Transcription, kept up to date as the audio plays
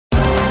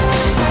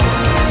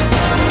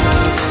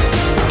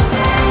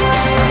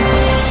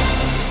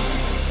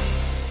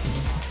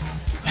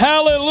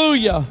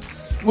Hallelujah.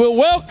 Well,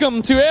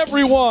 welcome to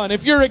everyone.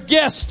 If you're a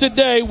guest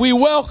today, we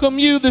welcome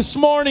you this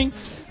morning.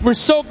 We're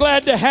so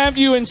glad to have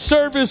you in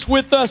service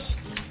with us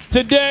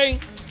today.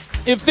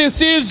 If this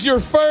is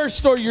your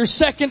first or your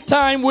second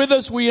time with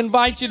us, we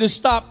invite you to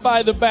stop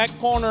by the back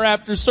corner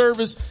after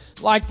service.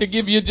 I'd like to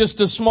give you just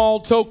a small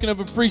token of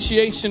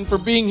appreciation for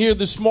being here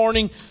this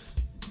morning.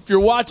 If you're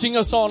watching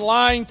us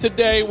online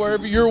today,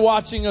 wherever you're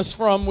watching us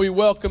from, we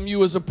welcome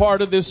you as a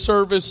part of this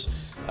service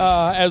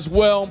as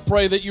well.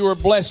 Pray that you are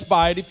blessed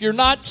by it. If you're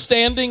not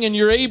standing and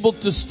you're able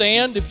to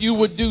stand, if you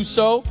would do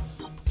so,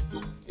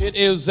 it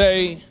is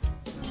a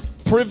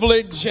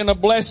privilege and a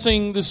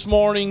blessing this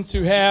morning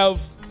to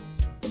have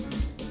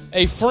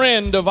a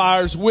friend of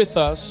ours with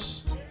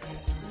us.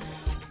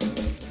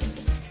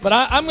 But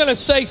I'm going to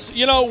say,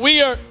 you know,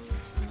 we are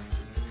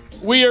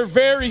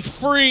very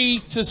free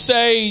to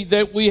say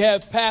that we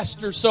have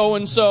Pastor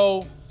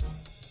so-and-so.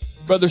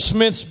 Brother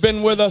Smith's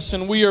been with us,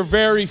 and we are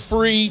very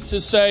free to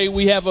say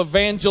we have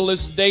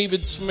Evangelist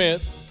David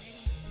Smith.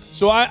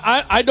 So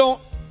I don't,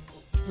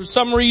 for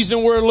some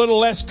reason, we're a little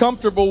less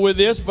comfortable with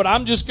this, but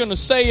I'm just going to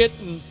say it,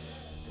 and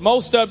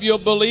most of you will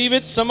believe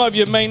it. Some of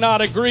you may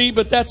not agree,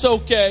 but that's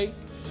okay.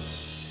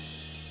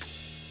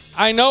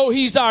 I know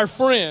he's our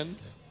friend,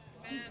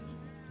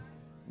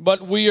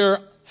 but we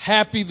are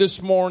happy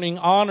this morning,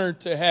 honored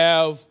to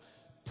have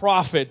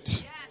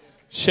Prophet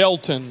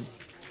Shelton.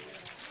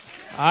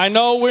 I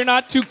know we're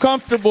not too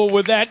comfortable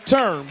with that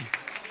term,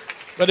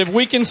 but if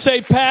we can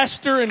say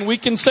pastor and we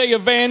can say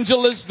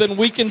evangelist, then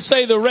we can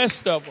say the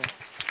rest of them.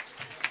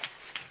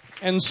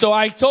 And so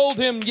I told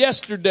him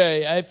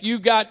yesterday, if you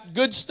got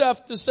good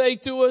stuff to say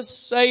to us,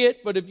 say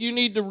it, but if you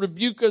need to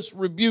rebuke us,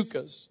 rebuke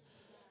us.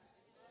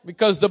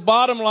 Because the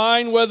bottom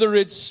line, whether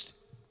it's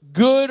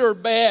good or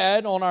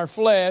bad on our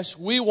flesh,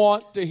 we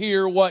want to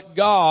hear what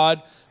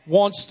God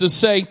wants to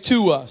say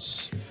to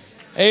us.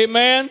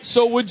 Amen.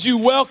 So would you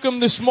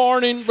welcome this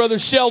morning Brother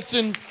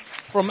Shelton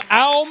from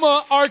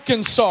Alma,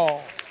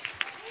 Arkansas.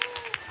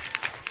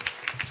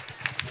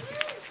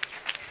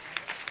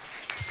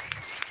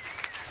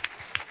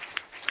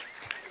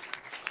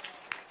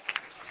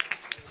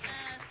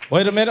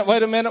 Wait a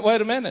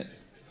minute.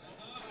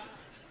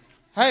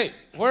 Hey,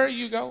 where are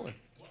you going?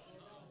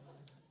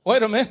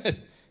 Wait a minute.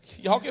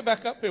 Y'all get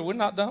back up here. We're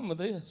not done with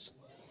this.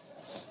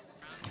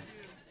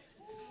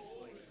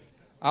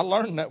 I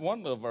learned that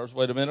one little verse.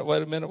 Wait a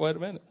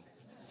minute.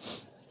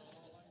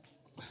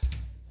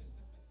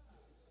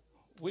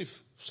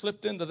 We've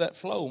slipped into that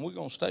flow, and we're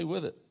going to stay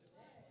with it.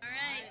 All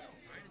right.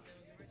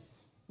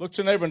 Look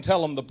to your neighbor and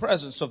tell them the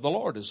presence of the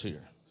Lord is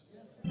here.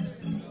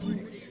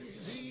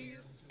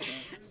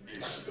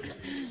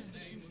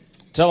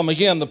 Tell them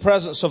again, the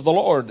presence of the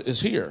Lord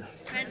is here.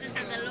 Presence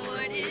of the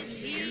Lord is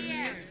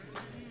here.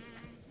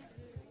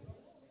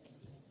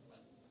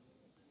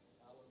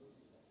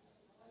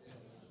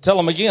 Tell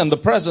them again, the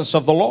presence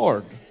of the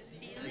Lord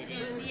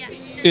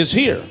is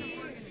here.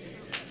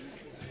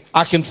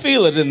 I can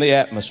feel it in the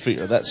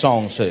atmosphere, that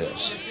song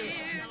says.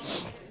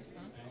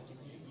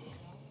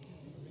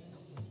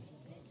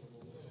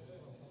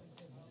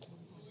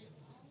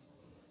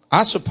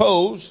 I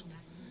suppose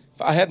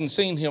if I hadn't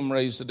seen him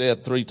raise the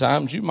dead 3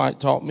 times, you might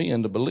talk me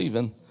into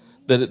believing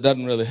that it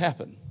doesn't really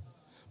happen.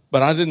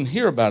 But I didn't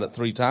hear about it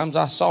 3 times.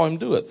 I saw him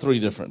do it 3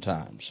 different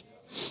times.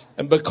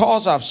 And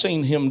because I've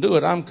seen him do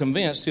it, I'm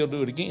convinced he'll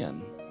do it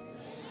again.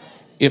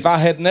 If I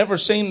had never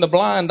seen the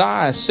blind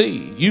eye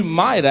see, you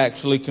might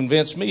actually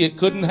convince me it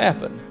couldn't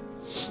happen.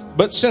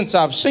 But since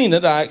I've seen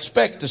it, I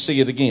expect to see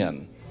it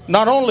again.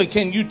 Not only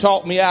can you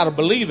talk me out of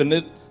believing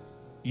it,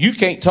 you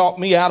can't talk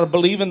me out of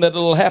believing that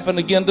it'll happen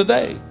again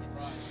today.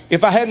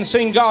 If I hadn't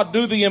seen God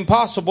do the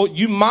impossible,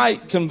 you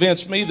might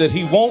convince me that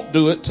he won't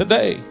do it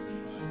today.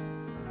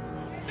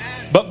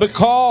 But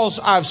because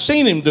I've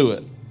seen him do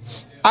it,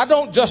 I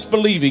don't just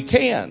believe he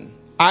can.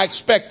 I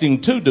expect him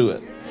to do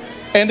it.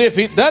 And if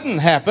it doesn't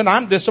happen,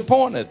 I'm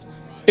disappointed.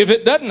 If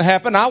it doesn't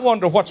happen, I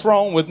wonder what's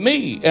wrong with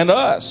me and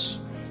us.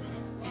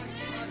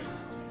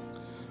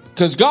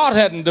 Because God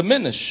hadn't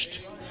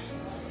diminished.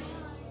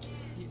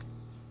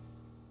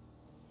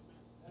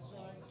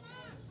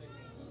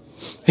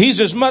 He's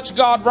as much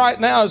God right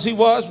now as he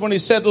was when he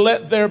said,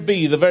 "Let there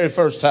be," the very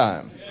first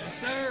time.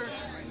 Yes, sir.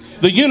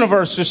 The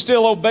universe is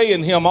still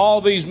obeying him all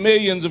these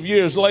millions of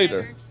years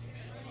later.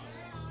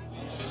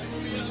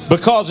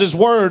 Because his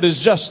word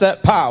is just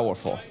that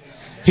powerful.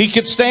 He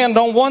could stand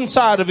on one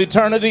side of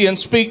eternity and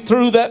speak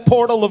through that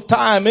portal of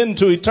time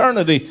into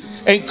eternity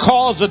and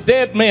cause a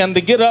dead man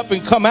to get up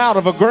and come out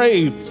of a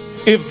grave.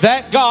 If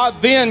that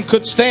God then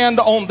could stand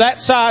on that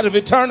side of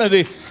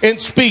eternity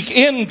and speak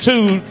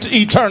into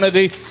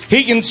eternity,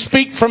 he can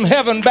speak from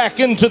heaven back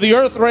into the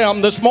earth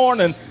realm this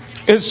morning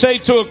and say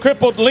to a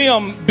crippled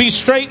limb, "Be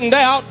straightened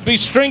out, be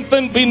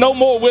strengthened, be no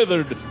more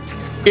withered."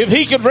 If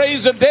he could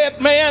raise a dead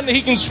man,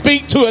 he can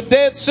speak to a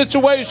dead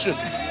situation.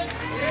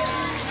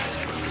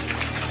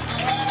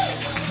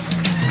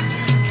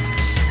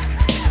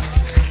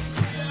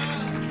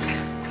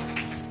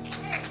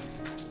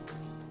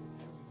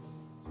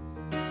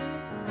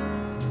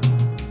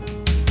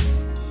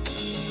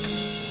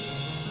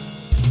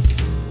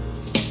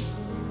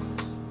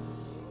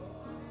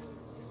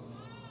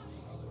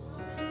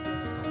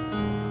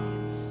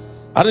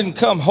 I didn't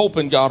come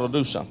hoping God will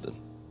do something.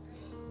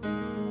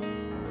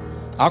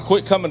 I'll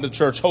quit coming to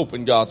church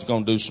hoping God's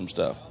going to do some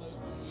stuff.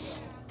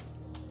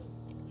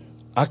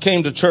 I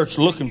came to church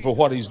looking for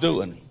what he's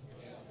doing.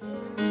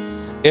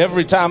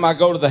 Every time I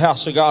go to the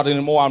house of God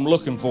anymore, I'm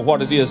looking for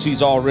what it is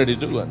he's already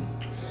doing.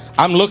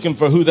 I'm looking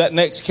for who that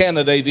next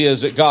candidate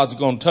is that God's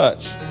going to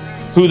touch.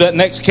 Who that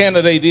next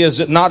candidate is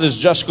that not is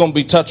just going to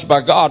be touched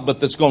by God,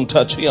 but that's going to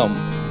touch him.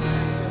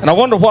 And I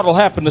wonder what will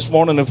happen this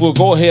morning if we'll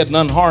go ahead and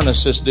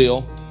unharness this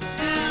deal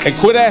and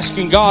quit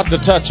asking God to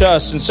touch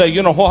us and say,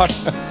 you know what?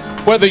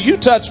 Whether you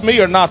touch me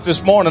or not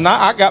this morning,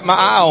 I got my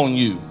eye on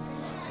you.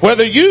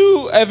 Whether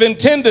you have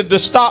intended to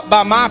stop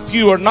by my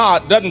pew or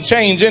not doesn't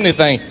change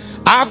anything.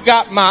 I've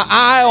got my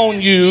eye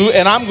on you,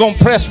 and I'm going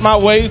to press my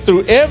way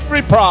through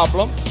every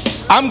problem.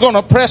 I'm going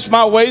to press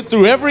my way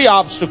through every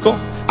obstacle.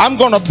 I'm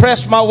going to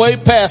press my way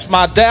past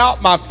my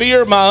doubt, my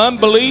fear, my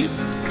unbelief,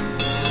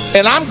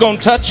 and I'm going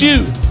to touch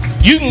you.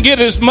 You can get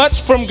as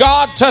much from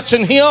God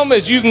touching him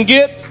as you can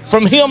get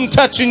from him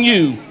touching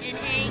you.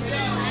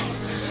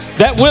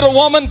 That widow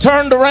woman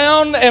turned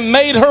around and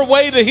made her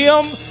way to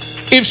him.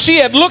 If she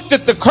had looked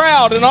at the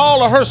crowd and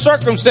all of her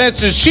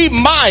circumstances, she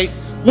might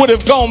would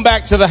have gone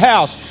back to the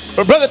house.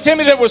 But Brother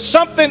Timmy, there was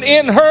something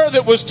in her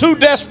that was too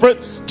desperate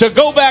to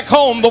go back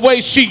home the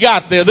way she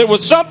got there. There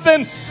was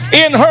something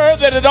in her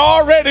that had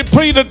already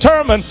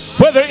predetermined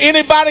whether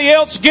anybody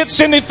else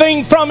gets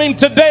anything from him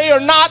today or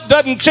not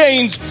doesn't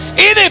change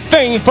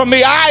anything for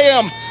me. I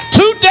am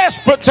too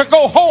desperate to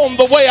go home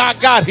the way I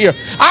got here.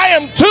 I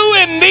am too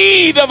in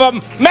need of a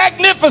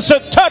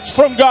magnificent touch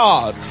from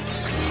God.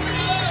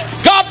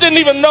 God didn't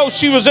even know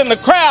she was in the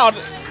crowd,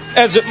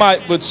 as it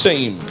would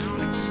seem.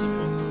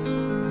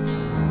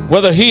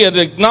 Whether he had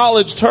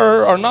acknowledged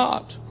her or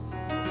not.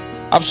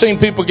 I've seen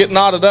people get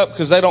knotted up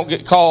because they don't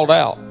get called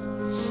out.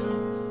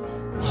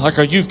 Like,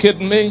 are you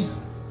kidding me?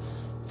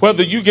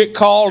 Whether you get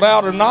called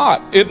out or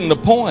not isn't the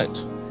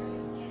point.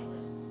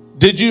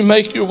 Did you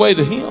make your way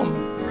to him?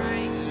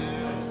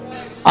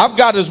 I've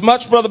got as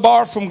much, Brother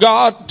Barr, from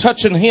God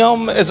touching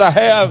him as I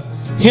have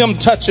him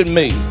touching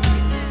me.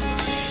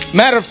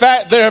 Matter of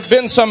fact, there have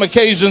been some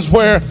occasions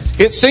where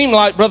it seemed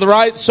like, Brother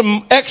Wright,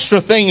 some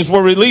extra things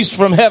were released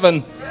from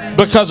heaven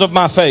because of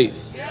my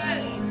faith.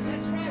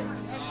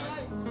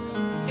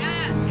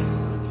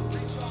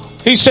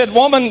 He said,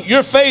 woman,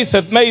 your faith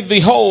hath made thee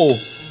whole.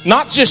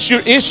 Not just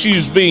your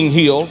issues being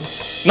healed,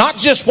 not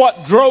just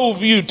what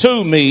drove you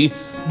to me,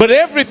 but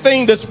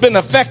everything that's been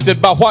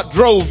affected by what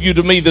drove you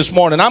to me this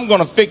morning. I'm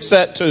going to fix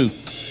that too.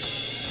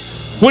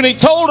 When he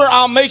told her,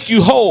 I'll make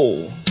you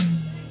whole,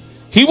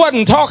 he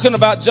wasn't talking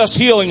about just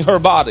healing her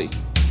body.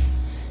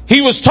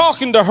 He was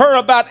talking to her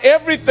about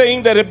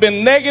everything that had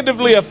been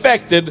negatively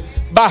affected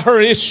by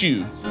her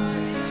issue.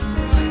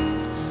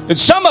 And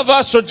some of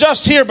us are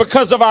just here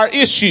because of our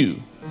issue.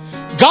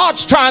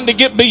 God's trying to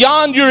get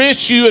beyond your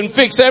issue and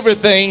fix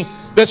everything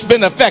that's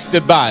been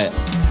affected by it.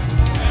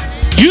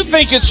 You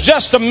think it's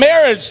just a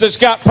marriage that's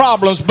got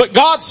problems, but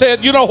God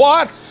said, you know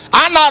what?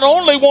 I not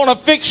only want to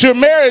fix your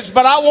marriage,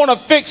 but I want to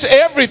fix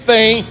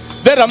everything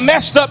that a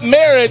messed up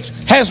marriage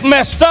has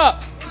messed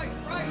up.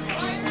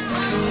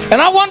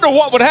 And I wonder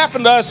what would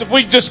happen to us if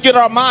we just get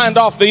our mind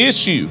off the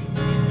issue.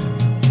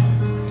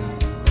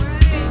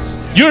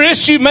 Your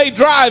issue may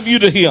drive you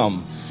to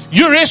him.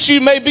 Your issue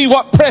may be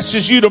what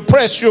presses you to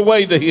press your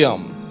way to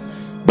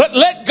him. But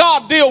let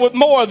God deal with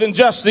more than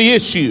just the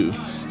issue.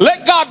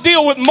 Let God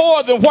deal with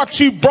more than what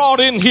you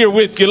brought in here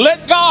with you.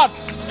 Let God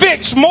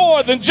fix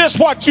more than just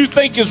what you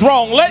think is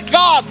wrong. Let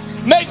God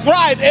make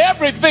right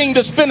everything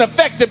that's been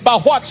affected by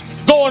what's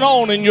going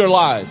on in your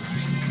life.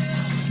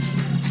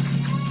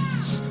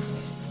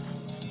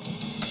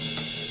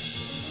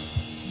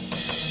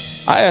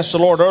 I asked the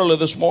Lord early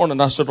this morning,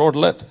 I said, Lord,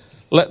 let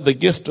the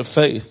gift of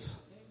faith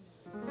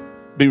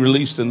be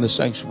released in this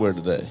sanctuary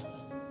today.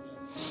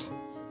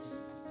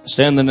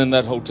 Standing in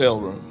that hotel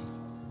room,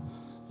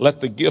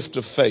 let the gift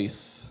of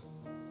faith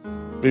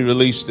be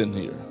released in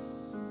here.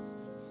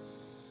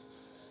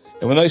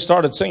 And when they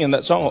started singing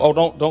that song, oh,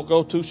 don't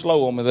go too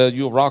slow on me.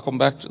 You'll rock them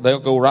back. They'll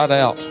go right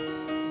out.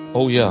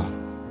 Oh yeah,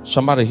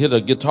 somebody hit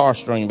a guitar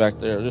string back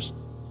there. Just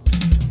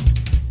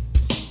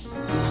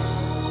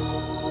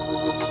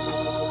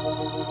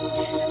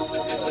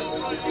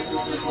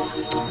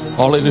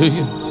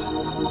hallelujah.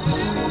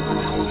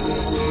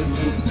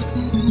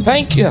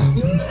 Thank you.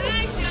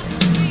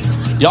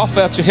 Y'all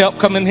felt your help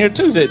come in here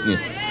too, didn't you?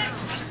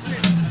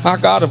 My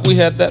God, if we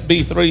had that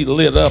B3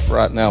 lit up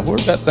right now,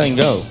 where'd that thing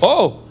go?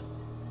 Oh.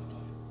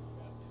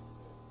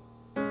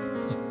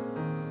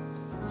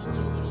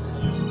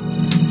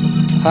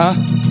 Huh?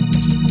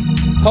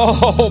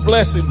 Oh,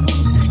 bless him.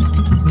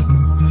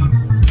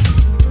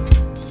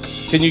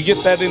 Can you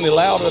get that any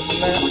louder than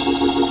that?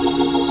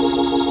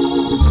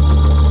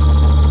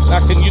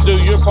 Now, can you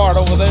do your part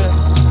over there?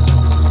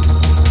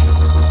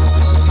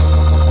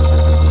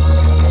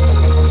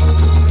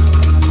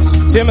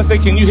 Timothy,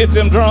 can you hit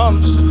them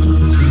drums?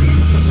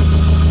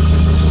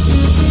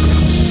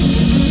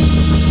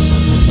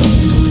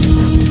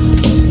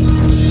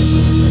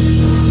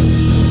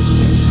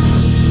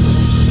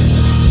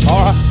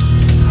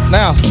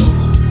 Now,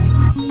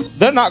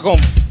 they're not going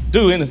to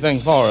do anything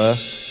for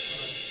us.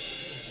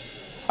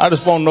 I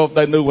just want to know if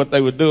they knew what they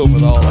were doing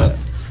with all that.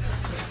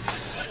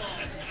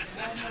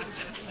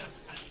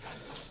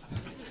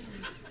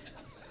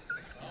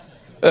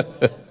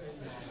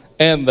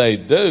 And they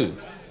do.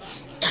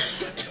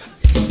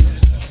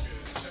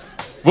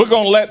 We're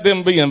going to let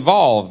them be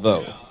involved,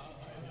 though.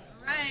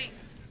 Right.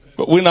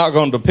 But we're not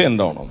going to depend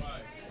on them.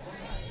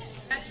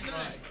 That's good.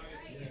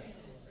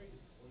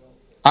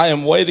 I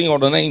am waiting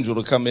on an angel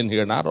to come in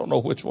here, and I don't know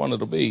which one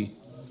it'll be.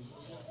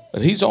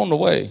 But he's on the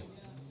way.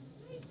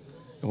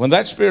 And when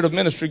that spirit of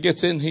ministry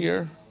gets in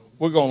here,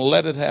 we're going to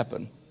let it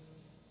happen.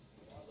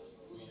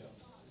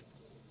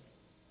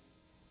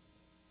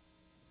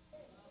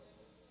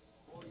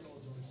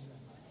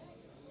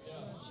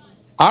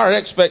 Our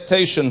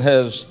expectation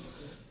has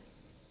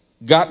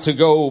got to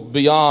go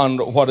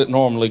beyond what it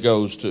normally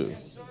goes to.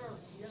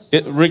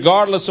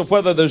 Regardless of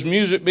whether there's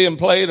music being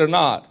played or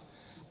not,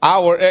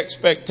 our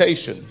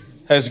expectation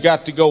has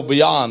got to go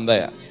beyond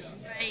that.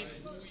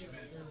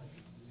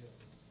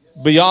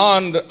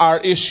 Beyond our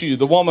issue.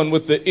 The woman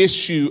with the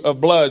issue of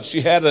blood,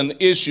 she had an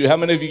issue. How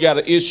many of you got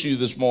an issue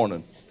this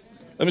morning?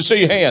 Let me see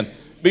your hand.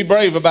 Be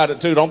brave about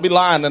it too. Don't be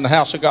lying in the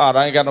house of God.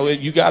 I ain't got no,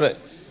 you got it.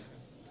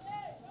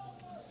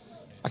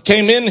 I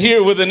came in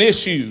here with an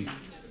issue.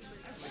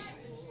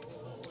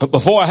 But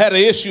before I had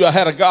an issue, I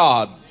had a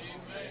God.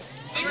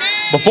 Amen.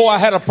 Before I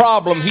had a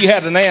problem, he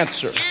had an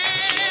answer.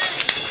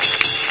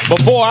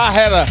 Before I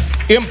had an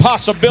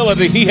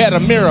impossibility, he had a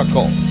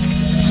miracle.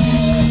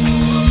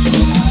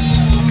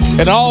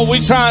 And all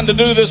we're trying to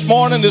do this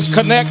morning is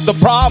connect the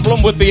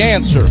problem with the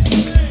answer.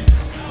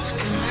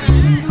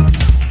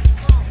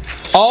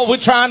 All we're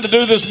trying to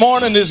do this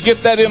morning is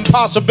get that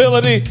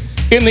impossibility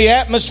in the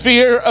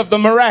atmosphere of the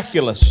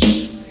miraculous.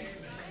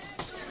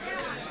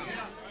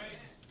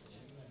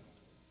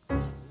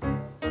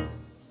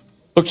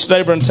 Look at your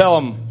neighbor and tell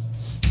him,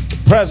 the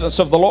presence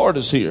of the Lord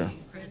is here.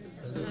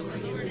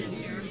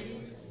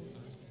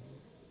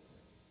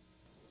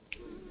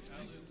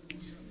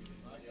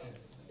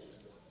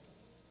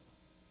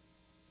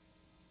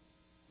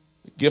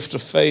 The gift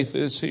of faith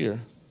is here.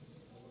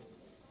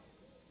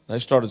 They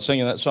started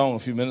singing that song a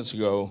few minutes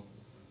ago.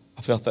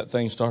 I felt that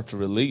thing start to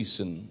release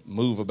and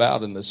move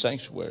about in the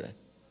sanctuary.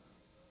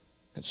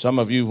 And some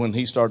of you, when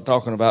he started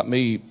talking about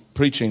me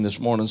preaching this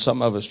morning,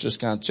 some of us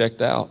just kind of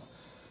checked out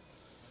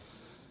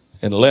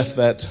and left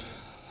that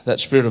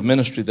spirit of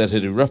ministry that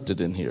had erupted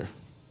in here.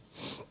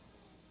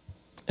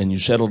 And you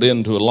settled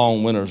into a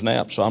long winter's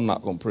nap, so I'm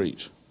not going to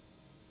preach.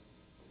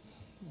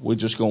 We're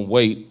just going to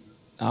wait.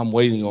 I'm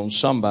waiting on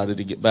somebody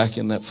to get back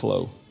in that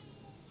flow.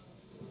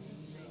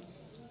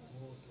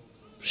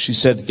 She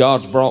said,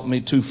 God's brought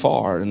me too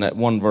far in that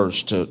one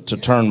verse to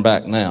turn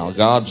back now.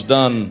 God's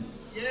done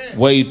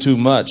way too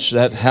much.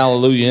 That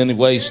hallelujah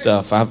anyway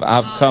stuff.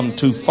 I've come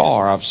too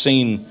far. I've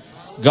seen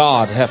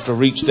God have to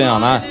reach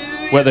down.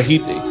 Whether he,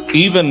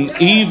 even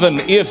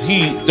if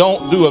he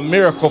don't do a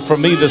miracle for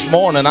me this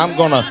morning, I'm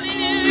going to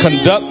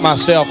conduct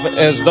myself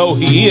as though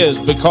he is,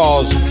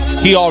 because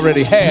he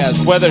already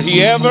has. Whether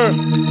he ever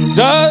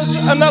does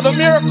another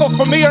miracle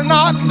for me or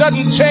not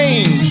doesn't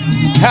change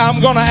how I'm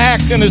going to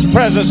act in his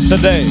presence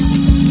today.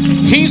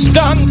 He's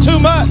done too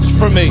much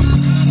for me.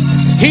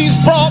 He's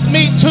brought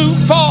me too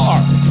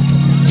far.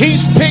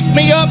 He's picked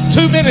me up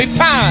too many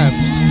times.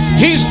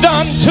 He's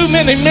done too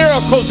many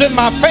miracles in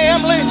my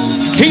family.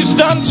 He's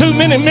done too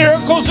many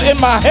miracles in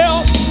my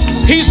health.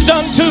 He's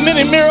done too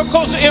many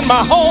miracles in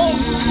my home.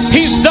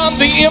 He's done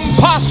the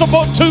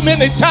impossible too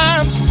many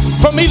times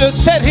for me to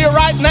sit here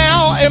right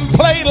now and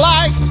play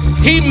like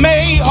he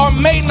may or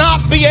may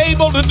not be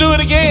able to do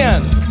it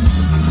again.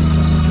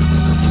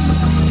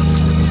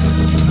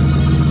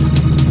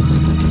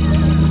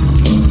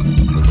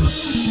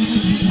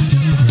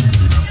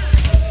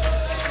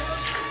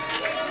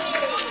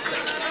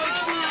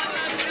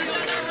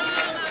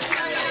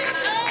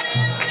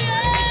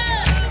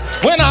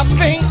 When I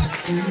think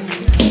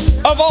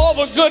of all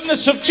the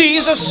goodness of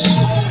Jesus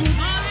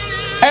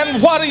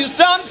and what he's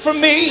done for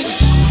me,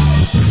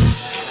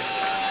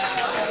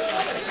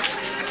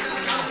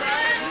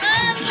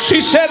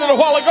 she said it a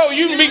while ago,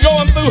 you can be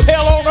going through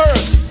hell on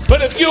earth,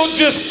 but if you'll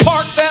just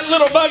park that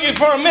little buggy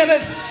for a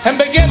minute and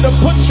begin to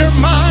put your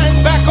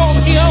mind back on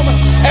him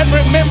and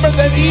remember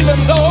that even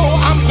though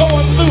I'm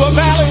going through a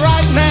valley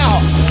right now,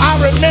 I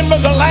remember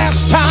the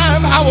last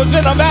time I was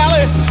in a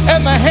valley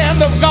and the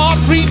hand of God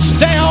reached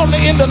down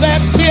into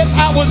that pit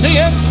I was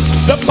in.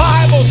 The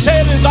Bible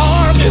said his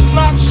arm is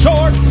not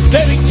short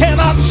that he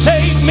cannot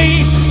save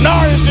me,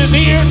 nor is his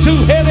ear too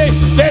heavy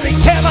that he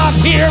cannot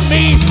hear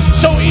me.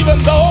 So even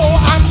though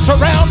I'm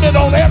surrounded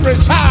on every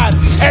side,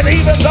 and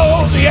even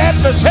though the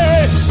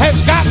adversary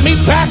has got me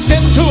backed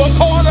into a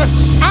corner,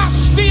 I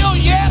still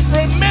yet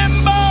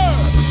remember.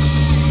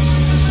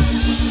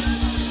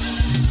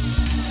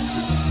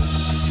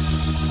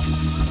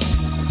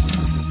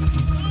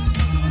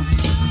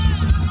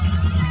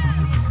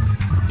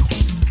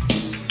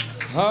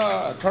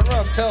 Turn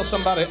around and tell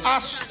somebody, I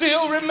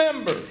still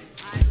remember.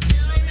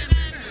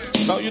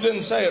 No, you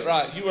didn't say it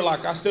right. You were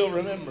like, I still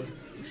remember.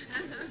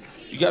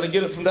 You got to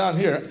get it from down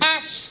here. I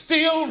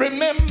still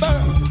remember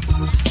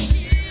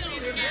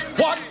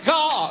what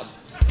God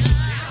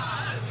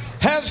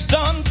has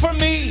done for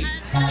me.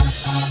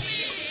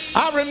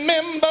 I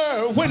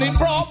remember when he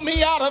brought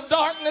me out of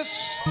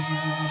darkness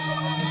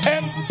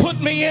and put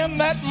me in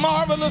that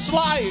marvelous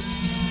light.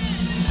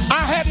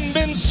 I hadn't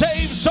been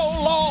saved so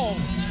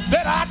long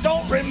that I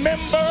don't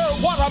remember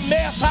what a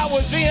mess I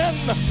was in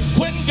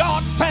when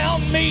God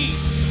found me.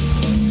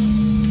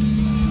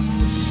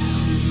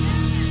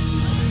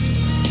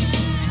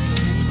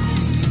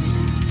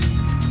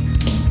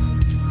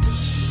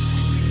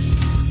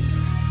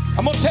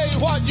 I'm going to tell you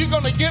what, you're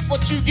going to get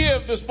what you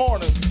give this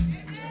morning.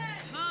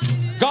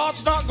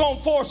 God's not going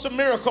to force a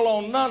miracle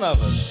on none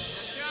of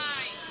us.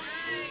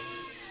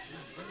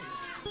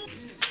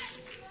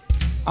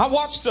 I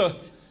watched a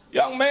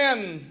young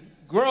man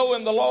grow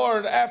in the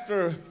Lord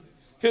after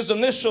his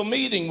initial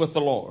meeting with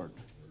the Lord.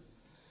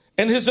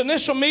 In his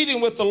initial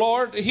meeting with the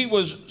Lord, he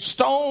was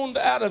stoned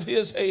out of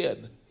his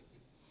head.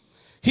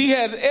 He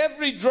had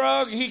every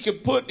drug he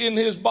could put in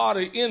his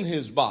body.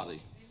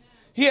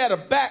 He had a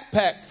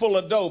backpack full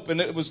of dope,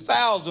 and it was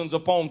thousands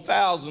upon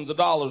thousands of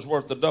dollars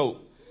worth of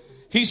dope.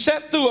 He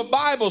sat through a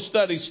Bible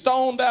study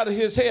stoned out of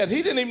his head.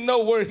 He didn't even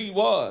know where he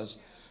was.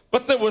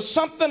 But there was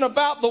something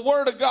about the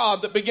Word of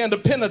God that began to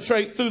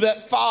penetrate through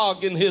that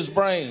fog in his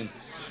brain.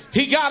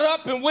 He got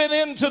up and went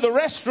into the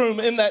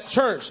restroom in that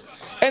church,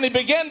 and he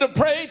began to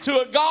pray to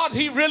a God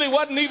he really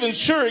wasn't even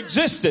sure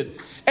existed.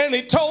 And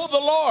he told the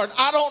Lord,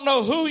 I don't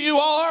know who you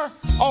are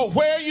or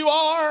where you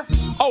are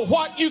or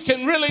what you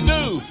can really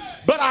do,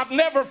 but I've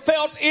never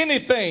felt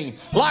anything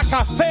like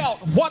I felt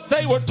what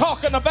they were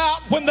talking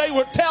about when they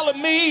were telling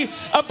me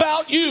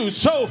about you.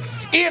 So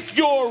if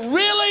you're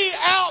really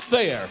out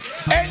there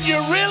and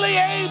you're really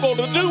able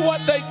to do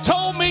what they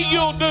told me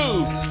you'll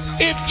do,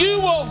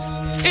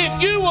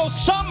 if you will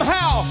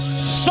somehow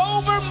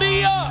sober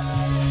me up,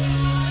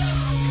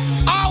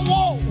 I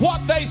want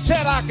what they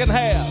said I can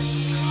have.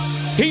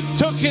 He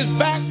took his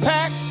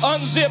backpack,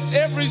 unzipped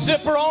every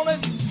zipper on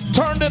it,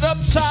 turned it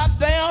upside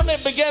down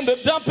and began to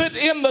dump it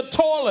in the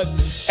toilet.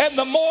 And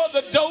the more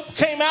the dope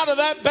came out of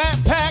that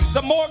backpack,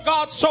 the more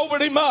God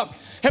sobered him up.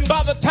 And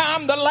by the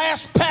time the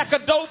last pack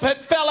of dope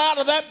had fell out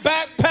of that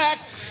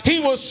backpack, he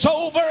was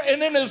sober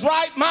and in his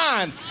right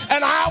mind.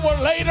 An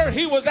hour later,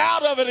 he was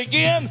out of it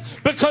again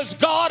because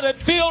God had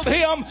filled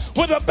him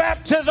with the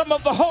baptism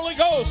of the Holy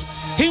Ghost.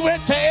 He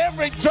went to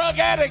every drug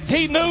addict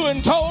he knew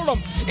and told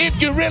them, if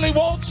you really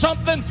want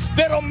something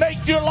that'll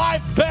make your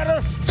life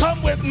better,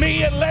 come with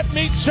me and let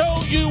me show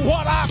you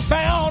what I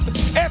found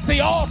at the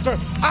altar.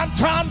 I'm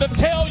trying to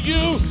tell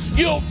you,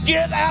 you'll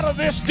get out of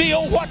this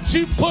deal what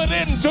you put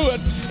into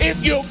it.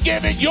 If you'll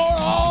give it your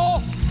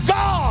all,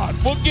 God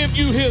will give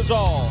you his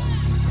all.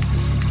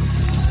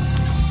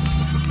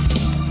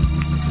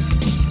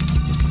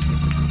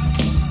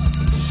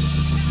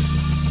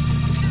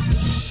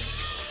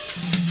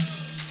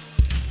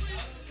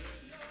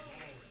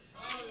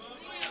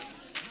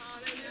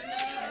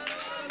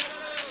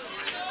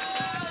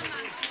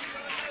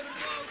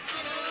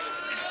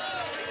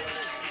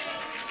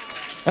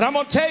 And I'm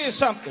going to tell you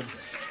something.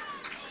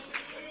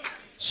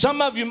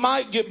 Some of you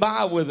might get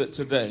by with it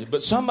today,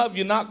 but some of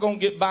you not going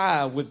to get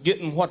by with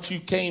getting what you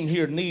came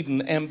here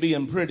needing and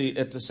being pretty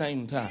at the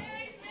same time.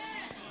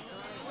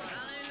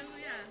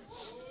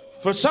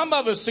 For some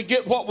of us to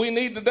get what we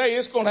need today,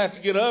 it's going to have to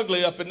get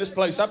ugly up in this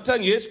place. I'm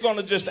telling you, it's going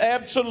to just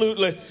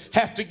absolutely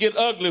have to get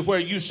ugly where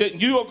you sit.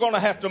 You are going to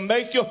have to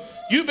make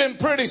you've been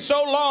pretty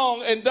so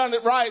long and done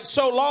it right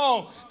so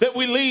long that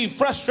we leave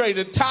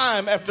frustrated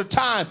time after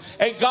time.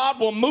 And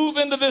God will move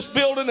into this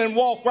building and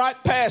walk right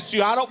past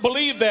you. I don't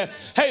believe that.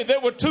 Hey,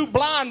 there were two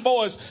blind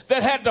boys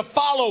that had to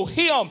follow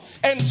him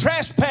and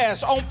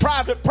trespass on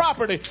private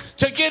property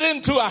to get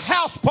into a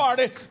house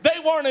party they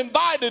weren't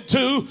invited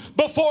to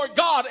before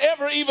God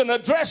ever even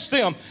addressed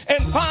them.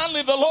 And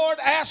finally the Lord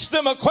asked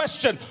them a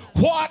question.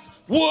 What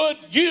would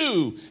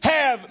you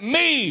have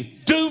me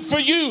do for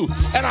you?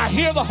 And I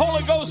hear the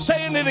Holy Ghost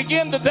saying it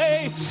again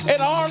today in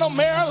Arnold,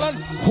 Maryland.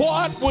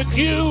 What would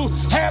you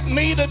have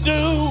me to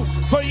do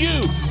for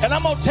you? And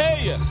I'm going to tell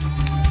you,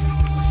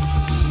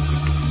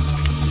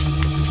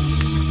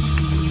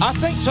 I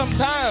think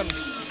sometimes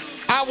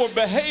our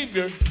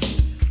behavior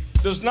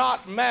does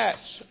not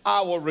match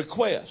our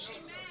request.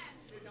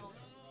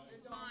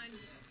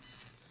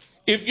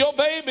 If your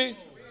baby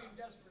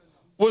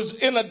was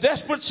in a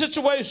desperate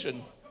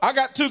situation, I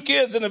got two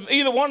kids, and if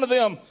either one of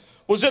them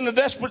was in a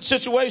desperate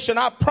situation,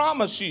 I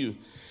promise you,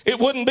 it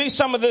wouldn't be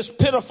some of this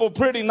pitiful,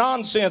 pretty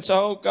nonsense.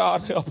 Oh,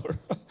 God, help her.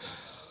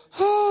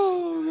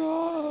 Oh,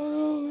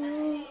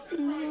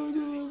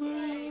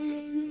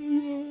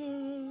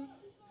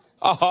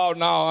 God. Oh,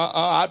 no,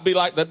 I'd be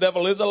like the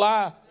devil is a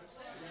lie.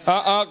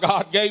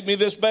 God gave me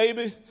this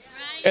baby.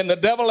 And the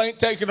devil ain't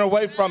taking her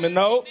away from it.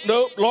 No,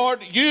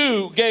 Lord,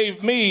 you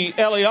gave me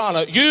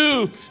Eliana.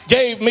 You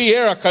gave me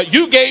Erica.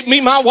 You gave me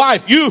my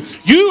wife. You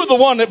the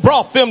one that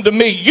brought them to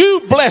me.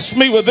 You blessed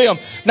me with them.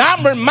 Now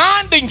I'm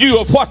reminding you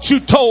of what you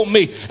told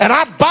me. And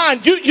I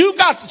bind you.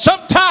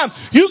 Sometime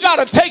you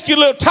got to take your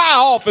little tie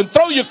off and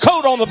throw your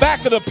coat on the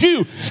back of the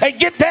pew and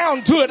get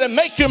down to it and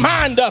make your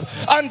mind up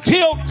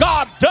until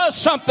God does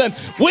something.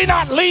 We're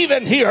not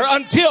leaving here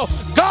until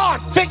God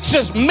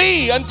fixes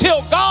me,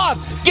 until God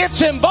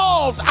gets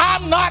involved.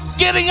 I'm not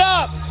getting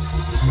up.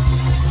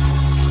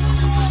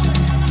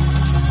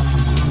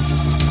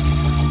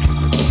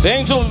 The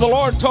angel of the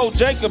Lord told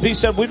Jacob, he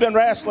said, we've been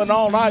wrestling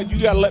all night. You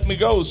got to let me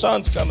go. The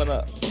sun's coming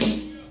up.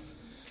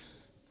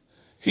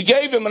 He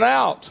gave him an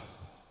out.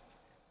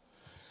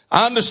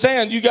 I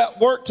understand you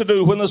got work to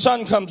do. When the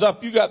sun comes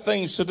up, you got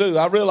things to do.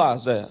 I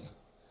realize that.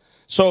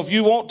 So if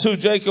you want to,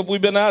 Jacob, we've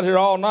been out here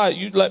all night.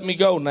 You'd let me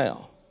go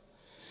now.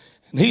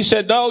 And he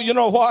said, no, you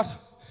know what?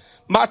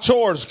 My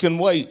chores can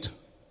wait.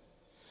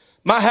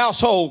 My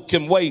household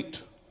can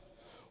wait.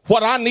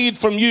 What I need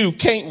from you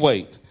can't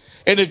wait.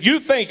 And if you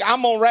think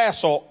I'm going to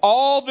wrestle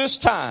all this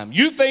time,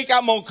 you think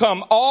I'm going to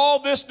come all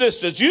this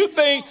distance, you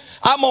think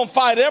I'm going to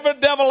fight every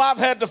devil I've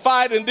had to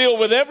fight and deal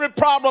with every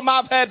problem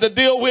I've had to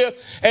deal with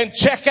and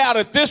check out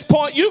at this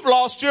point, you've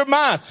lost your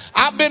mind.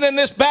 I've been in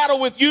this battle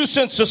with you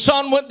since the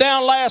sun went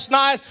down last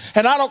night,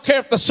 and I don't care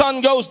if the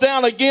sun goes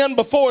down again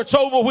before it's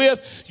over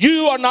with.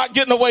 You are not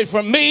getting away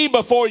from me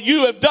before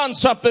you have done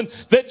something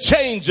that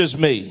changes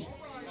me.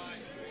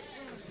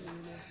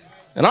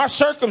 And our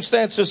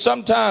circumstances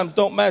sometimes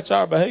don't match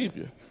our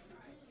behavior.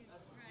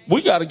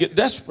 We got to get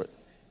desperate.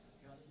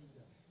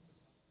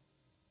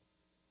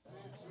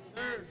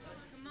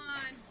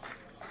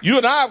 You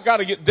and I have got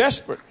to get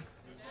desperate.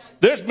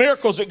 There's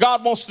miracles that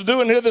God wants to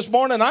do in here this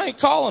morning. I ain't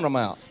calling them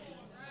out.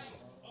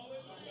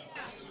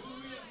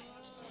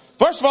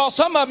 First of all,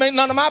 some of them ain't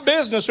none of my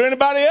business or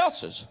anybody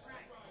else's.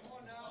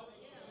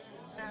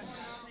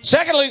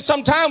 Secondly,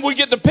 sometimes we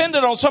get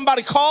dependent on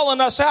somebody calling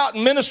us out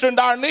and ministering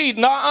to our need.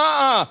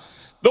 No,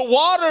 The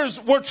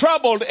waters were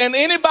troubled, and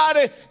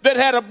anybody that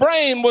had a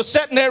brain was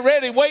sitting there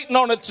ready, waiting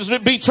on it to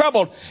be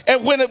troubled.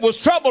 And when it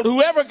was troubled,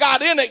 whoever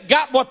got in it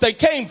got what they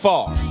came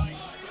for.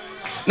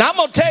 Now, I'm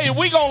going to tell you,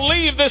 we're going to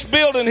leave this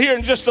building here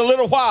in just a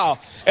little while.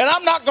 And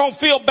I'm not going to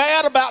feel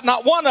bad about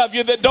not one of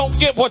you that don't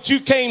get what you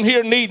came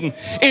here needing.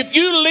 If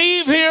you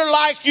leave here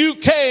like you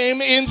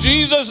came, in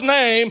Jesus'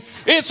 name,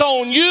 it's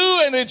on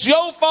you and it's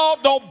your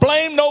fault. Don't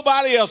blame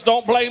nobody else.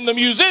 Don't blame the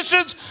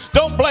musicians.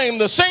 Don't blame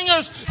the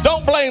singers.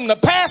 Don't blame the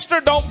pastor.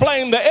 Don't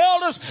blame the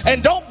elders.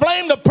 And don't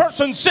blame the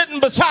person sitting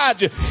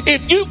beside you.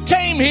 If you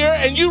came here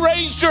and you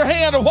raised your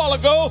hand a while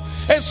ago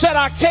and said,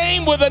 I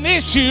came with an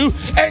issue,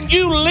 and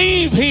you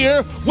leave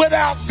here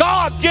without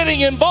God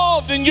getting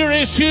involved in your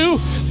issue,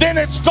 then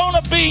it's going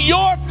to be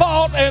your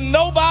fault and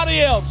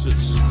nobody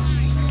else's.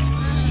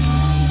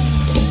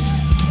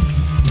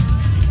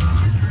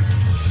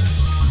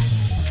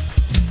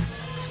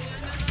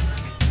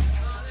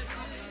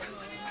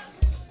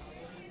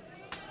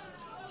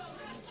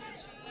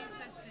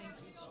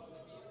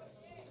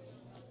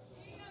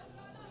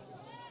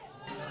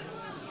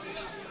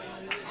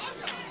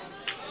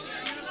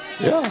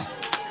 Yeah.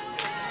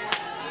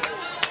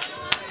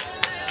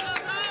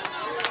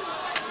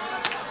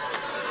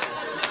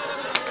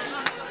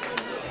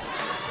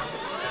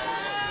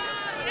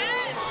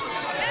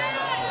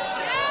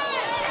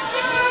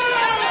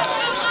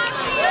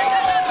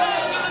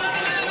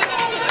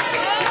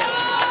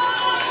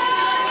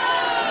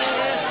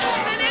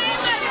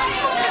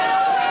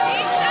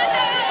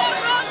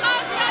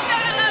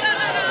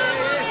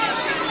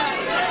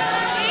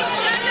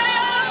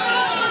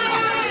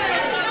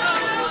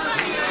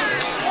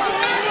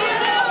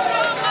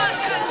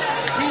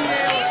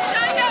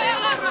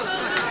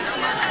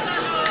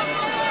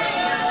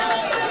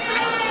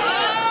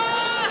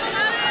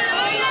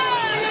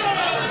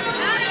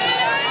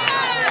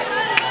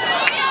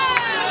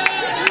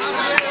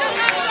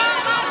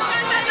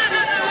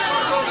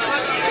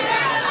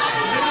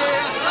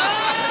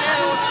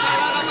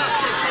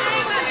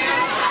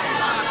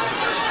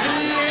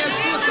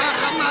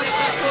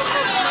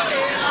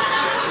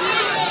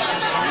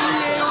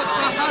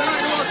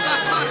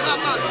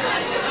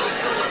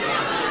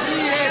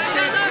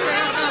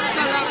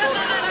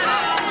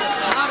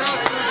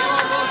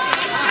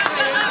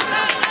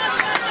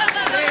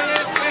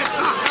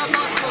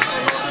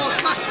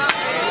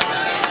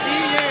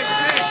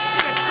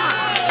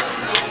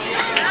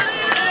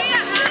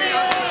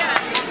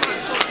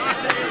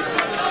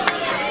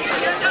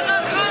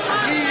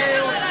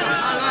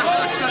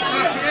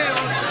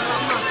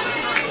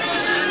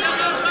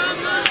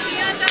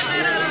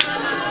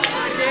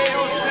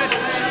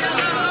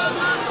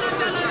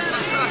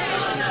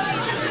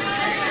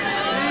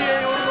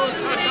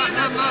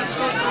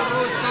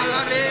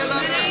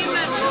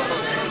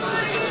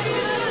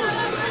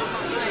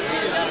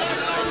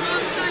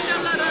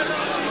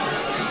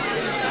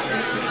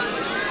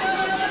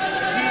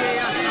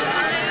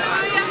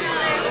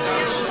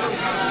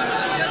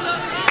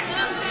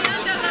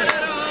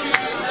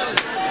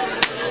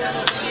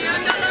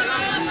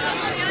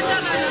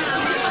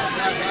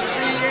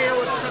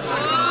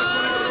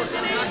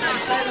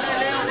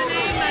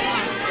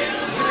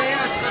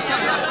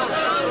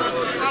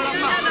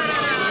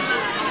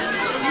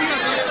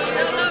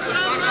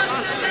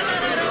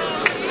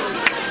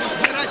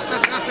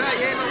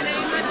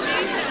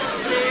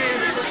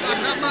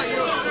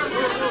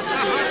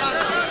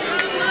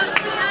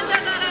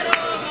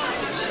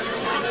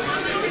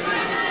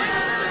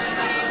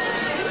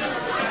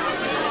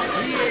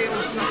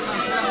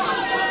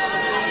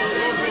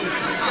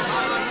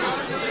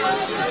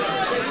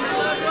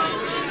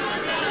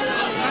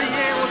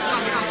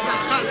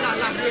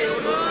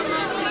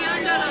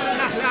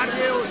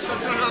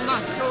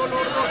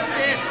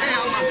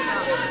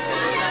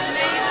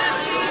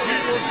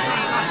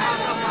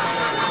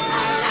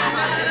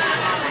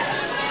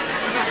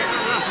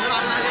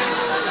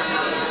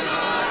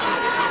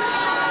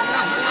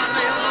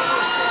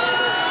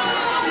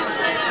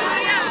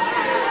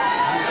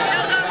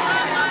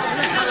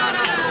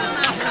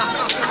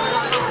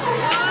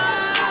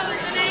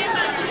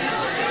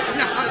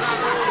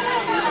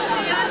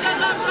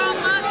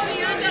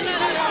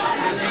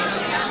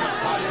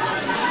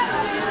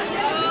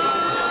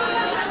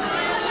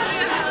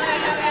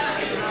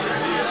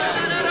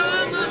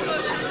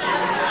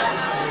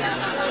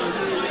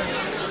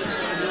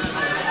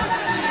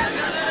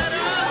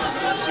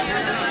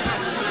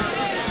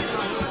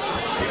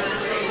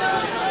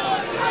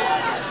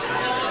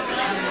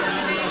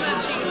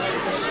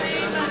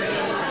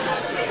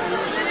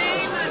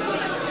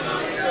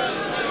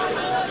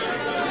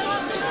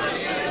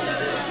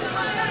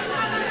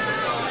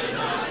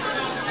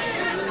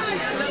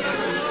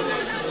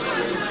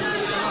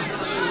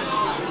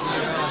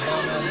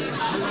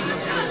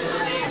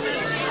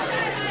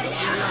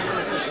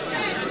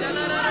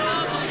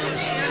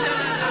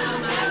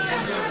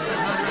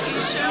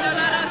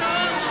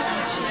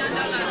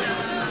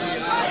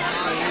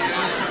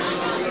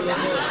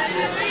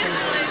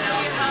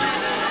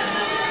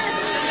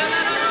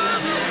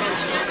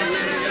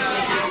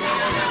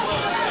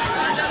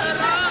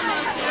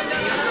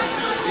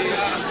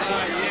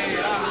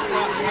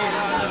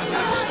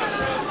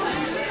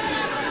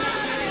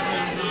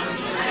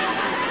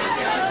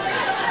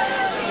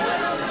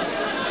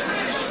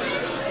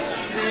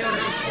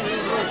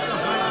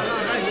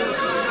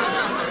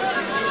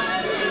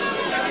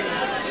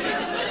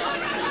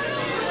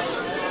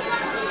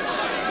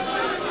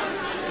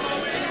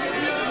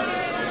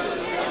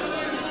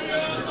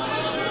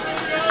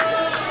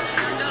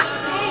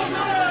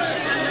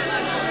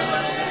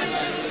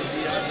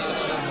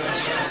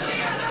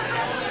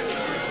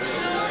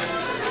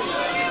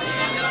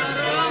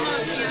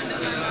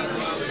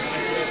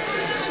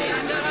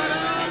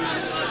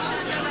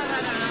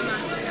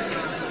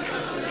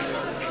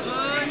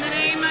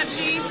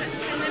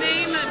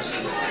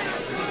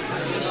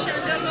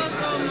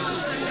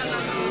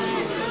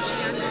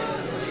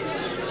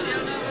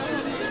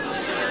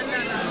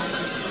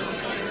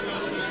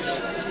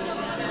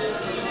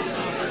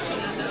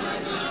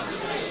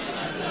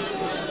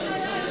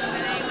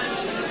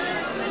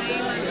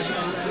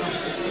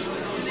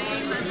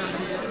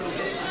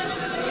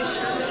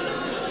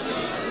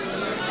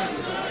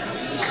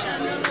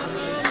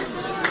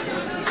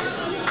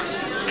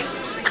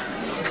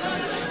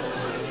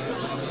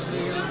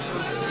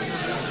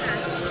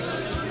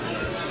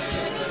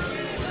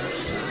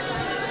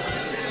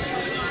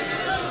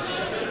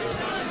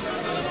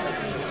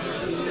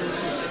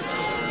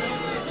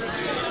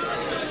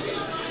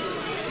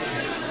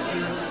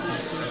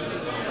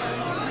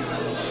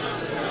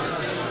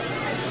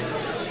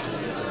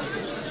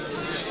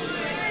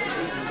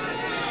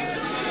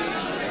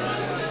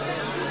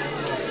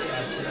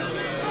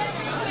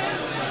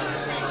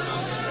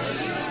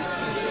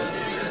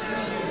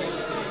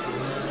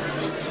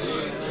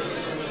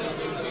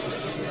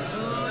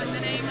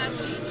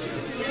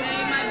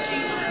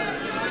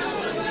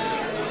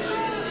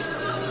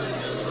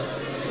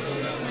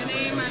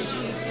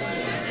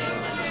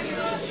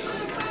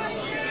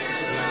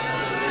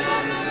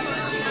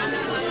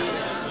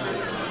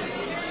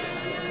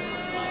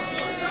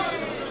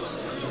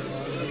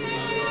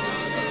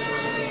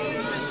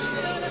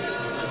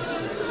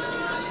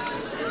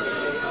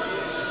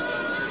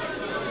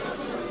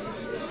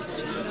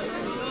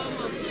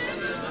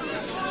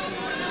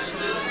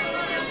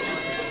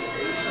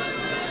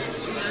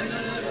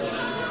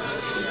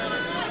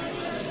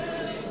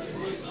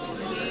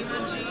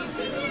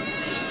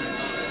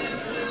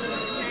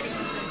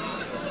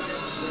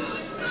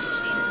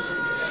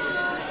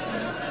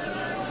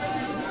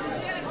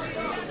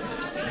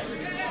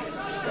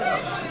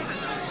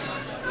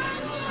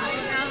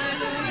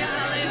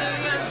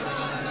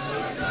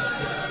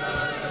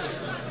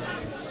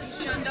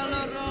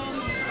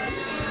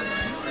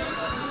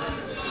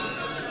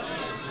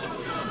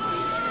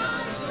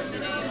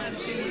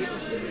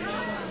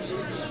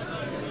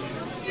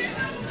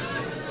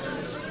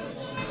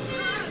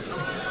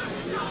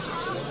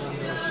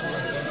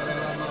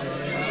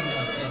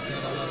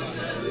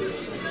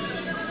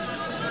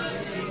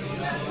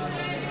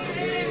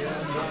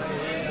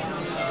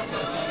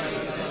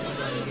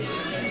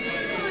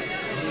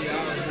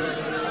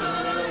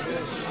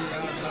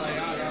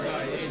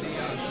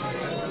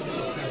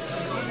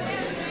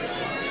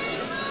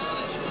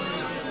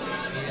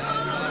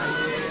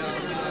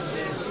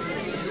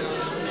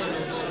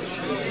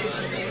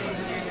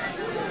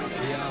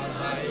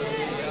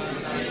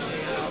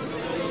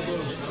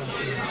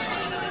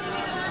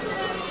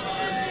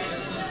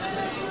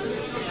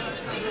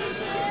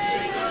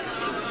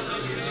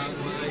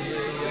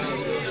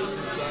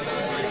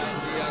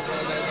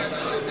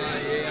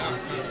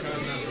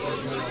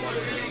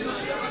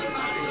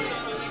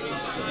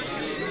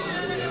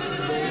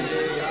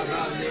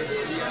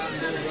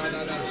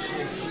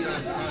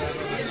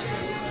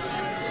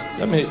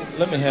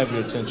 Let me have your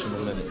attention a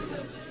minute.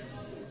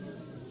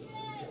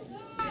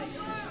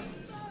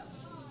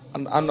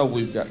 I know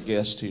we've got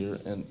guests here,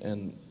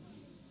 and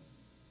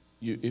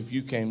if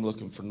you came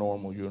looking for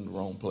normal, you're in the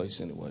wrong place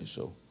anyway.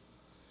 So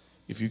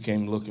if you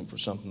came looking for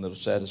something that'll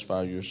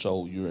satisfy your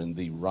soul, you're in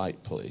the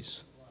right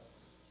place.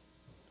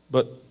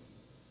 But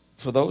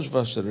for those of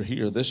us that are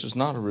here, this is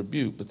not a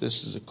rebuke, but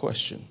this is a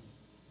question.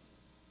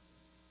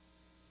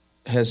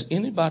 Has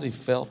anybody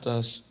felt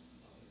us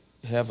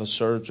have a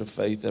surge of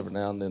faith every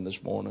now and then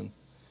this morning?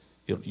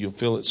 You'll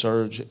feel it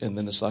surge, and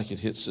then it's like it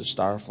hits the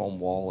styrofoam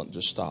wall and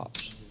just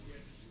stops.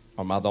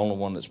 Or am I the only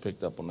one that's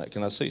picked up on that?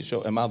 Can I see?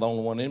 Show. Am I the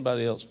only one?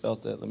 Anybody else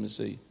felt that? Let me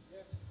see.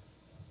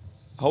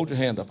 Hold your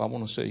hand up. I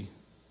want to see.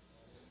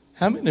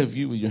 How many of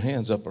you with your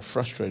hands up are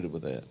frustrated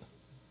with that?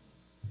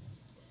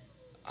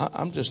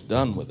 I'm just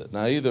done with it.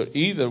 Now,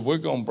 either we're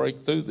going to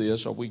break through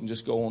this, or we can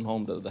just go on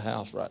home to the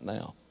house right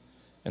now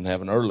and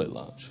have an early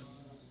lunch.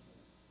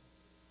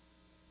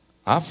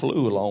 I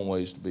flew a long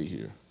ways to be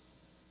here.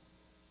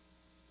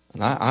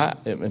 And I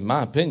in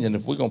my opinion,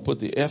 if we're going to put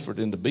the effort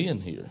into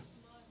being here,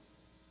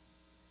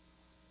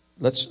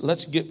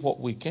 let's get what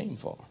we came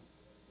for.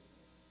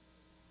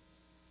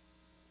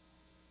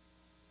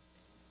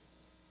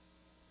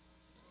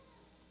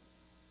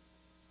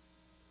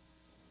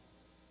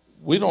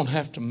 We don't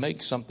have to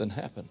make something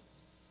happen.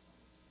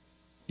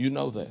 You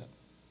know that.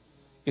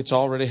 It's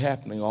already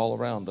happening all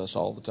around us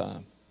all the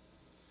time.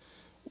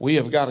 We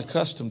have got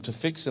accustomed to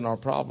fixing our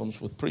problems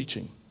with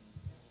preaching.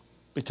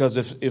 Because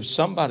if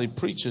somebody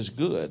preaches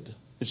good,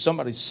 if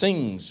somebody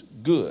sings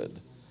good,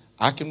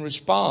 I can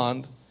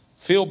respond,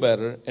 feel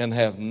better, and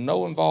have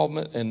no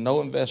involvement and no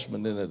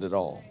investment in it at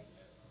all.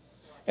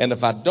 And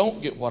if I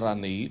don't get what I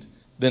need,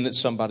 then it's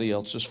somebody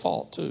else's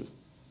fault too.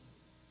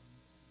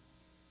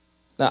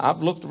 Now,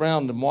 I've looked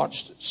around and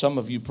watched some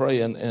of you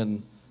pray,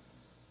 and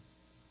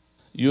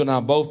you and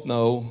I both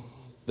know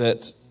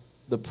that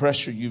the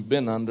pressure you've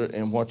been under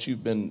and what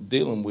you've been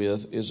dealing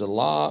with is a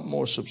lot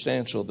more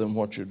substantial than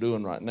what you're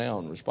doing right now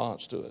in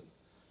response to it.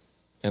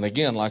 And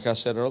again, like I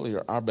said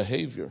earlier, our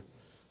behavior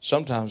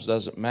sometimes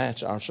doesn't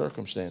match our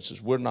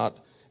circumstances. We're not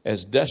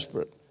as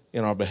desperate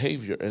in our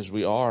behavior as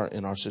we are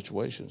in our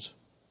situations.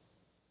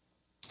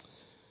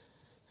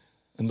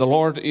 And the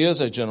Lord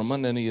is a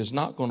gentleman, and he is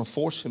not going to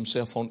force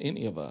himself on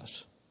any of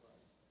us.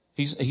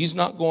 He's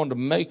not going to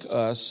make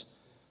us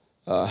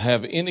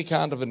have any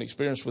kind of an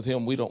experience with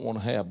him we don't want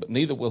to have, but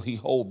neither will he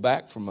hold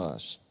back from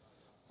us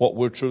what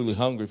we're truly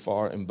hungry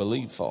for and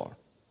believe for.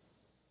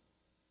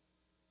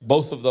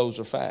 Both of those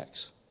are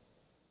facts.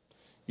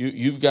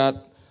 You've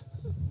got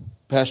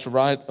Pastor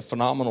Wright, a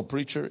phenomenal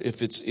preacher.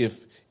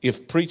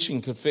 If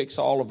preaching could fix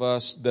all of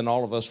us, then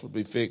all of us would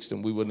be fixed,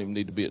 and we wouldn't even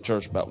need to be at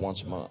church about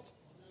once a month.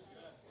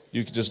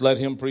 You could just let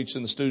him preach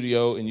in the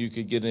studio, and you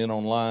could get in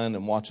online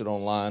and watch it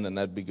online, and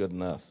that'd be good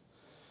enough.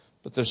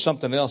 But there's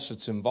something else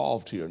that's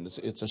involved here, and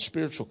it's a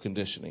spiritual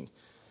conditioning.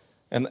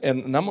 And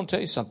I'm going to tell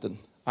you something.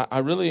 I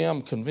really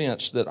am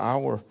convinced that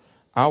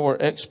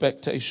our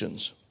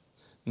expectations,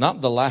 not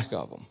the lack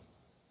of them,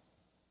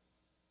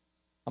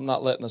 I'm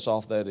not letting us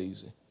off that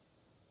easy.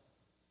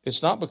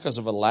 It's not because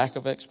of a lack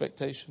of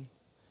expectation,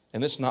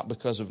 and it's not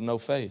because of no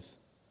faith.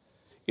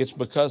 It's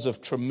because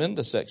of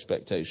tremendous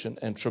expectation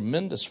and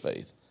tremendous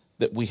faith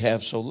that we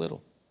have so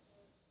little.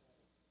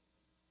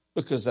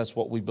 Because that's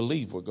what we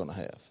believe we're going to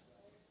have.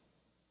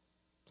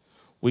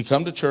 We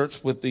come to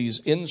church with these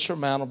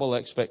insurmountable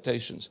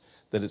expectations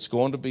that it's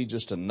going to be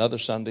just another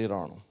Sunday at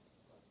Arnold.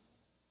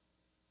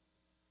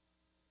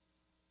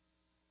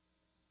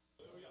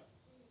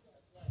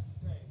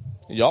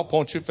 Y'all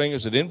point your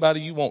fingers at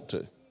anybody you want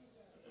to.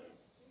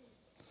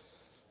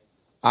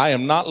 I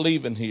am not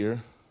leaving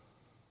here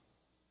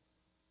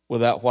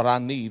without what I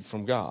need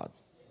from God.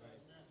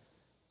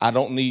 I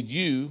don't need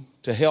you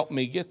to help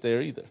me get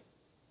there either.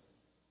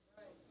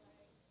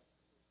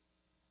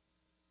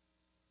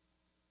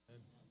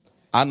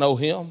 I know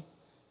him.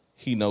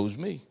 He knows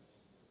me.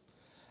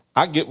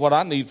 I get what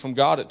I need from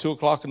God at 2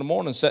 o'clock in the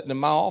morning sitting in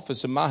my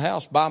office in my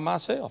house by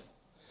myself.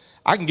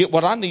 I can get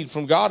what I need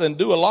from God and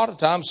do a lot of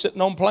times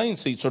sitting on plane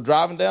seats or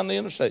driving down the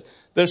interstate.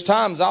 There's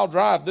times I'll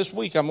drive. This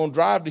week I'm going to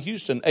drive to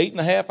Houston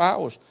 8.5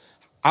 hours.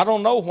 I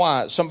don't know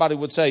why somebody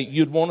would say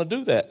you'd want to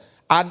do that.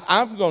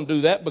 I'm going to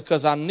do that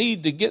because I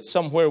need to get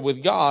somewhere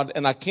with God,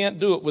 and I can't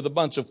do it with a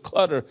bunch of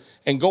clutter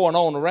and going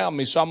on around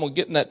me. So I'm going to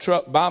get in that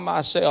truck by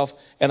myself,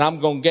 and I'm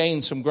going to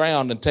gain some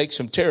ground and take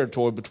some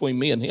territory between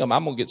me and him.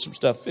 I'm going to get some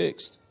stuff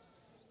fixed.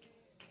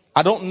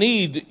 I don't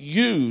need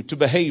you to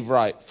behave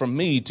right from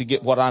me to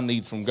get what I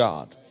need from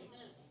God.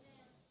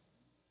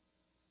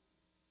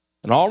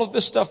 And all of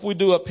this stuff we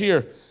do up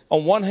here,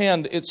 on one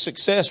hand, it's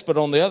success, but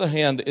on the other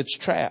hand, it's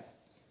trap.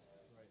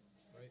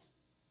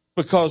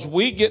 Because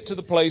we get to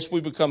the place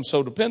we become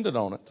so dependent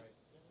on it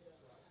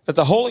that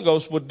the Holy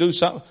Ghost would do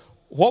something.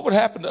 What would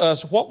happen to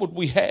us? What would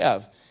we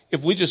have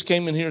if we just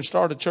came in here and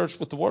started church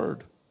with the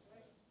Word?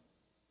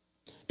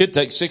 It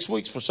takes 6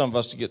 weeks for some of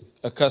us to get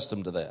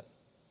accustomed to that.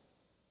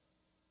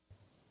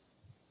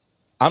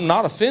 I'm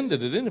not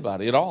offended at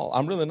anybody at all.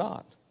 I'm really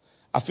not.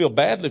 I feel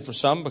badly for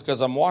some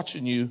because I'm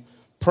watching you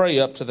pray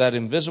up to that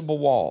invisible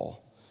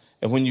wall.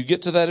 And when you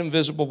get to that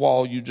invisible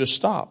wall, you just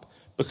stop.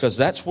 Because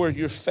that's where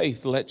your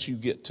faith lets you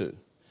get to.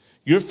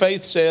 Your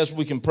faith says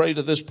we can pray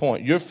to this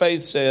point. Your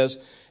faith says,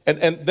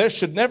 and there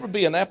should never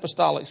be an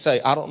apostolic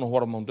say, I don't know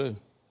what I'm going to do.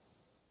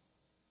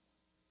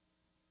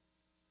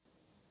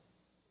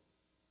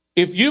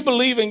 If you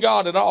believe in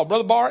God at all,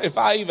 Brother Barr, if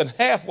I even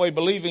halfway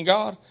believe in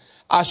God,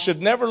 I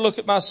should never look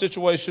at my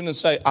situation and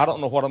say, I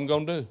don't know what I'm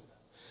going to do.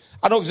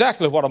 I know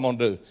exactly what I'm going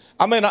to do.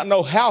 I may not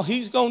know how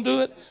he's going to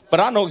do it,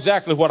 but I know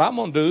exactly what I'm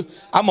going to do.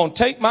 I'm going to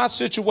take my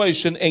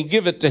situation and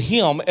give it to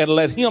him and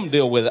let him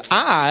deal with it.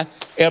 I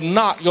am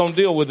not going to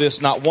deal with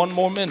this not one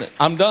more minute.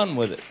 I'm done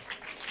with it.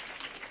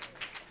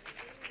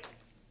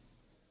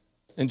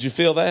 And did you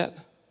feel that?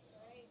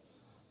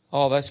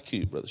 Oh, that's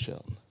cute, Brother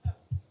Shelton.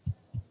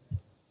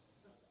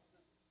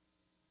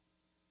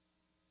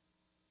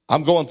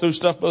 I'm going through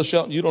stuff, Brother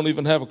Shelton, you don't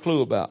even have a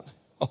clue about.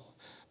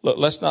 Look,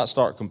 let's not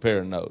start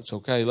comparing notes,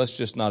 okay? Let's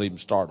just not even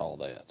start all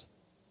that.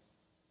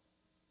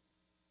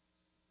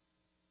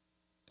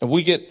 And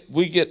we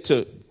get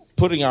to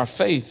putting our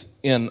faith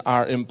in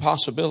our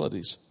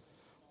impossibilities.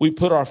 We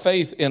put our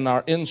faith in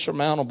our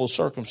insurmountable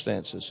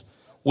circumstances.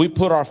 We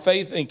put our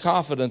faith and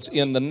confidence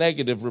in the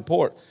negative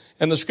report.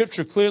 And the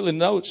scripture clearly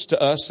notes to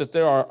us that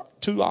there are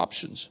two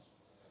options.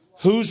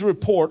 Whose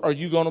report are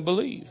you going to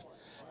believe?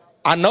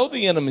 I know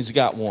the enemy's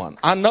got one.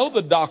 I know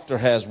the doctor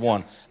has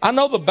one. I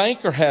know the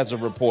banker has a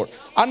report.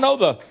 I know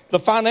the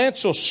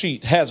financial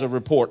sheet has a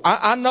report.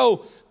 I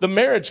know the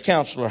marriage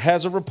counselor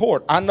has a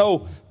report. I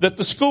know that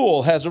the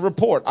school has a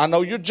report. I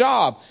know your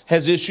job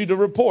has issued a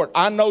report.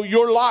 I know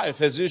your life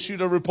has issued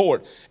a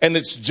report. And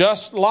it's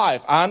just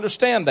life. I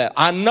understand that.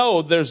 I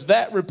know there's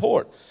that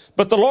report.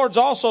 But the Lord's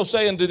also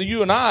saying to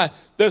you and I,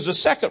 there's a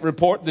second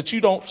report that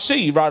you don't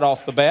see right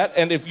off the bat.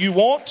 And if you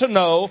want to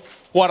know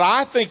what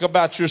I think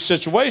about your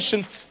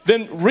situation,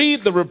 then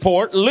read the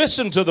report,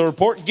 listen to the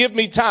report, give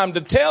me time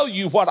to tell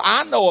you what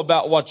I know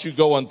about what you're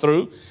going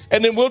through,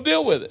 and then we'll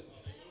deal with it.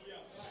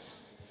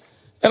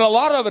 And a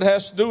lot of it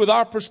has to do with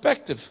our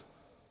perspective.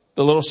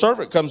 The little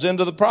servant comes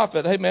into the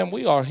prophet. Hey, man,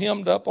 we are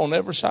hemmed up on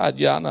every side.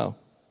 Yeah, I know.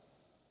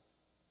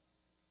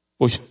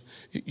 Well,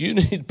 you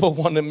need to pull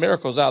one of them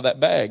miracles out of that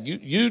bag.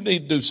 You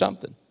need to do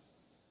something.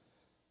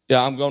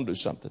 Yeah, I'm going to do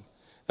something.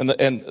 And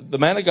the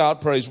man of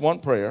God prays one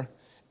prayer,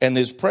 and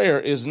his prayer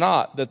is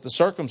not that the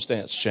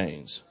circumstance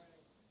change.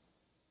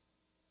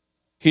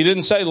 He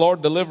didn't say,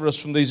 Lord, deliver us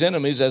from these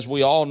enemies, as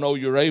we all know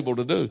you're able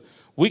to do.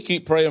 We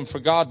keep praying for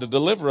God to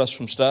deliver us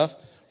from stuff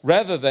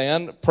rather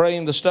than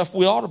praying the stuff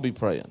we ought to be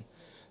praying.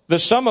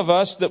 There's some of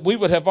us that we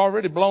would have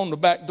already blown the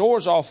back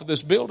doors off of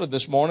this building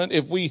this morning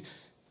if we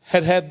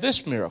had had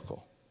this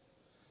miracle.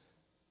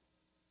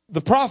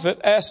 The prophet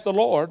asked the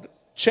Lord,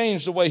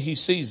 change the way he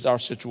sees our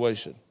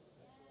situation.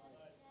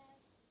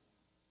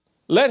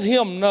 Let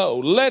him know,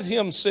 let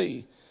him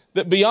see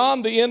that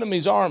beyond the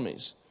enemy's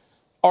armies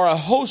are a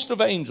host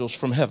of angels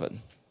from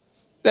heaven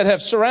that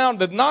have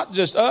surrounded not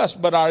just us,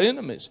 but our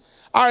enemies.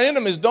 Our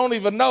enemies don't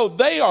even know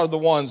they are the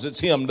ones that's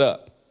hemmed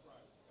up.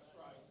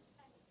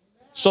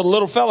 So the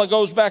little fella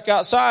goes back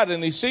outside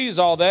and he sees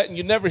all that, and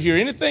you never hear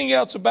anything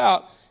else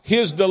about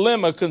his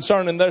dilemma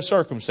concerning their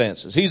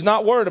circumstances. He's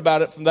not worried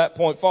about it from that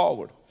point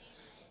forward.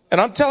 And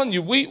I'm telling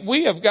you,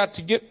 we have got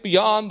to get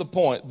beyond the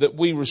point that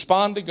we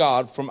respond to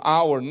God from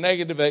our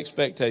negative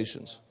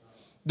expectations.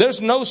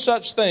 There's no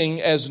such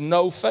thing as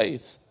no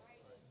faith.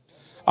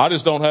 I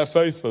just don't have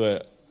faith for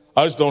that.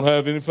 I just don't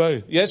have any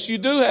faith. Yes, you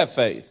do have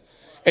faith.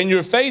 And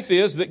your faith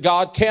is that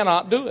God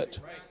cannot do it.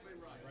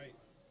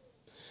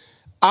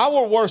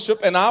 Our worship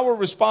and our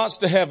response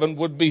to heaven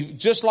would be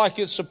just like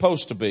it's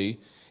supposed to be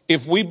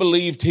if we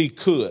believed he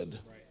could,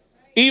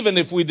 even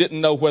if we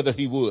didn't know whether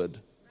he would.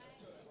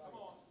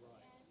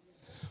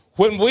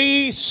 When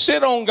we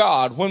sit on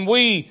God, when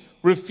we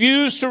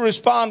refuse to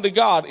respond to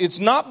God, it's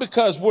not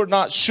because we're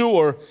not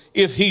sure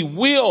if he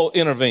will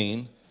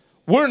intervene.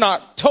 We're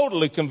not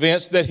totally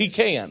convinced that he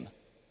can.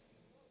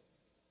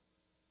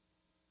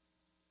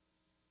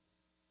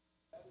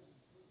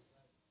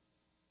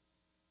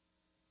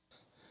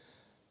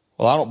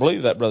 Well, I don't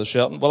believe that, Brother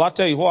Shelton. Well, I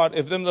tell you what,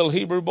 if them little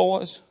Hebrew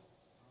boys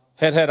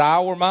had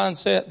our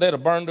mindset, they'd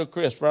have burned to a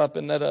crisp right up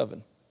in that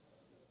oven.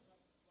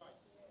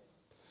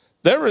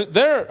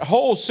 Their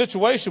whole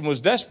situation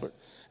was desperate.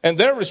 And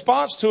their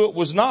response to it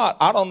was not,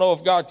 I don't know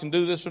if God can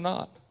do this or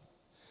not.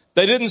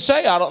 They didn't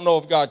say, I don't know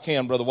if God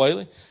can, Brother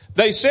Whaley.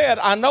 They said,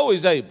 I know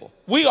he's able.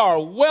 We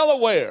are well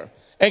aware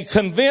and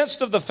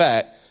convinced of the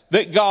fact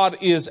that God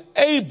is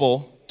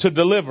able to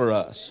deliver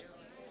us.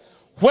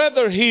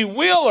 Whether he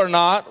will or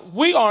not,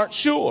 we aren't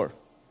sure.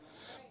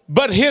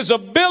 But his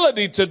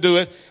ability to do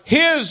it,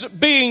 his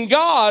being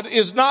God,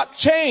 is not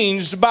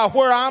changed by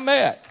where I'm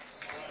at.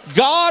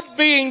 God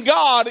being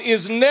God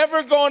is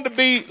never going to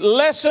be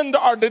lessened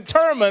or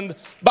determined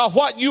by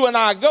what you and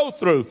I go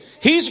through.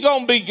 He's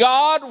going to be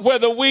God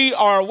whether we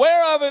are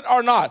aware of it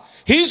or not.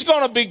 He's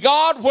going to be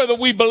God whether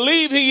we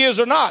believe he is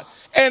or not.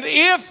 And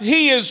if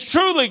he is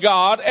truly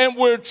God and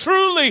we're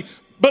truly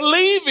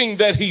believing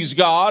that he's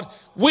God,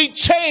 we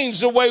change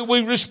the way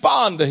we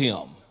respond to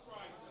him.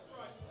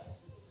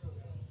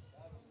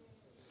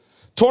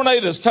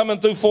 Tornadoes coming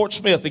through Fort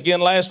Smith again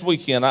last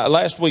week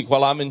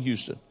while I'm in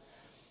Houston.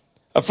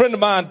 A friend of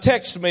mine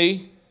texted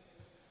me.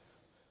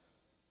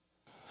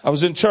 I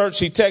was in church.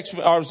 He texted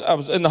me. I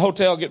was in the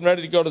hotel getting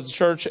ready to go to the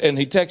church, and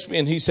he texted me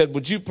and he said,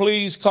 "Would you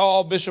please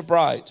call Bishop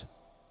Wright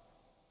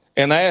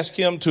and ask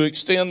him to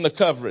extend the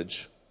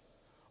coverage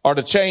or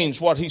to change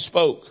what he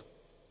spoke?"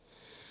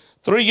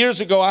 3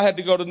 years ago, I had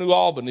to go to New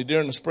Albany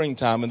during the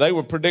springtime, and they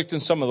were predicting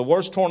some of the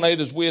worst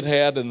tornadoes we had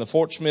had in the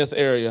Fort Smith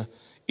area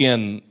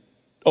in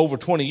over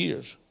 20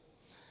 years.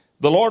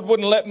 The Lord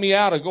wouldn't let me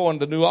out of going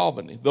to New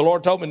Albany. The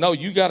Lord told me, "No,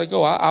 you got to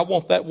go. I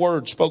want that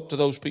word spoke to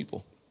those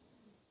people."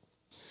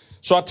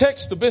 So I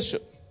texted the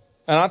bishop,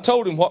 and I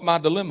told him what my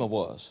dilemma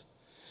was.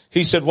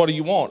 He said, "What do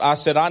you want?" I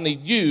said, "I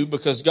need you,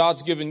 because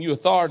God's given you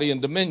authority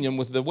and dominion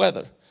with the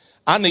weather.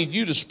 I need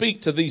you to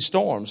speak to these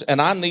storms, and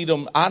I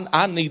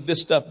need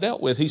this stuff dealt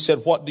with." He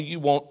said, "What do you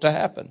want to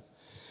happen?"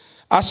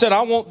 I said,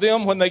 "I want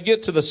them, when they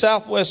get to the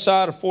southwest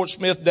side of Fort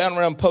Smith, down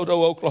around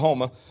Poto,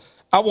 Oklahoma,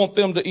 I want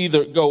them to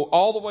either go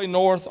all the way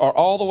north or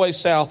all the way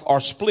south or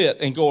split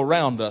and go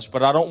around us.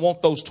 But I don't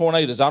want those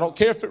tornadoes. I don't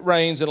care if it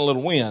rains and a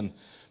little wind,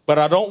 but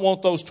I don't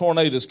want those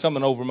tornadoes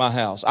coming over my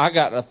house. I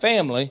got a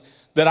family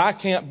that I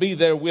can't be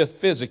there with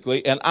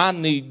physically, and I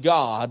need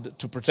God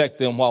to protect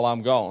them while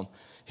I'm gone."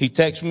 He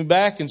texted me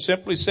back and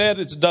simply said,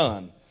 "It's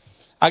done."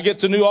 I get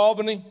to New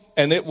Albany,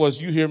 and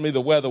you hear me,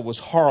 the weather was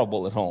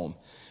horrible at home.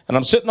 And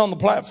I'm sitting on the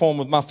platform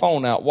with my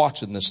phone out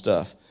watching this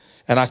stuff.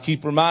 And I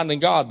keep reminding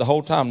God the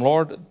whole time,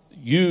 "Lord,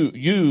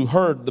 you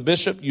heard the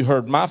bishop, you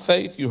heard my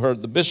faith, you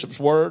heard the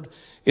bishop's word.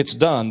 It's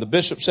done." The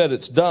bishop said,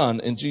 "It's done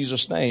in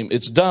Jesus' name.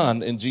 It's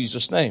done in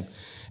Jesus' name."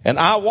 And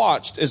I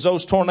watched as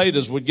those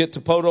tornadoes would get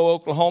to Poto,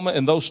 Oklahoma,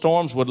 and those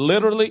storms would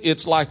literally,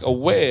 it's like a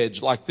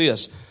wedge like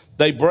this.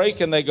 They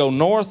break and they go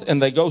north and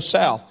they go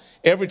south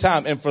every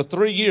time. And for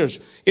 3 years,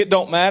 it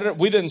don't matter.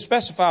 We didn't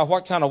specify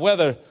what kind of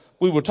weather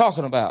we were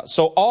talking about.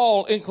 So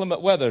all inclement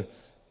weather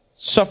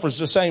suffers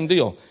the same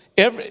deal.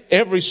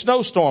 Every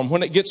snowstorm,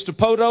 when it gets to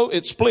Poto,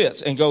 it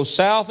splits and goes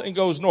south and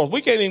goes north. We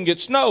can't even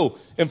get snow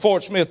in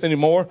Fort Smith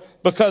anymore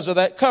because of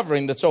that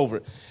covering that's over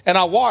it. And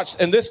I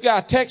watched, and this guy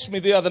texted me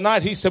the other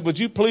night. He said, "Would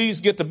you please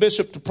get the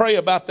bishop to pray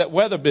about that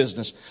weather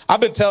business?" I've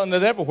been telling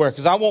it everywhere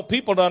because I want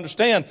people to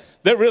understand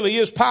there really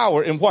is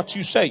power in what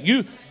you say.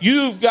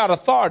 You've got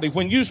authority.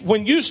 When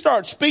you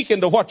start speaking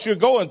to what you're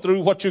going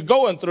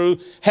through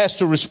has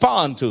to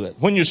respond to it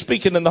when you're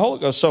speaking in the Holy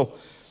Ghost. So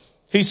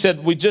he said,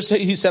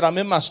 "I'm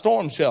in my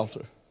storm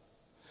shelter.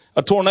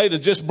 A tornado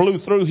just blew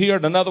through here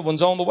and another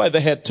one's on the way."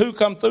 They had 2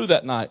 come through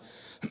that night.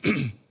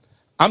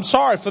 I'm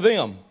sorry for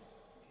them.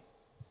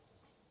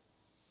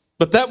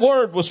 But that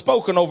word was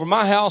spoken over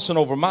my house and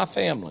over my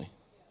family.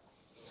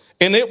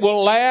 And it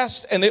will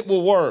last and it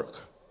will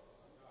work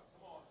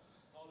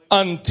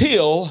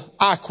until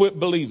I quit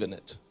believing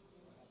it.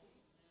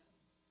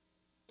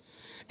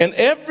 And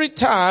every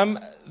time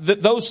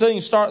that those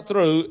things start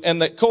through,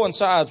 and that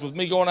coincides with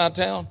me going out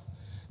of town,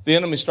 the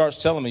enemy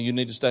starts telling me, "You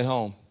need to stay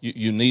home.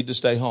 You need to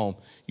stay home.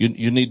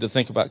 You need to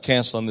think about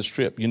canceling this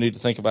trip. You need to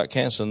think about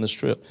canceling this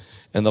trip."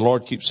 And the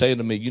Lord keeps saying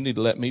to me, "You need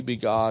to let me be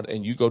God,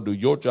 and you go do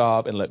your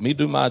job and let me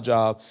do my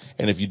job.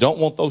 And if you don't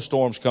want those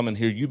storms coming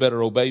here, you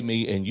better obey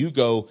me, and you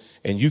go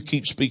and you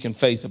keep speaking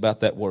faith about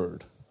that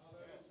word."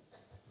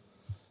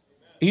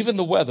 Even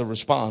the weather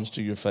responds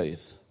to your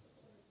faith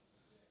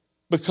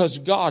because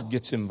God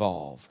gets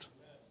involved.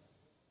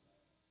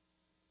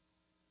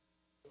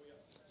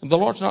 And the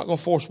Lord's not going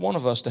to force one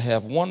of us to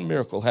have one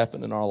miracle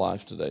happen in our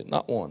life today.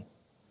 Not one.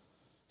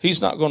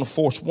 He's not going to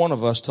force one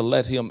of us to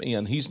let him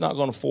in. He's not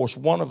going to force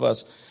one of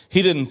us.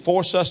 He didn't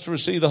force us to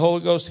receive the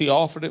Holy Ghost. He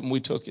offered it and we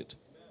took it.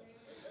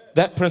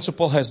 That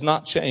principle has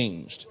not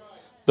changed.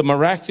 The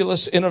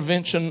miraculous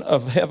intervention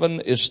of heaven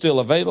is still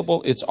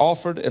available. It's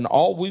offered, and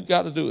all we've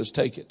got to do is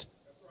take it.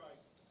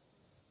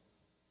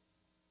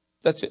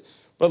 That's it.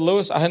 Brother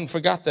Lewis, I hadn't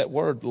forgot that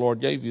word the Lord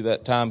gave you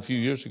that time a few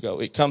years ago.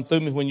 It come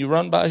through me when you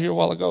run by here a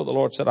while ago. The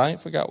Lord said, "I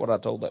ain't forgot what I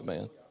told that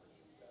man."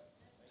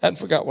 I hadn't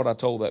forgot what I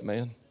told that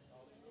man.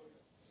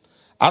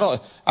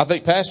 I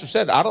think Pastor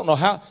said, I don't know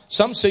how,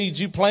 some seeds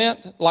you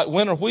plant, like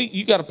winter wheat,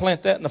 you got to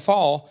plant that in the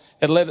fall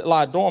and let it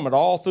lie dormant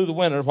all through the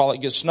winter while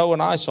it gets snow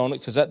and ice on it,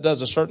 because that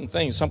does a certain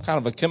thing. Some kind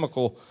of a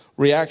chemical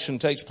reaction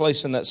takes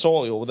place in that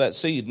soil with that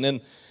seed. And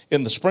then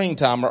in the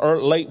springtime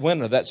or late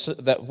winter,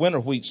 that winter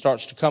wheat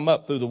starts to come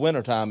up through the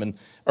wintertime, and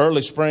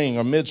early spring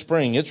or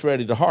mid-spring, it's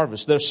ready to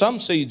harvest. There's some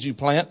seeds you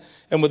plant,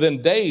 and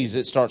within days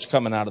it starts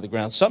coming out of the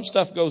ground. Some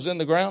stuff goes in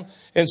the ground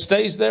and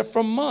stays there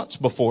for months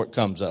before it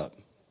comes up.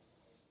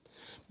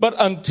 But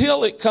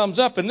until it comes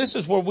up, and this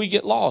is where we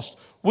get lost.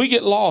 We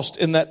get lost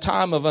in that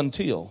time of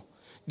until.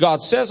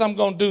 God says, "I'm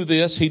going to do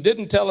this." He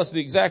didn't tell us the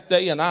exact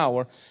day and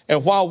hour.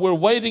 And while we're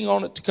waiting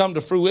on it to come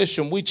to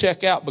fruition, we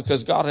check out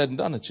because God hadn't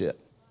done it yet.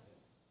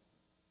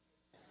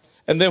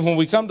 And then when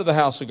we come to the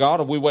house of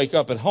God or we wake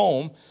up at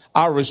home,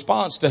 our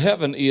response to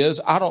heaven is,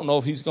 "I don't know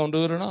if he's going to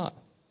do it or not."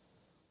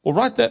 Well,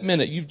 right that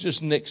minute, you've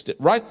just nixed it.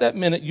 Right that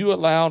minute, you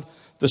allowed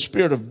the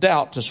spirit of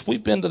doubt to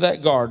sweep into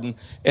that garden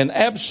and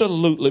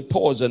absolutely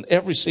poison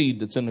every seed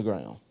that's in the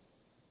ground.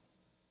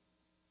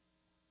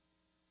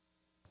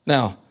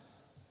 Now,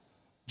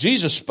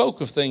 Jesus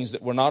spoke of things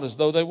that were not as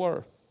though they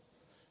were.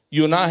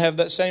 You and I have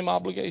that same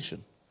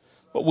obligation.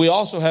 But we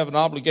also have an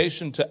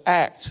obligation to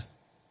act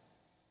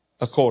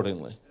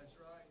accordingly.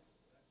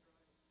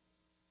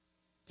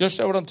 You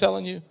understand what I'm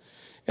telling you?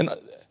 And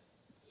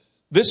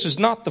this is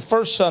not the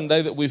first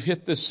Sunday that we've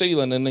hit this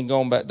ceiling and then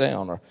gone back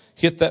down, or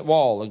hit that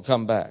wall and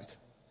come back.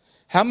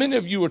 How many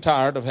of you are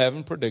tired of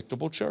having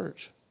predictable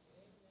church?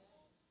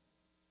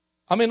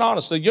 I mean,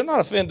 honestly, you're not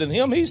offending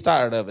him. He's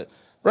tired of it.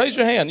 Raise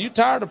your hand. You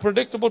tired of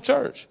predictable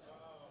church?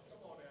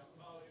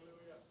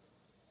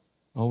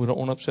 Oh, we don't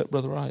want to upset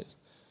Brother Wright.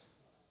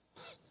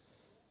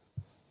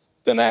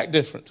 Then act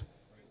different.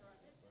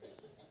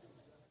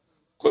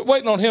 Quit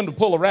waiting on him to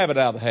pull a rabbit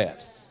out of the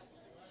hat.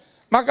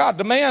 My God,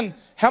 the man,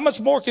 how much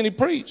more can he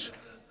preach?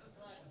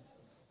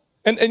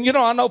 And you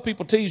know, I know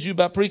people tease you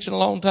about preaching a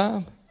long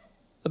time.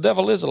 The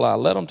devil is a lie.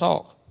 Let them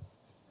talk.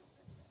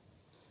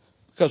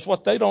 Because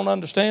what they don't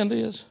understand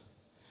is,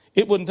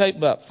 it wouldn't take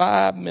about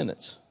 5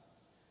 minutes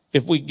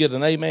if we could get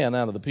an amen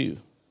out of the pew.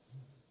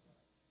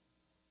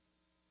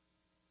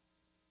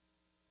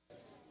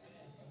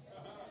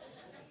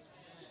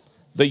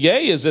 The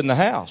yay is in the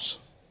house.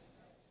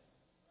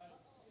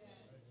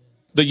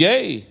 The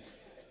yay.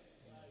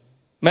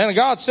 Man of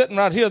God's sitting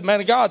right here. The man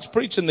of God's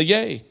preaching the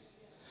yay.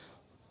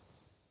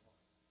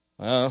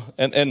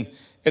 And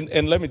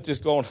let me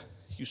just go on.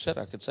 You said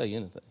I could say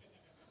anything.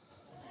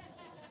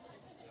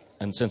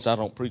 And since I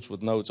don't preach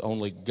with notes,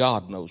 only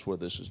God knows where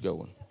this is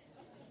going.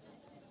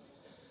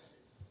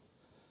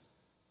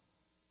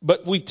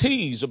 But we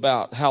tease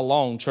about how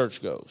long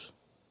church goes.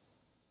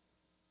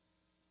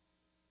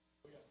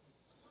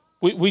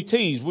 We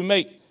tease. We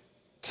make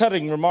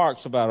cutting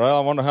remarks about, well,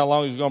 I wonder how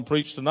long he's going to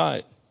preach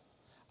tonight.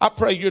 I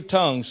pray your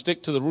tongue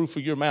stick to the roof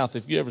of your mouth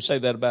if you ever say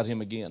that about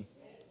him again.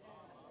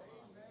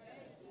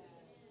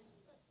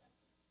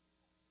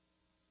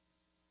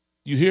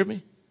 You hear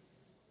me?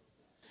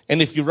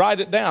 And if you write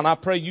it down, I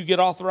pray you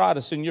get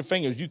arthritis in your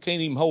fingers. You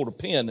can't even hold a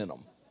pen in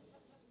them.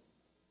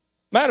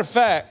 Matter of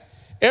fact,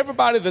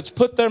 everybody that's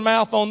put their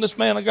mouth on this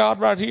man of God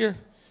right here,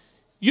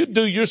 you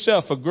do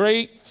yourself a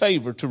great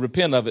favor to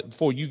repent of it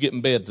before you get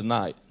in bed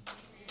tonight.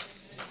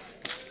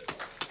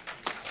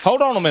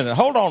 Hold on a minute.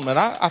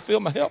 I feel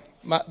my help.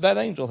 That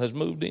angel has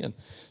moved in.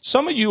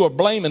 Some of you are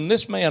blaming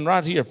this man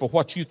right here for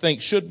what you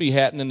think should be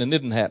happening and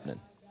isn't happening.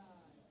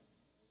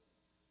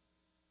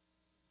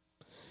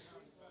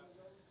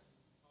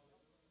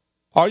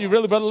 Are you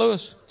really, Brother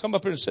Lewis? Come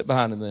up here and sit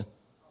behind him then.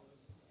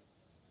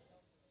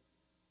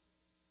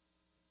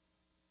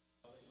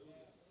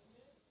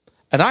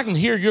 And I can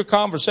hear your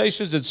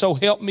conversations, and so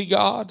help me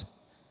God.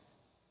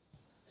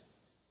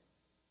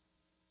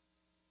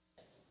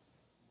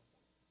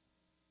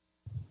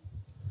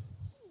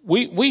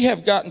 We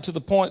have gotten to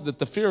the point that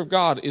the fear of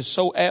God is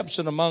so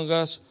absent among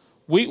us,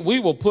 we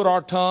will put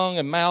our tongue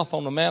and mouth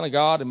on the man of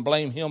God and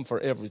blame him for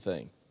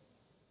everything.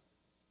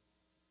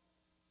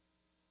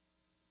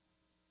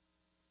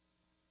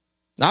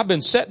 Now, I've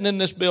been sitting in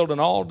this building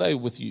all day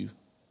with you,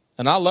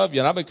 and I love you,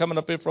 and I've been coming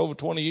up here for over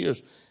 20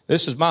 years.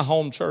 This is my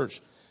home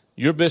church.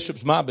 Your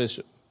bishop's my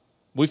bishop.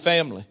 We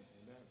family.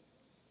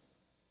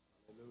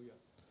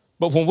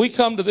 But when we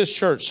come to this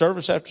church,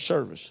 service after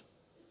service,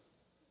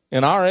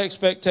 and our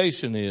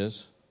expectation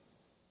is,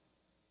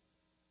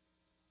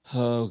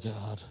 oh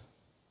God,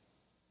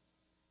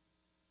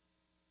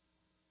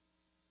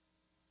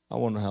 I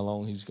wonder how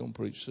long he's going to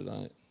preach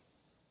tonight.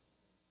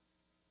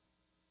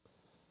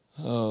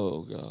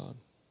 Oh God.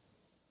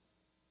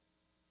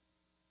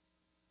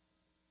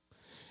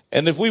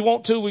 And if we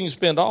want to, we can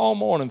spend all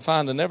morning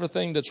finding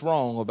everything that's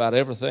wrong about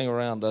everything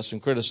around us and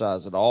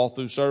criticize it all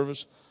through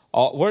service.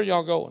 Where are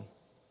y'all going?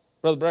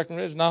 Brother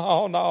Breckenridge?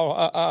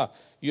 No.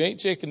 You ain't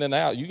chickening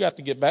out. You got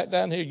to get back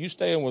down here. You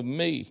staying with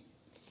me.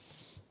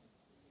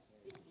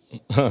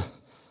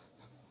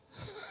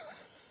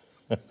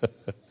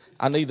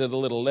 I needed a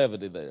little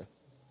levity there.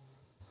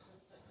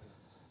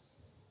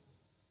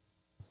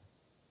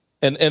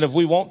 And if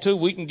we want to,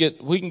 we can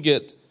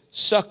get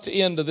sucked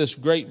into this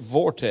great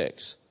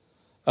vortex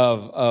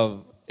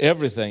of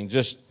everything.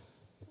 Just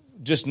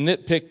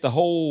nitpick the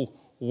whole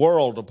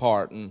world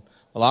apart. And,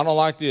 well, I don't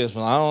like this.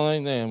 Well, I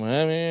don't think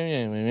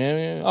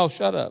that. Oh,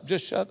 shut up.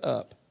 Just shut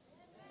up.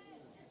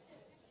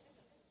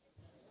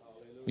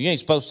 You ain't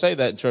supposed to say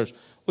that in church.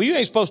 Well, you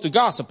ain't supposed to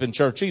gossip in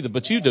church either,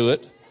 but you do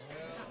it.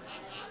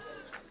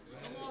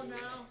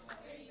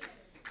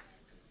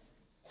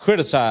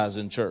 Criticize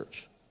in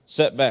church.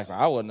 Set back.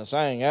 I wouldn't have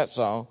sang that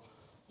song.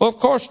 Well, of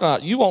course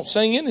not. You won't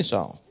sing any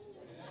song.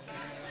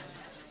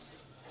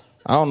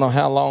 I don't know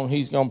how long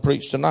he's going to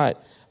preach tonight.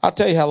 I'll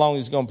tell you how long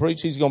he's going to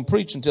preach. He's going to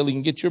preach until he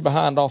can get your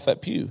behind off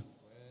that pew.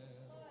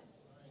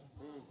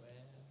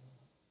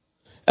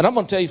 And I'm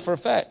going to tell you for a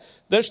fact,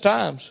 there's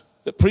times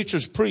that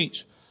preachers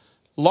preach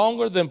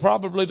longer than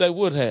probably they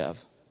would have.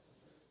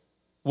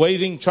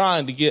 Waiting,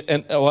 trying to get,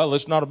 and well,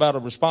 it's not about a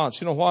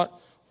response. You know what?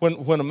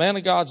 When a man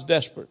of God's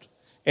desperate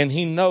and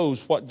he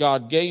knows what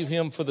God gave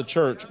him for the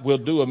church will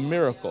do a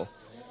miracle,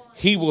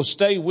 he will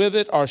stay with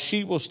it or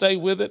she will stay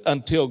with it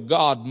until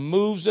God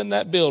moves in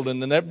that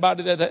building and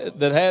everybody that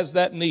has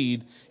that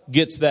need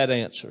gets that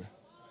answer.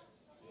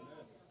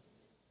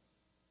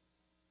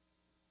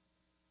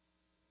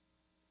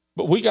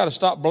 But we got to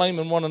stop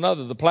blaming one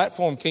another. The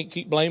platform can't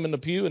keep blaming the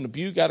pew, and the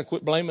pew got to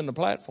quit blaming the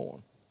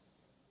platform.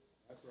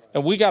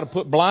 And we got to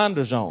put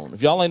blinders on.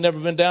 If y'all ain't never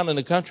been down in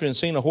the country and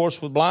seen a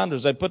horse with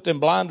blinders, they put them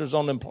blinders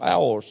on them plow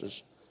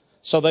horses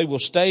so they will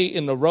stay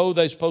in the row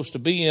they're supposed to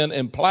be in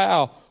and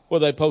plow where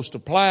they're supposed to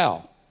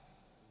plow.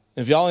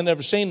 And if y'all ain't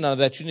never seen none of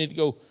that, you need to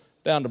go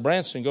down to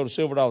Branson and go to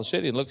Silver Dollar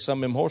City and look at some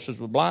of them horses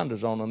with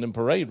blinders on them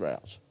parade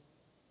routes.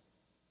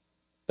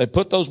 They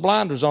put those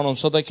blinders on them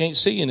so they can't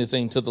see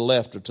anything to the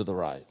left or to the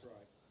right.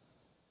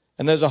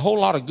 And there's a whole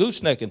lot of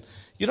goosenecking.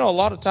 You know, a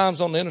lot of times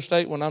on the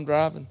interstate when I'm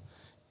driving,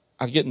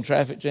 I get in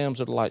traffic jams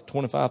that are like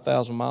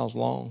 25,000 miles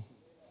long.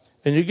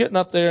 And you're getting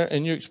up there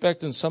and you're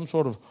expecting some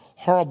sort of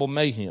horrible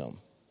mayhem.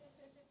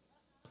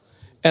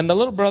 And the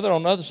little brother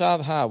on the other side of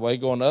the highway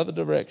going the other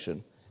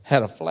direction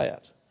had a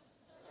flat.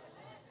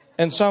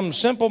 And some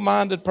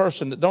simple-minded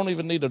person that don't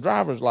even need a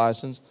driver's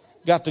license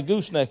got to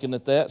goosenecking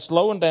at that,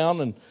 slowing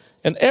down,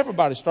 and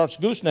everybody starts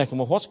goosenecking.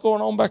 Well, what's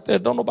going on back there?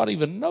 Don't nobody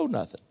even know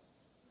nothing.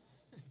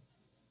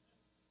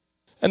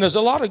 And there's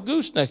a lot of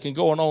goosenecking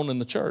going on in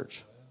the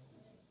church.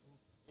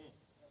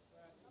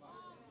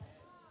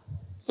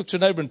 Look at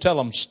your neighbor and tell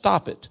them,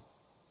 stop it.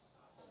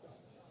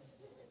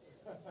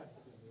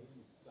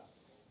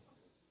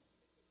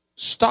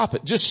 Stop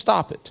it. Just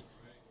stop it.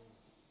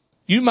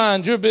 You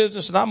mind your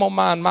business and I'm going to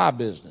mind my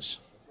business.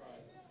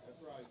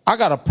 I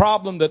got a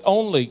problem that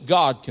only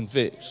God can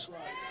fix.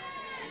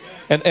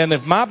 And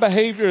if my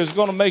behavior is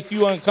going to make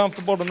you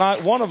uncomfortable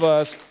tonight, one of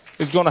us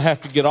is going to have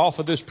to get off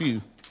of this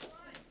pew.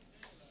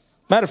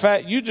 Matter of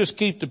fact, you just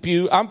keep the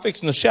pew. I'm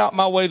fixing to shout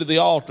my way to the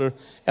altar,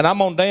 and I'm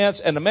going to dance.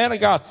 And the man of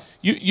God,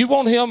 you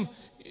want him?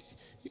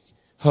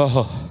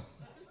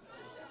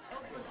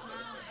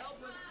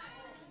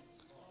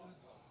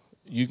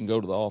 You can go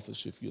to the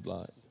office if you'd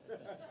like.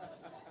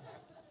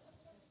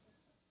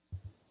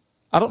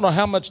 I don't know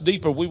how much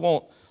deeper we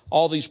want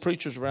all these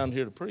preachers around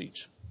here to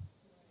preach.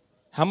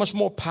 How much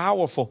more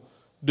powerful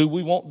do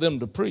we want them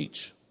to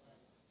preach?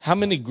 How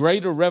many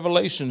greater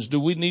revelations do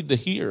we need to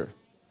hear?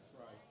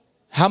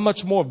 How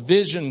much more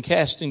vision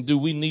casting do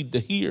we need to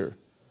hear?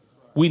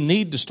 We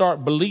need to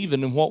start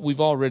believing in what we've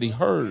already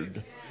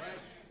heard.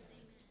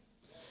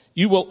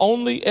 You will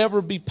only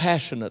ever be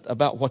passionate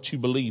about what you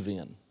believe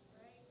in.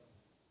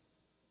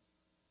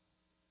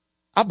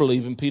 I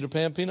believe in Peter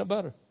Pan peanut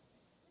butter.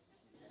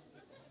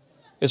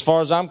 As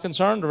far as I'm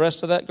concerned, the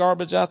rest of that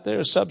garbage out there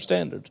is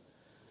substandard.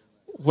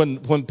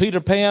 When Peter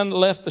Pan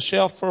left the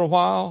shelf for a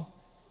while,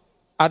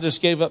 I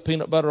just gave up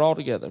peanut butter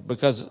altogether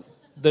because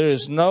there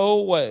is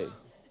no way.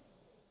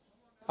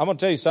 I'm going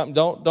to tell you something.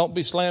 Don't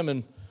be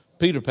slamming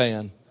Peter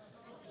Pan.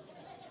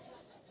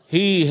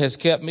 He has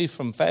kept me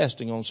from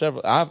fasting on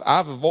several.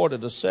 I've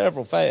avoided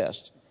several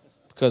fasts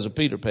because of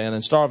Peter Pan.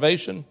 And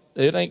starvation,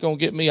 it ain't going to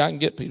get me. I can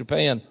get Peter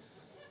Pan.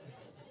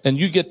 And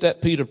you get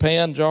that Peter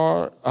Pan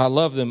jar. I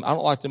love them. I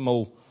don't like them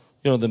old,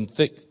 them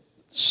thick,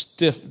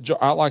 stiff jar.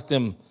 I like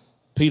them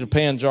Peter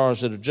Pan jars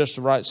that are just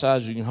the right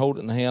size. You can hold it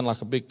in the hand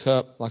like a big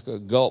cup, like a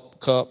gulp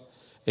cup.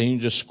 And you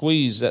can just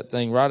squeeze that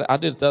thing right. I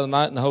did it the other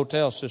night in the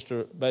hotel,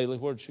 Sister Bailey.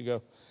 Where'd she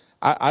go?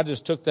 I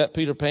just took that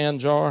Peter Pan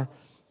jar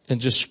and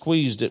just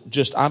squeezed it.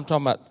 I'm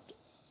talking about,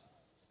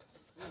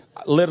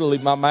 literally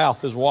my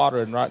mouth is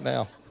watering right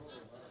now.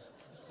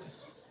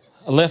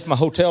 I left my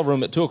hotel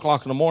room at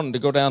 2:00 in the morning to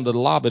go down to the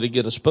lobby to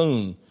get a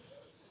spoon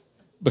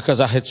because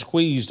I had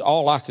squeezed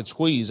all I could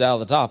squeeze out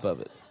of the top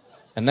of it.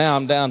 And now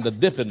I'm down to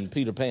dipping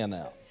Peter Pan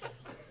out.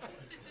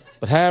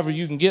 But however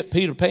you can get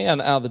Peter Pan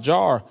out of the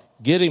jar,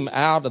 get him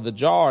out of the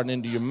jar and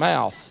into your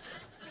mouth.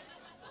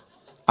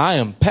 I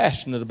am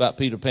passionate about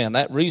Peter Pan.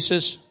 That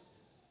Reese's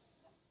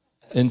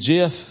and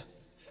Jif,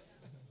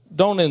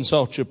 don't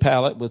insult your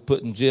palate with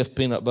putting Jif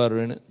peanut butter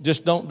in it.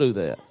 Just don't do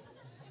that.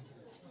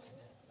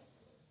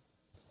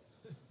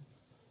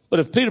 But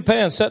if Peter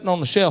Pan's sitting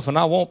on the shelf and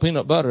I want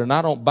peanut butter and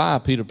I don't buy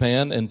Peter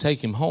Pan and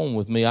take him home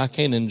with me, I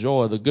can't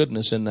enjoy the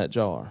goodness in that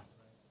jar.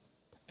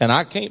 And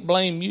I can't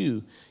blame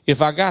you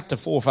if I got the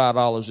 $4 or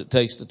 $5 it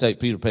takes to take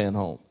Peter Pan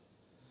home.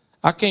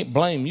 I can't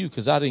blame you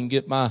because I didn't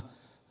get my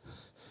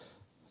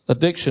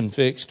addiction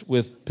fixed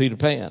with Peter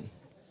Pan.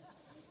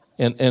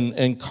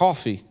 And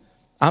coffee.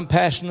 I'm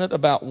passionate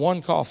about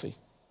one coffee.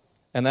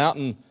 And out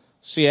in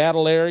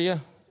Seattle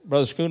area,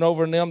 Brother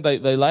Schoonover and them,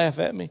 they laugh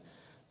at me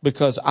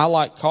because I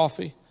like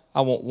coffee.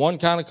 I want one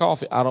kind of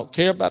coffee. I don't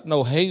care about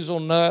no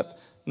hazelnut,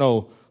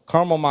 no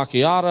caramel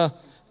macchiato.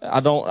 I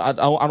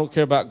don't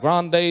care about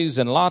grandes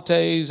and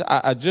lattes.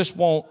 I just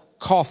want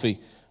coffee.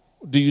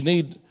 Do you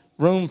need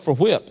room for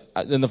whip?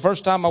 And the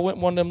first time I went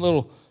in one of them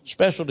little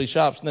specialty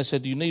shops and they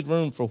said, do you need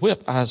room for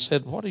whip? I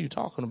said, what are you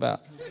talking about?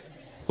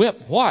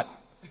 Whip what?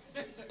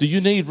 Do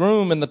you need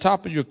room in the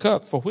top of your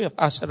cup for whip?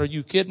 I said, are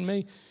you kidding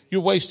me? You're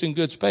wasting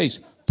good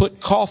space. Put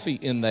coffee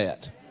in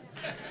that.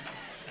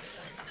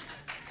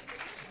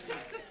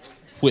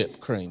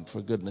 Whipped cream,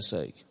 for goodness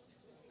sake.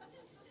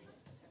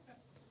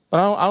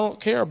 But I don't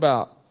care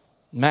about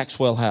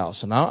Maxwell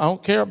House, and I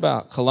don't care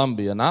about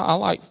Columbia, and I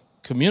like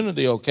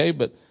Community, okay,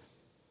 but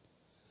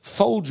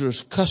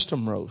Folger's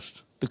Custom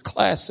Roast, the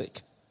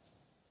classic.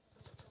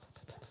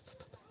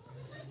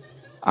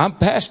 I'm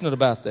passionate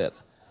about that.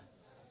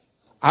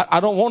 I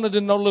don't want it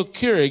in no little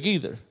Keurig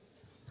either.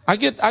 I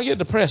get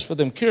depressed with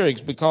them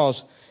Keurigs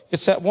because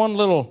it's that one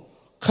little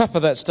cup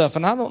of that stuff,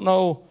 and I don't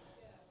know.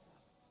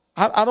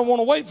 I don't want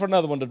to wait for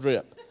another one to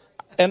drip,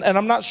 and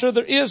I'm not sure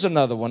there is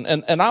another one.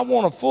 And I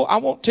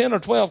want 10 or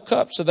 12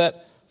 cups of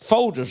that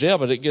Folgers. Yeah,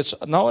 but it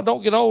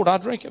don't get old. I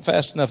drink it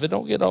fast enough. It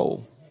don't get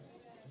old.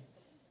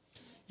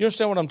 You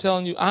understand what I'm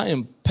telling you? I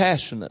am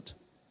passionate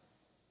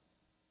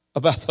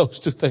about those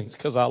two things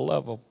because I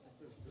love them.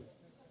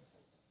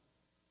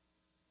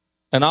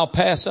 And I'll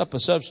pass up a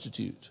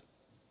substitute.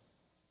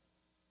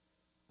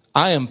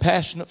 I am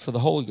passionate for the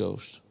Holy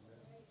Ghost.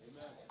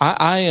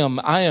 I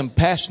am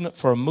passionate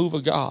for a move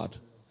of God.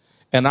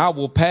 And I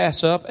will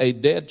pass up a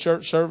dead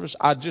church service.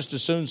 I'd just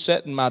as soon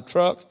sit in my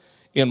truck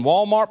in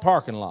Walmart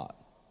parking lot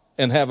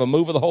and have a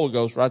move of the Holy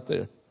Ghost right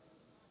there,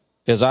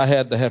 as I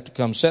had to have to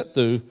come sit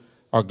through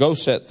or go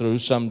sit through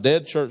some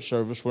dead church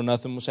service where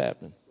nothing was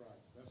happening.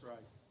 That's right.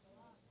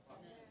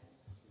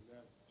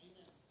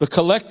 The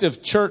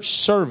collective church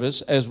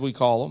service, as we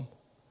call them,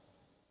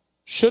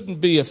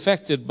 shouldn't be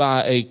affected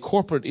by a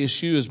corporate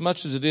issue as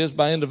much as it is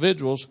by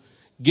individuals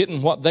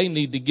getting what they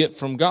need to get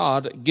from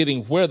God,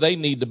 getting where they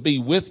need to be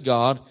with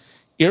God,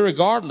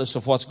 irregardless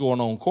of what's going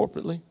on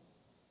corporately.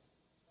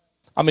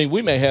 I mean,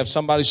 we may have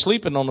somebody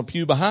sleeping on a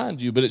pew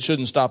behind you, but it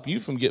shouldn't stop you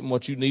from getting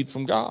what you need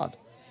from God.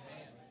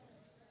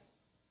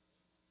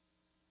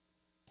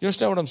 You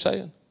understand what I'm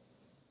saying?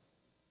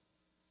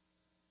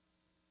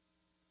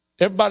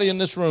 Everybody in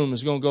this room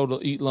is going to go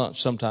to eat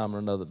lunch sometime or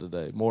another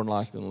today, more than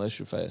likely, unless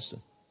you're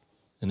fasting.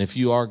 And if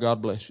you are,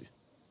 God bless you.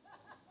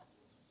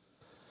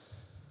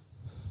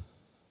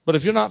 But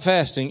if you're not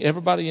fasting,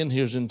 everybody in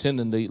here is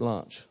intending to eat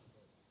lunch.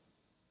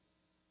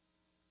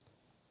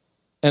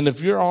 And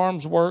if your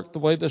arms work the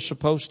way they're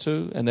supposed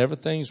to and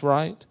everything's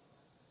right,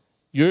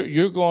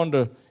 you're going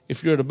to,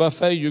 if you're at a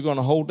buffet, you're going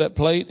to hold that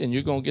plate and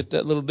you're going to get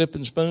that little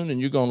dipping spoon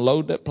and you're going to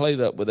load that plate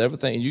up with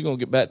everything and you're going to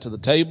get back to the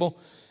table.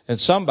 And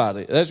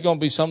there's going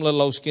to be some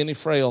little old skinny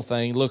frail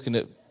thing looking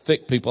at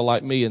thick people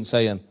like me and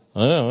saying,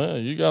 oh, well,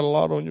 you got a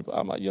lot on your,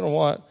 I'm like, you know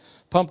what?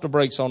 Pump the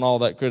brakes on all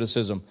that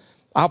criticism.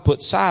 I'll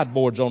put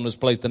sideboards on this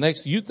plate.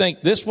 You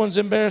think this one's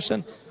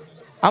embarrassing?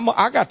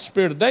 I got the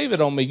spirit of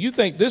David on me. You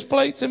think this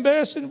plate's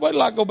embarrassing? Wait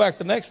till I go back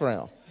the next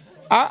round.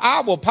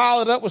 I will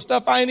pile it up with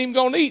stuff I ain't even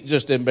going to eat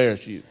just to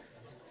embarrass you.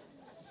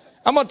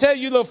 I'm going to tell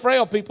you little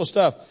frail people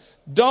stuff.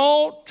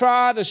 Don't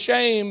try to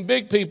shame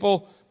big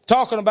people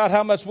talking about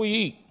how much we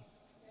eat.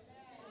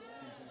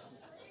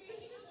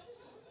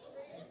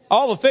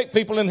 All the thick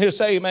people in here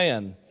say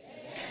amen.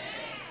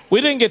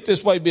 We didn't get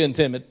this way being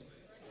timid.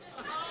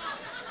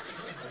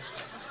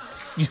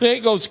 You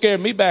ain't going to scare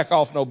me back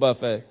off no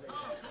buffet.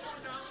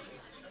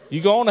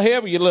 You go on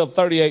ahead with your little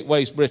 38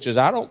 waist britches.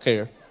 I don't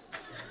care.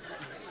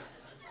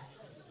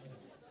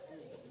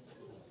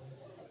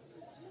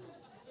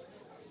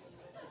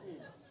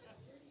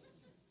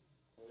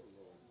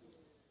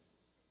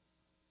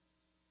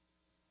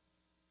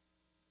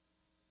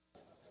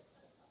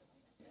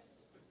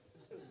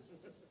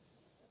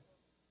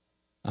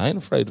 I ain't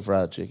afraid of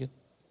fried chicken.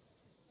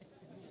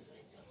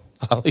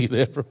 I'll eat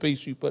every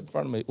piece you put in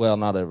front of me. Well,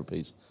 not every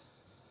piece.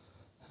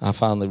 I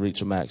finally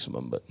reach a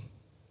maximum, but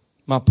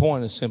my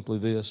point is simply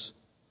this.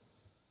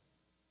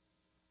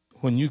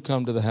 When you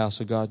come to the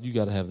house of God, you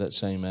got to have that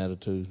same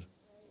attitude.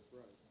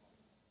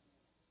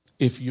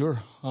 If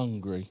you're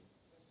hungry,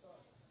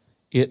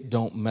 it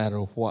don't matter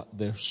what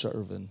they're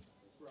serving.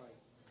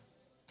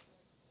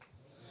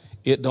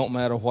 It don't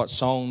matter what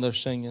song they're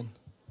singing.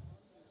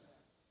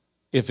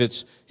 If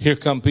it's Here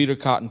Come Peter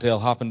Cottontail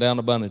hopping down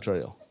the bunny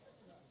trail.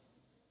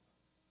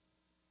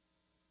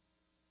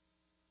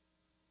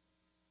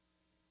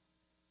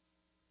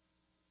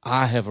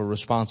 I have a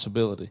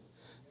responsibility.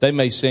 They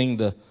may sing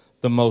the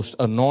most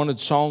anointed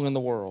song in the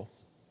world.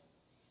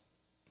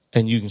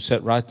 And you can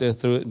sit right there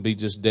through it and be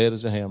just dead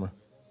as a hammer.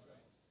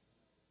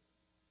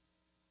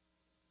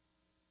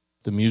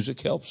 The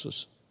music helps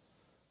us,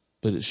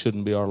 but it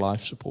shouldn't be our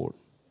life support.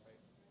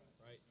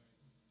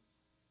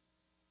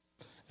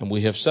 And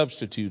we have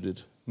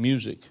substituted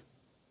music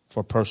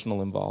for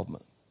personal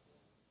involvement.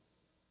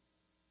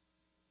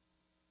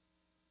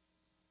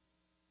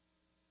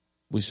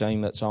 We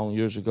sang that song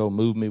years ago,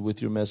 Move Me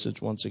With Your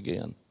Message Once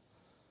Again.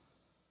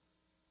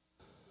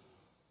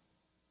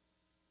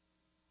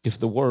 If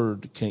the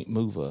word can't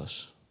move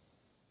us,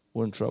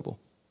 we're in trouble.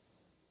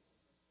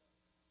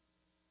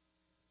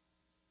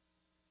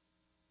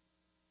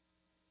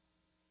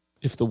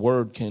 If the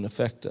word can't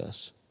affect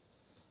us,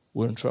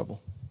 we're in trouble.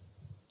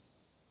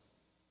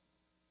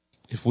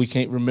 If we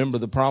can't remember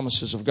the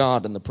promises of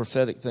God and the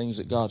prophetic things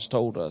that God's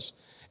told us,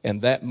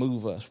 and that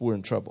move us, we're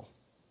in trouble.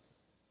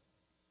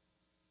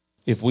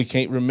 If we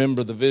can't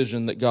remember the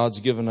vision that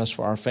God's given us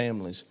for our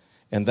families,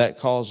 And that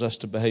caused us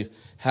to behave.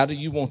 How do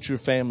you want your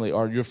family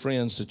or your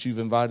friends that you've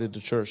invited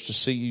to church to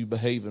see you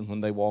behaving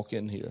when they walk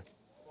in here?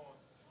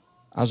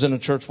 I was in a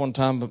church one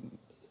time,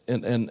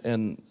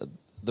 and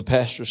the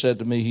pastor said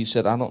to me, he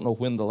said, I don't know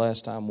when the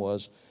last time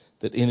was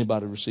that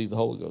anybody received the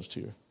Holy Ghost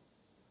here.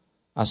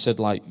 I said,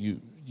 like,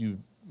 you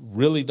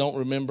really don't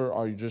remember,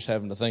 or you're just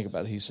having to think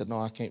about it? He said, no,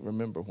 I can't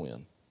remember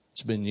when.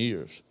 It's been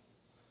years.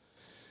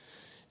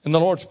 And the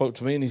Lord spoke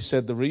to me, and he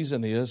said, the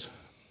reason is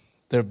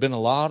there have been a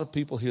lot of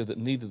people here that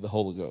needed the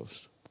Holy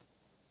Ghost,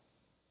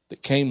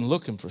 that came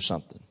looking for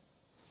something,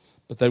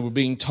 but they were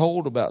being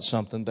told about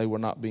something they were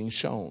not being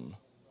shown.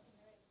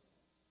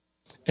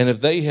 And if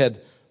they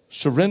had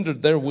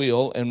surrendered their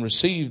will and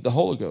received the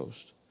Holy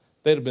Ghost,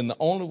 they'd have been the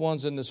only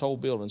ones in this whole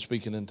building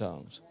speaking in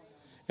tongues.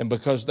 And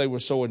because they were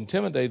so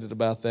intimidated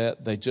about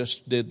that, they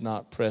just did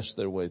not press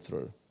their way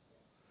through.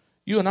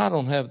 You and I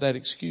don't have that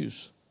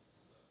excuse.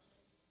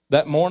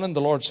 That morning,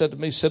 the Lord said to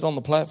me, sit on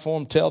the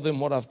platform, tell them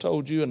what I've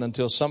told you, and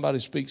until somebody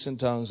speaks in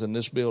tongues in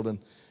this building,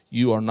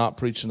 you are not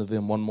preaching to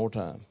them one more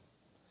time.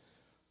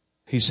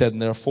 He said,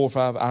 and there are 4 or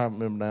 5, I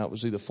remember now, it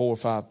was either 4 or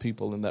 5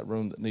 people in that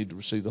room that need to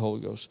receive the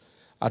Holy Ghost.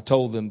 I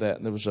told them that,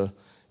 and there was a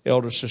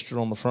elder sister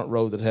on the front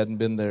row that hadn't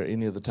been there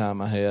any of the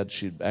time I had.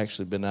 She'd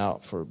actually been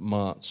out for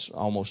months,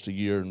 almost a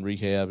year in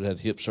rehab, had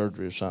hip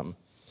surgery or something.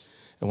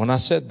 And when I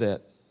said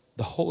that,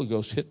 the Holy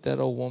Ghost hit that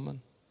old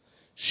woman.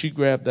 She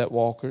grabbed that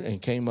walker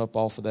and came up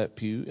off of that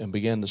pew and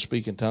began to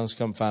speak in tongues.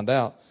 Come find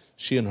out,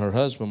 she and her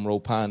husband were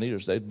old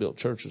pioneers. They'd built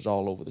churches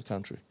all over the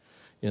country,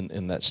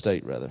 in that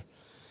state rather.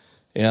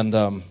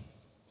 And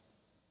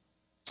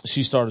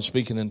she started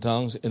speaking in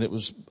tongues, and it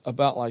was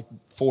about like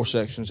 4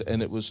 sections,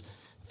 and it was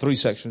 3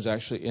 sections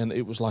actually, and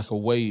it was like a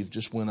wave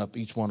just went up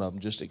each one of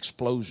them, just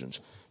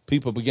explosions.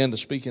 People began to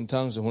speak in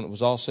tongues, and when it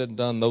was all said and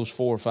done, those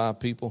 4 or 5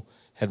 people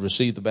had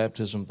received the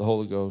baptism of the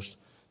Holy Ghost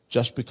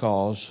just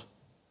because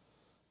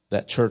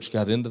that church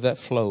got into that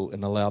flow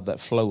and allowed that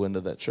flow into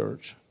that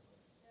church.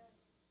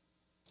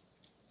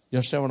 You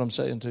understand what I'm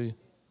saying to you?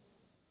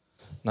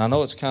 Now, I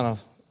know it's kind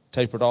of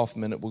tapered off a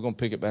minute. We're going to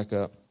pick it back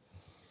up.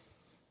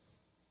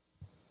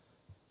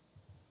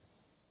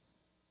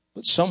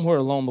 But somewhere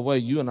along the way,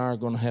 you and I are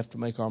going to have to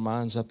make our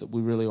minds up that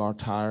we really are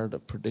tired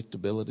of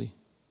predictability.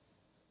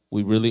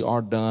 We really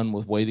are done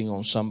with waiting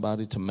on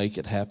somebody to make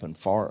it happen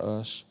for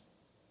us.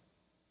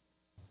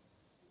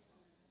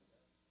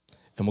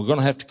 And we're going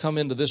to have to come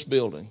into this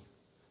building,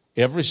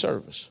 every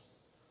service,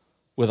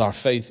 with our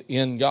faith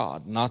in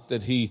God. Not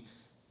that He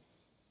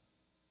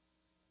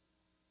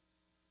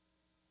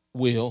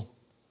will,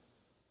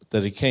 but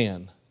that He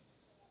can.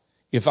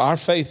 If our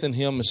faith in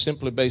Him is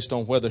simply based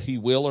on whether He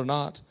will or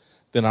not,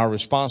 then our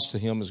response to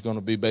Him is going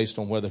to be based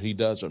on whether He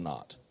does or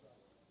not.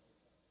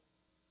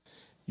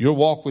 Your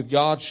walk with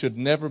God should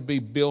never be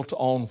built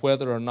on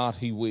whether or not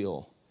He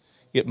will.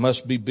 It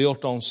must be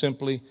built on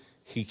simply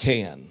He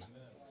can.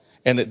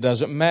 And it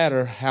doesn't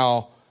matter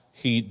how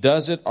He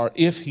does it or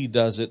if He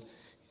does it.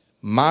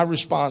 My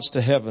response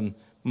to heaven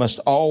must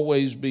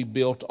always be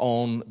built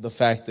on the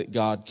fact that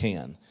God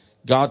can.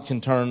 God can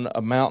turn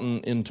a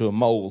mountain into a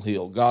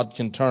molehill. God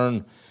can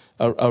turn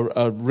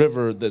a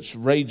river that's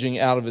raging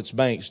out of its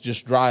banks,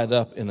 just dry it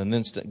up in an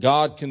instant.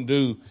 God can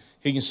do,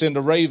 He can send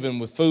a raven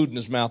with food in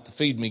his mouth to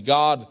feed me.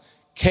 God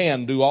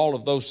can do all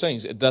of those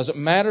things. It doesn't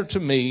matter to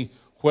me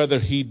whether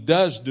He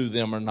does do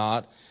them or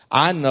not.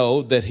 I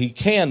know that He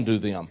can do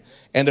them.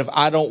 And if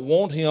I don't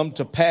want Him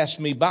to pass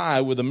me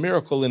by with a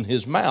miracle in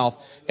His mouth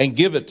and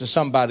give it to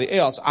somebody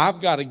else,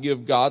 I've got to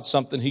give God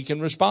something He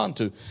can respond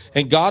to.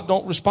 And God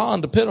don't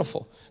respond to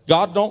pitiful.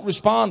 God don't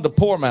respond to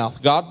poor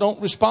mouth. God don't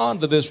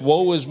respond to this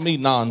woe is me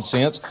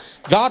nonsense.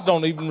 God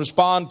don't even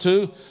respond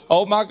to,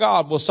 oh my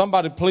God, will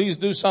somebody please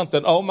do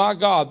something? Oh my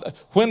God,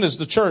 when is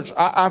the church?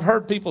 I've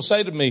heard people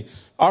say to me,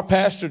 our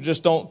pastor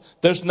just don't,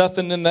 there's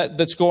nothing in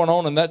that's going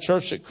on in that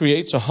church that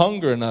creates a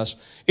hunger in us.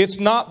 It's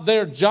not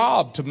their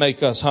job to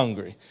make us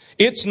hungry.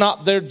 It's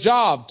not their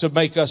job to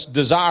make us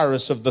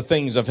desirous of the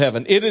things of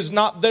heaven. It is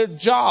not their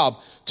job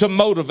to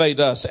motivate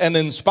us and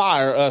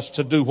inspire us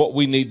to do what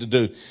we need to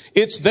do.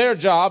 It's their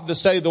job to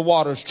say the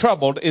water's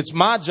troubled. It's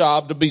my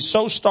job to be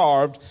so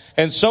starved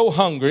and so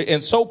hungry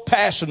and so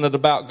passionate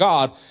about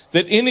God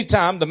that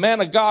anytime the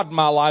man of God in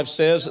my life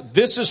says,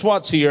 this is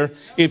what's here,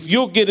 if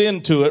you'll get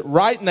into it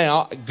right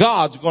now,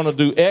 God's going to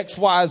do X,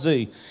 Y,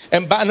 Z.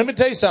 And let me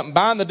tell you something,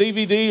 buying the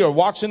DVD or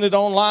watching it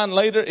online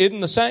later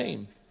isn't the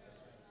same.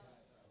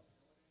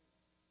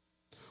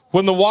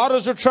 When the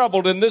waters are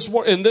troubled in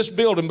this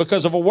building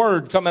because of a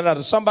word coming out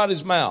of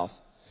somebody's mouth,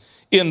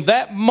 in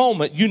that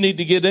moment, you need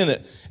to get in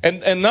it.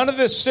 And none of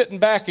this sitting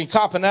back and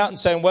copping out and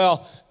saying,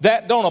 well,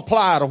 that don't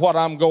apply to what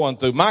I'm going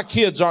through. My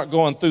kids aren't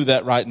going through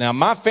that right now.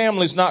 My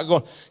family's not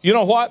going. You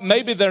know what?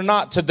 Maybe they're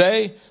not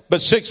today,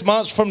 but 6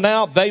 months from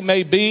now, they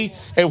may be.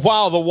 And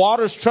while the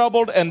water's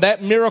troubled and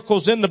that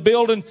miracle's in the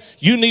building,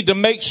 you need to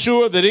make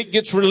sure that it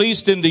gets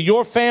released into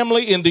your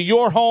family, into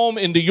your home,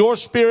 into your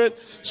spirit,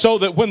 so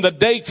that when the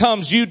day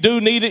comes you do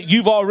need it,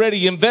 you've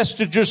already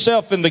invested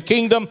yourself in the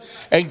kingdom,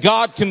 and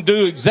God can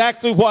do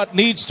exactly what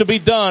needs to be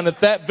done at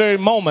that very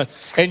moment,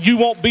 and you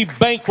won't be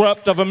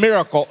bankrupt of a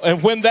miracle.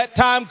 And when that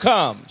time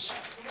comes,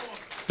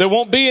 there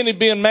won't be any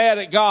being mad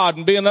at God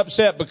and being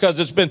upset because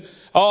it's been,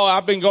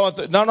 I've been going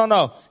through.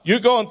 No. You're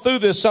going through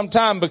this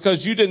sometime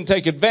because you didn't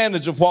take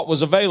advantage of what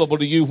was available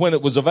to you when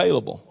it was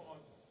available.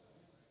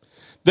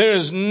 There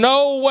is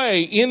no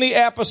way any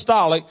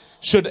apostolic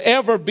should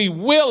ever be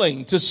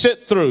willing to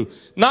sit through.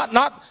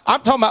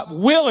 I'm talking about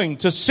willing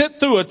to sit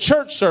through a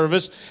church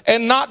service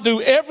and not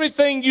do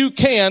everything you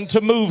can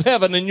to move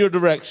heaven in your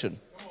direction.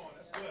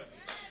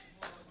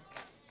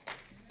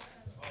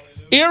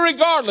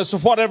 Irregardless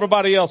of what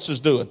everybody else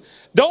is doing.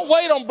 Don't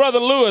wait on Brother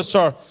Lewis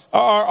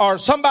or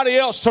somebody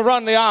else to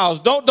run the aisles.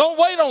 Don't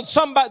wait on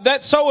somebody,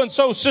 that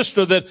so-and-so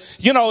sister that,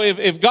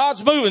 if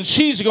God's moving,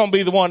 she's going to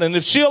be the one. And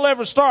if she'll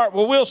ever start,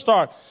 well, we'll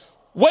start.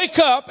 Wake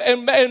up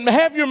and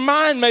have your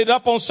mind made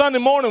up on Sunday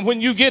morning when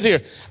you get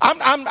here.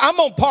 I'm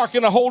going to park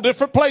in a whole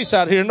different place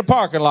out here in the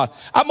parking lot.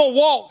 I'm going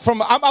to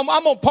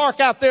I'm going to park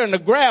out there in the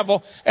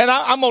gravel, and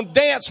I'm going to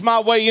dance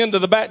my way into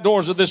the back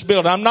doors of this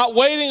building. I'm not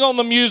waiting on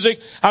the music.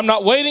 I'm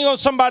not waiting on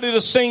somebody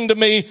to sing to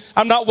me.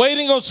 I'm not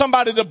waiting on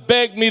somebody to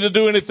beg me to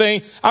do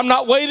anything. I'm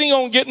not waiting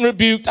on getting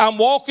rebuked. I'm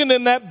walking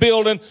in that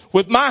building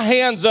with my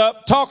hands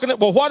up, talking it.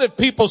 Well, what if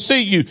people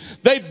see you?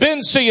 They've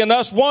been seeing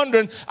us,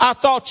 wondering, I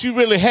thought you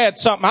really had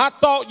something. I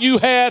thought you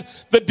had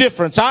the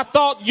difference. I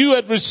thought you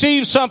had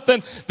received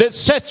something that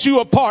set you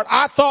apart.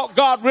 I thought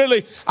God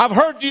really, I've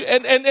heard you,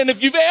 and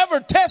if you've ever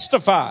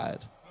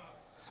testified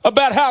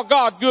about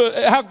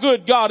how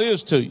good God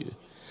is to you,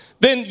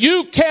 then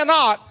you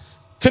cannot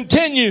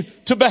continue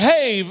to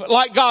behave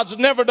like God's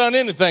never done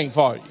anything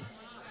for you.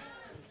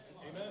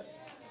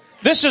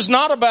 This is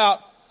not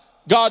about,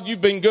 God, you've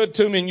been good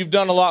to me and you've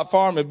done a lot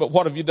for me, but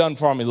what have you done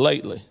for me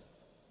lately?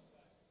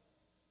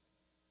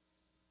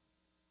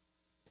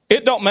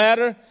 It don't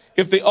matter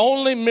if the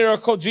only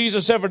miracle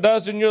Jesus ever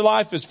does in your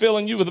life is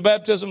filling you with the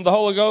baptism of the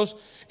Holy Ghost,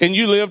 and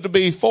you live to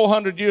be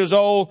 400 years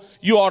old.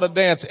 You ought to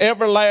dance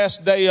every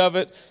last day of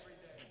it.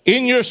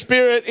 In your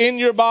spirit, in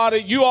your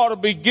body, you ought to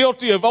be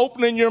guilty of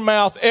opening your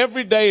mouth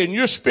every day in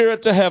your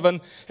spirit to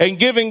heaven and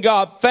giving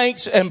God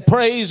thanks and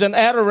praise and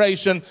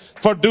adoration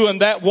for doing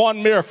that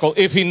one miracle.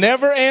 If he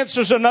never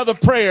answers another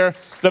prayer,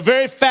 the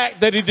very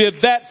fact that he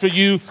did that for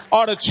you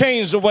ought to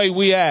change the way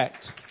we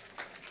act.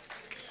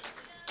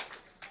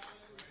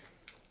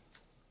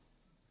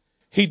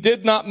 He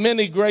did not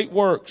many great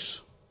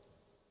works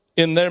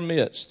in their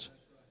midst.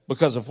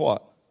 Because of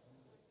what?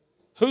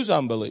 Whose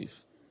unbelief?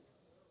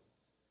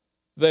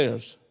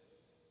 Theirs.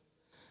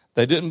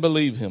 They didn't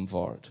believe him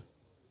for it.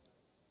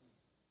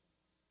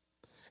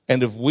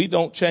 And if we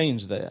don't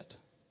change that,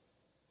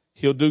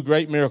 he'll do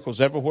great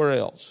miracles everywhere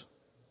else,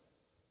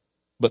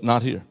 but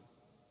not here.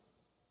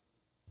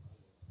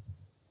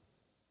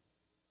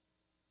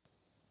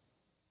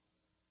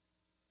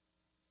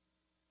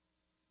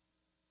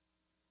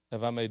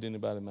 Have I made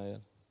anybody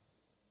mad?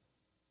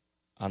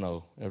 I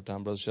know. Every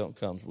time Brother Shelton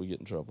comes, we get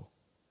in trouble.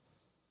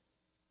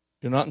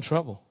 You're not in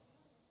trouble.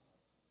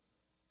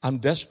 I'm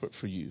desperate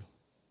for you.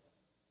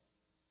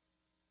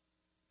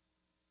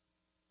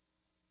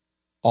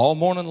 All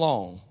morning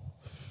long,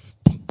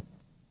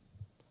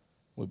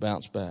 we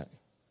bounce back.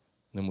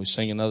 Then we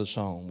sing another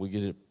song. We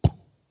get it,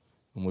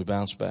 and we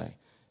bounce back.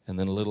 And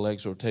then a little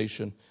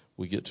exhortation.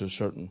 We get to a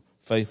certain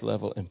faith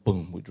level, and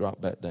boom, we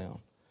drop back down.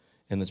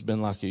 And it's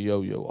been like a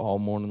yo-yo all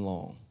morning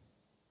long.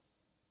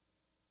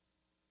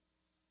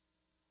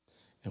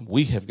 And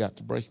we have got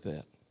to break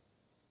that.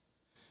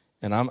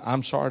 And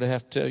I'm sorry to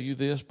have to tell you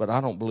this, but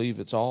I don't believe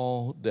it's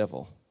all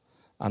devil.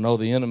 I know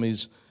the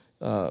enemy's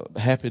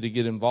happy to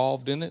get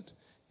involved in it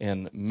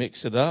and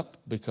mix it up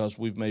because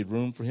we've made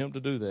room for him to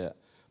do that.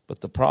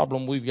 But the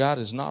problem we've got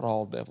is not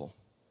all devil.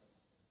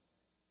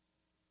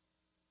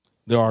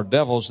 There are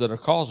devils that are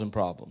causing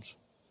problems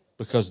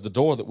because the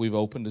door that we've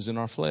opened is in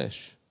our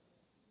flesh.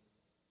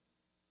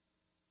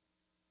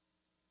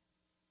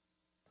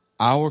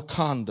 Our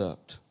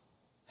conduct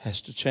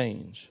has to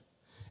change.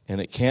 And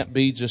it can't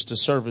be just a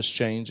service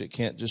change. It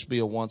can't just be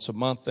a once a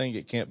month thing.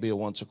 It can't be a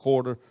once a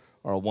quarter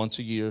or a once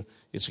a year.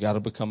 It's got to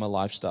become a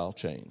lifestyle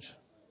change.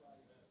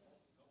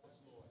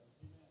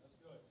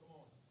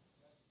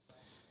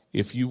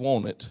 If you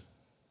want it,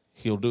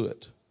 he'll do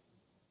it.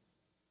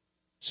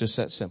 It's just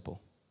that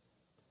simple.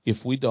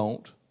 If we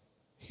don't,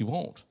 he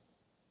won't.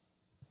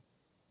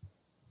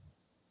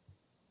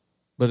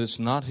 But it's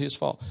not his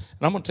fault.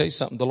 And I'm going to tell you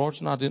something. The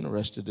Lord's not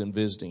interested in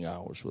visiting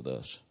hours with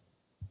us.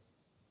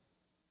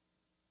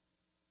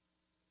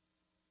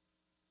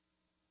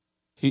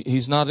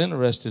 He's not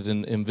interested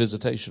in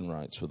visitation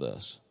rights with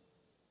us.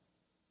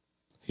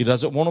 He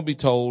doesn't want to be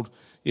told,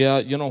 yeah,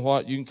 you know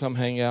what, you can come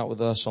hang out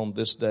with us on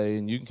this day,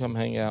 and you can come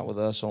hang out with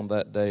us on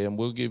that day, and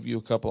we'll give you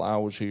a couple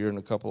hours here and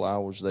a couple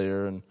hours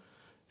there, and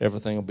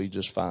everything will be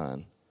just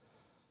fine.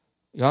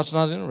 God's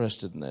not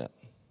interested in that.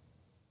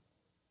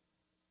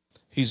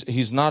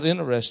 He's not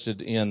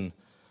interested in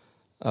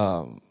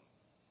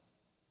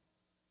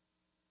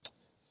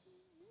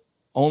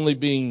only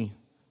being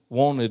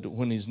wanted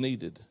when he's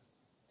needed.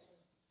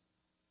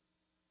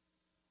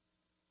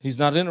 He's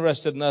not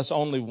interested in us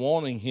only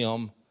wanting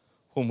him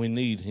when we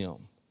need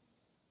him.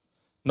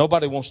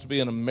 Nobody wants to be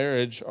in a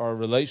marriage or a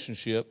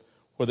relationship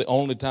where the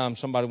only time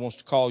somebody wants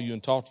to call you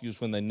and talk to you is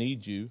when they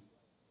need you.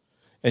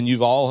 And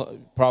you've all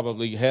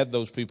probably had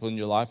those people in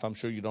your life. I'm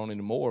sure you don't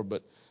anymore,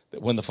 but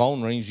when the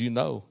phone rings, you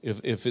know.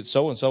 If it's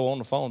so-and-so on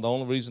the phone, the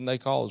only reason they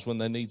call is when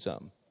they need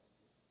something.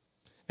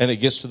 And it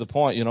gets to the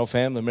point,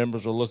 family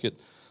members will look at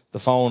the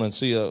phone and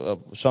see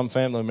some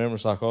family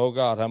members like, oh,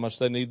 God, how much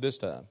they need this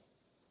time.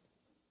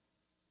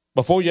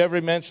 Before you ever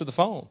even answer the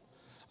phone.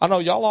 I know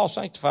y'all all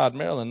sanctified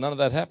Maryland. None of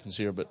that happens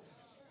here. But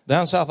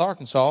down South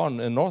Arkansas and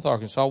in North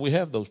Arkansas, we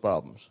have those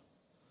problems.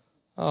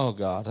 Oh,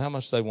 God, how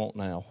much they want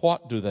now?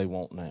 What do they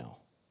want now?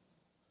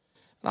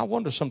 And I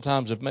wonder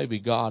sometimes if maybe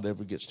God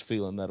ever gets to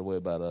feeling that way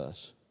about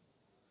us.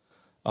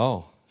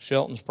 Oh,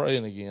 Shelton's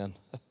praying again.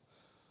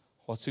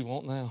 What's he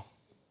want now?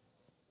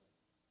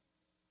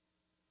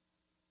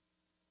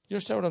 You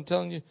understand what I'm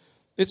telling you?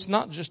 It's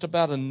not just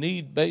about a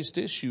need-based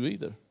issue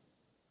either.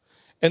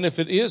 And if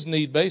it is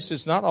need-based,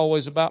 it's not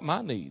always about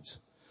my needs.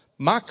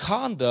 My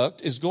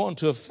conduct is going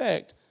to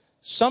affect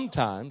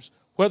sometimes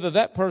whether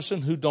that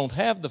person who don't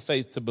have the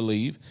faith to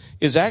believe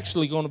is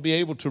actually going to be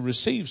able to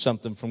receive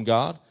something from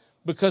God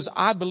because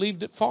I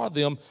believed it for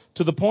them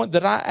to the point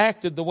that I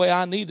acted the way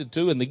I needed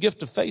to, and the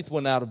gift of faith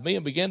went out of me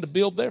and began to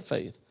build their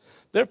faith.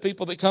 There are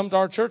people that come to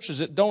our churches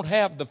that don't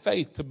have the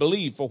faith to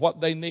believe for what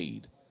they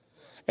need.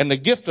 And the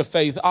gift of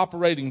faith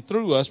operating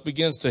through us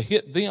begins to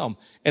hit them,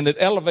 and it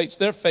elevates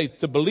their faith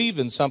to believe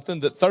in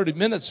something that 30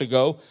 minutes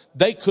ago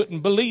they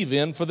couldn't believe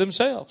in for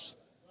themselves.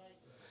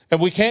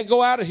 And we can't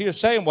go out of here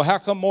saying, well, how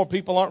come more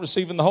people aren't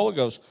receiving the Holy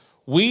Ghost?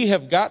 We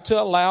have got to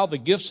allow the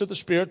gifts of the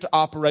Spirit to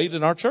operate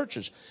in our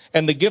churches.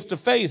 And the gift of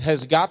faith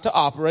has got to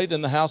operate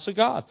in the house of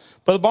God.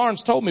 Brother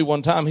Barnes told me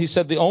one time, he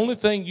said, the only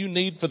thing you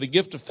need for the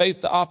gift of faith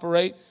to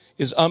operate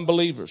is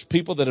unbelievers,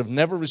 people that have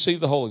never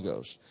received the Holy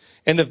Ghost.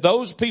 And if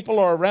those people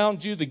are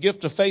around you, the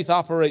gift of faith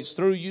operates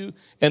through you,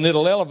 and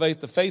it'll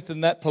elevate the faith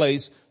in that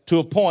place to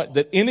a point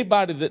that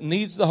anybody that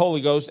needs the Holy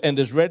Ghost and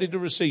is ready to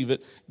receive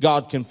it,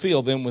 God can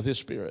fill them with His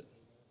Spirit.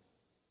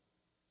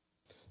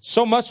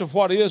 So much of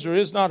what is or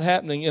is not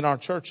happening in our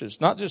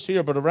churches, not just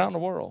here but around the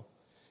world,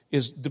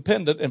 is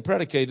dependent and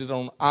predicated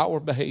on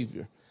our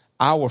behavior,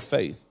 our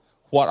faith,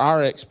 what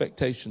our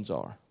expectations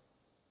are.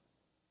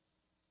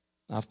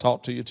 I've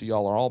talked to you till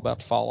y'all are all about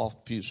to fall off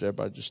the pew, so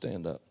everybody just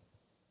stand up.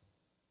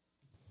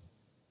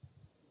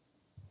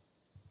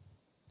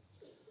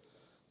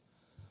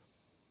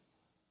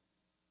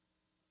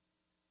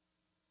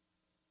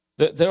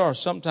 There are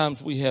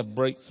sometimes we have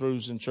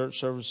breakthroughs in church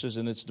services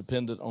and it's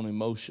dependent on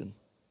emotion.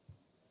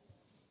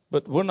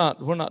 But we're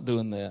not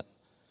doing that.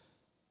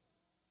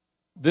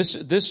 This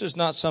is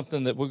not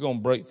something that we're going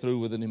to break through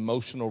with an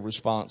emotional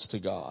response to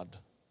God.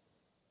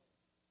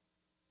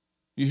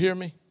 You hear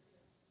me?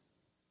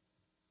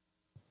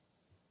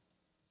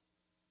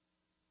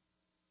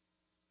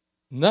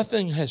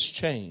 Nothing has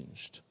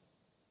changed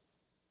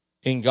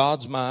in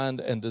God's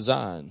mind and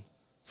design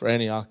for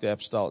Antioch the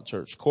Apostolic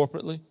Church,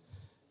 corporately,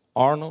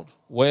 Arnold,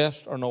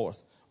 West, or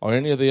North, or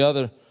any of the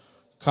other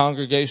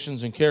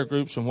congregations and care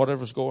groups and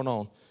whatever's going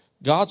on.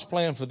 God's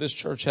plan for this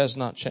church has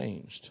not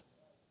changed.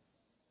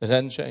 It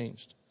hasn't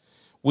changed.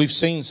 We've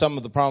seen some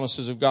of the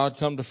promises of God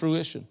come to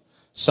fruition.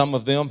 Some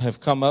of them have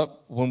come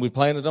up when we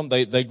planted them.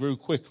 They grew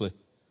quickly.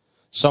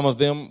 Some of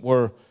them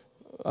were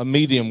a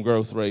medium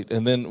growth rate.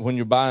 And then when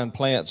you're buying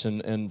plants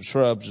and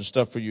shrubs and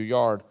stuff for your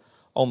yard,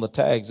 on the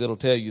tags, it'll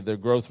tell you their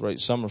growth rate.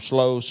 Some are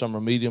slow, some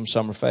are medium,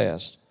 some are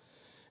fast.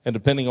 And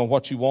depending on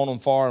what you want them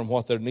for and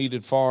what they're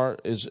needed for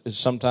is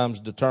sometimes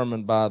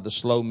determined by the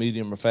slow,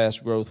 medium, or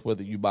fast growth,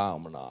 whether you buy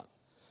them or not,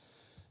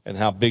 and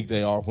how big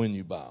they are when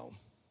you buy them.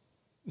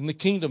 And the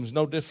kingdom is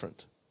no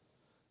different.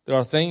 There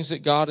are things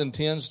that God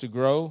intends to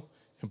grow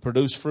and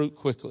produce fruit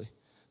quickly.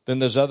 Then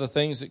there's other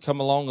things that come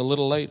along a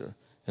little later,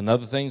 and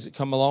other things that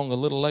come along a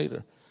little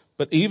later.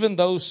 But even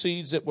those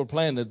seeds that were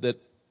planted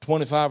that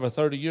 25 or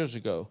 30 years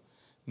ago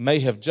may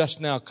have just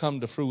now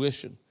come to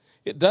fruition.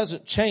 It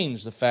doesn't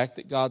change the fact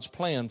that God's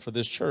plan for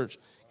this church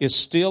is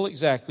still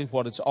exactly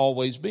what it's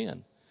always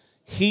been.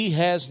 He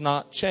has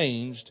not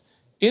changed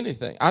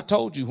anything. I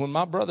told you when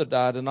my brother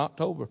died in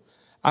October,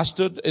 I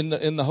stood in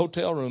the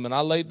hotel room and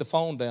I laid the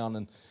phone down,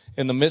 and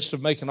in the midst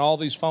of making all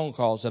these phone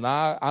calls, and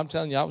I'm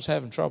telling you, I was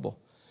having trouble.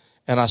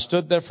 And I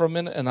stood there for a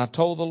minute and I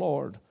told the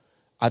Lord,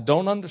 I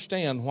don't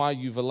understand why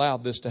you've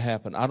allowed this to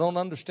happen. I don't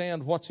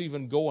understand what's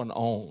even going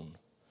on.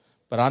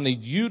 But I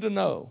need you to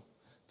know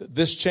that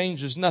this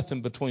changes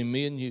nothing between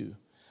me and you.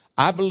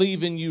 I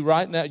believe in you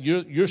right now.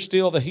 You're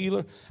still the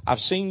healer. I've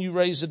seen you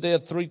raise the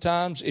dead 3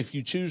 times. If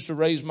you choose to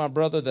raise my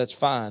brother, that's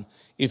fine.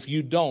 If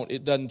you don't,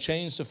 it doesn't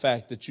change the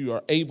fact that you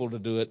are able to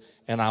do it.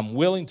 And I'm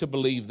willing to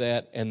believe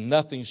that, and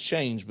nothing's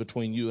changed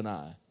between you and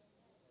I.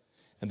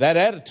 And that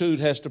attitude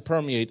has to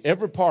permeate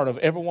every part of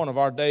every one of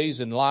our days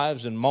and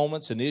lives and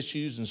moments and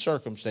issues and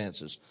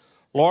circumstances.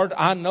 Lord,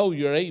 I know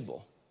you're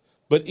able.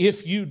 But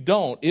if you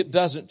don't, it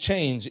doesn't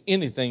change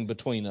anything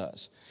between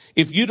us.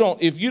 If you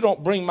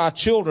don't bring my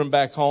children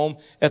back home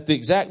at the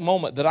exact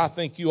moment that I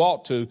think you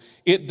ought to,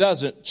 it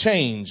doesn't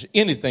change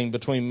anything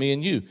between me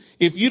and you.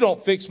 If you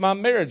don't fix my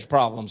marriage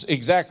problems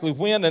exactly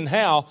when and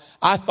how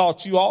I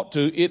thought you ought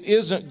to, it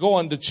isn't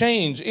going to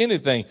change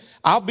anything.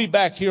 I'll be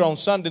back here on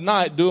Sunday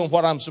night doing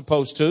what I'm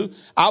supposed to.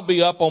 I'll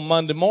be up on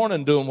Monday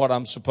morning doing what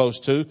I'm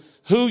supposed to.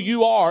 Who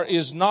you are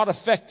is not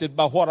affected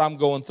by what I'm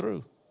going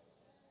through.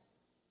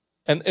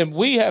 And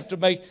we have to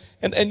make,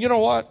 and you know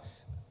what?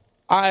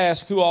 I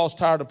ask who all's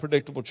tired of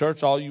predictable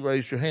church. All you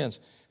raise your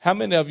hands. How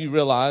many of you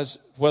realize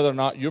whether or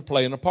not you're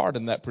playing a part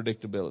in that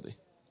predictability?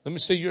 Let me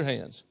see your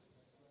hands.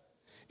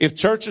 If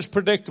church is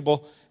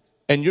predictable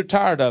and you're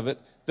tired of it,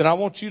 then I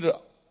want you to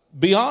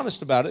be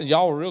honest about it. And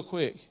y'all are real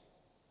quick.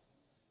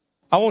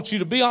 I want you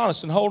to be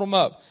honest and hold them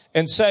up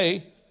and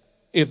say,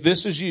 if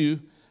this is you,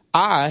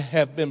 I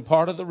have been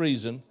part of the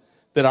reason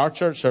that our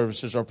church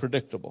services are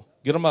predictable.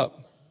 Get them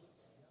up.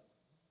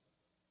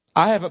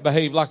 I haven't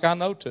behaved like I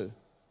know to.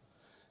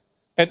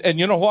 And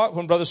you know what?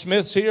 When Brother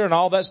Smith's here and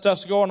all that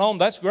stuff's going on,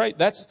 that's great.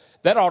 That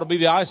ought to be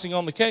the icing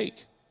on the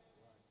cake.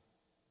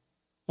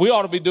 We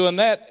ought to be doing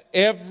that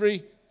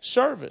every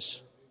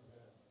service.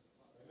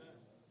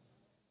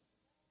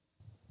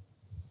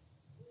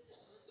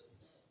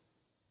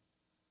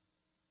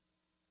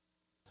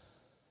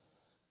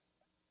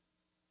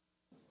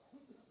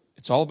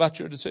 It's all about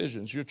your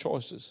decisions, your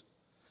choices.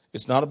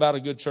 It's not about a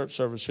good church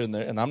service here and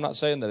there. And I'm not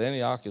saying that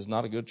Antioch is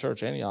not a good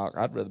church. Antioch,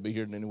 I'd rather be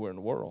here than anywhere in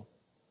the world.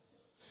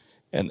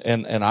 And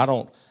I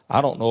don't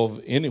know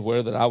of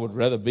anywhere that I would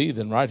rather be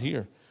than right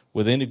here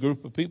with any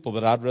group of people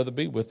that I'd rather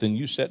be with than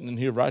you sitting in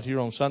here right here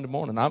on Sunday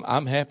morning.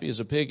 I'm happy as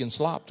a pig in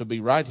slop to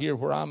be right here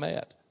where I'm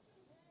at.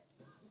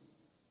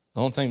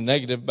 The only thing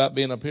negative about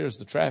being up here is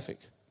the traffic.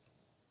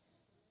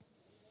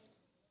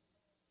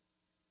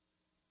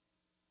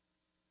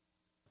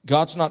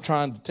 God's not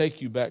trying to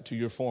take you back to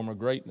your former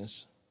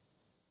greatness.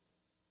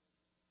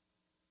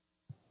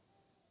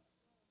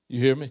 You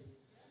hear me?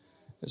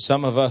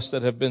 Some of us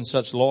that have been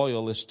such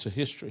loyalists to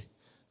history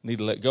need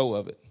to let go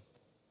of it.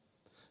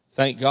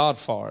 Thank God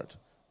for it.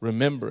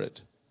 Remember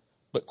it.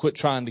 But quit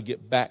trying to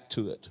get back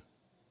to it.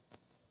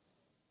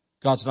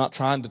 God's not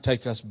trying to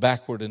take us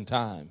backward in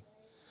time.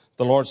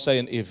 The Lord's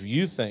saying, if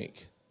you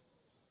think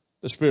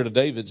the spirit of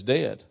David's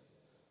dead,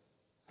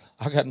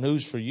 I got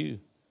news for you.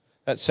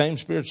 That same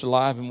spirit's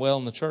alive and well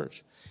in the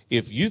church.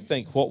 If you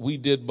think what we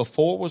did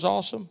before was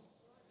awesome,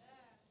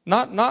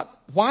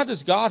 why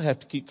does God have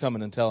to keep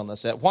coming and telling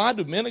us that? Why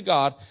do men of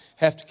God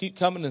have to keep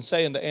coming and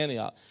saying to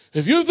Antioch,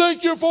 if you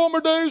think your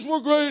former days were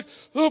great,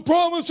 the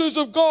promises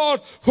of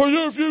God for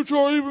your future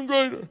are even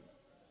greater?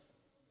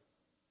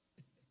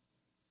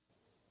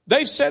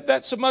 They've said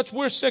that so much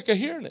we're sick of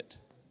hearing it.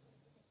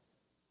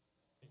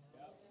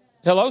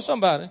 Hello,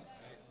 somebody.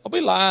 I'll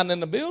be lying in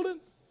the building.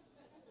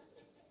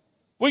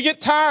 We get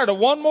tired of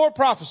one more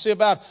prophecy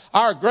about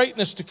our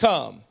greatness to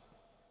come.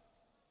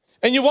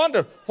 And you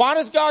wonder, why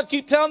does God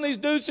keep telling these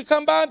dudes to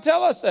come by and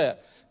tell us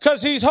that?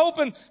 Because he's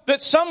hoping that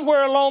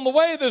somewhere along the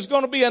way there's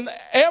going to be an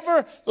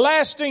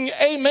everlasting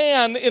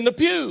amen in the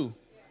pew.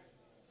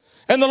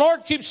 And the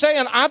Lord keeps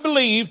saying, I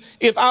believe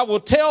if I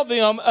will tell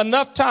them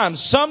enough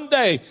times,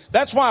 someday,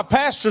 that's why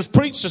pastors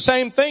preach the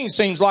same thing,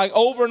 seems like,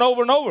 over and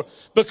over and over.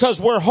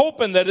 Because we're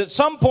hoping that at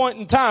some point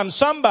in time,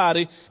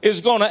 somebody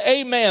is going to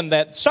amen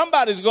that.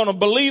 Somebody's going to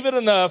believe it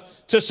enough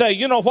to say,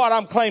 you know what,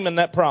 I'm claiming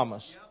that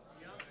promise.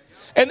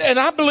 And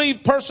I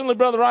believe personally,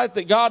 Brother Wright,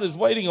 that God is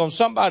waiting on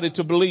somebody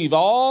to believe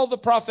all the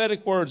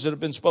prophetic words that have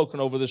been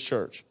spoken over this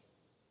church.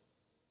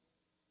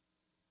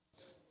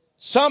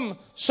 Some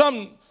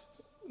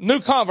new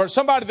convert,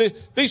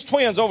 these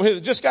twins over here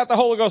that just got the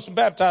Holy Ghost and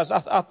baptized. I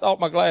thought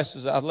my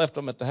glasses, I left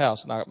them at the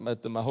house and I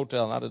met them at my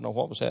hotel and I didn't know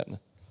what was happening.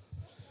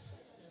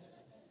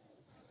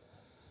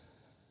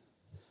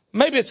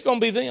 Maybe it's going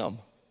to be them.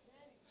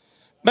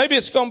 Maybe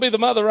it's going to be the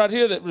mother right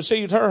here that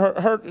received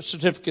her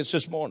certificates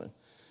this morning.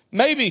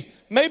 Maybe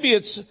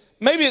it's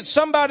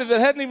somebody that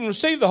hadn't even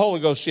received the Holy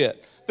Ghost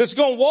yet that's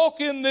going to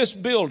walk in this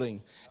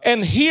building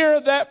and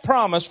hear that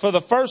promise for the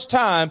first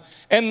time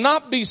and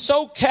not be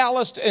so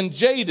calloused and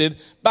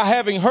jaded by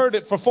having heard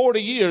it for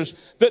 40 years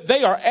that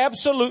they are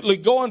absolutely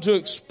going to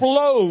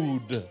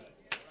explode.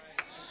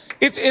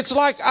 It's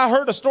like I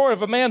heard a story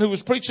of a man who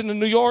was preaching in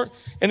New York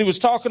and he was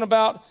talking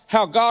about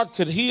how God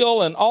could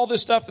heal and all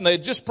this stuff, and they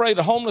had just prayed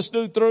a homeless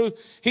dude through.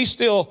 He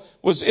still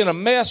was in a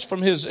mess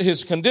from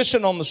his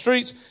condition on the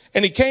streets,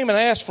 and he came and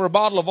asked for a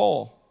bottle of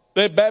oil.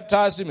 They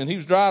baptized him and he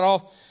was dried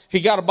off. He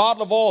got a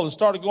bottle of oil and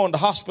started going to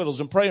hospitals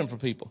and praying for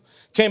people.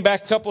 Came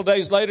back a couple of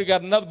days later,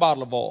 got another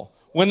bottle of oil.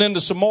 Went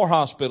into some more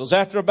hospitals.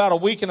 After about a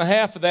week and a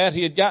half of that,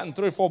 he had gotten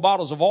 3 or 4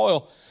 bottles of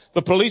oil.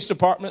 The police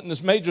department in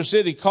this major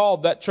city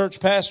called that church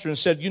pastor and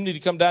said, you need to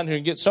come down here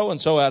and get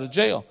so-and-so out of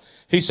jail.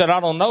 He said, I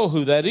don't know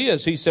who that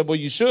is. He said, well,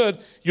 you should.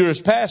 You're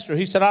his pastor.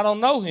 He said, I don't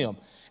know him.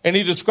 And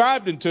he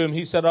described him to him.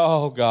 He said,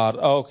 oh, God,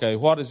 okay,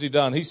 what has he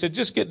done? He said,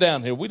 just get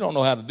down here. We don't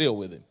know how to deal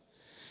with him.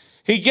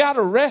 He got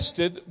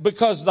arrested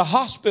because the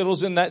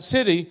hospitals in that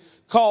city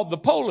called the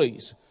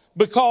police,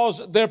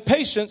 because their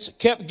patients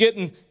kept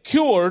getting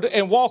cured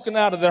and walking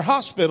out of their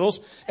hospitals,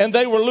 and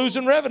they were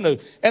losing revenue.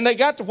 And they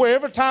got to where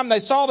every time they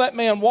saw that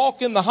man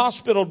walk in the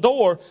hospital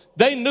door,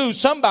 they knew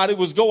somebody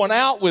was going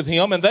out with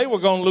him and they were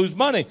going to lose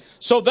money.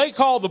 So they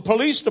called the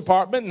police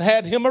department and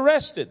had him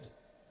arrested.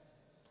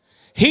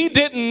 He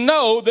didn't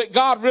know that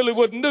God really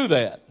wouldn't do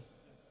that.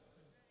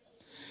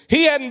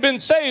 He hadn't been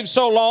saved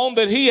so long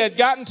that he had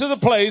gotten to the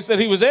place that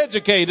he was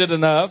educated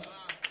enough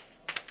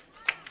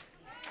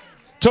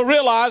to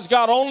realize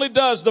God only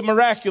does the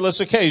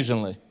miraculous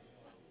occasionally.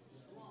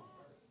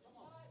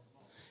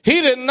 He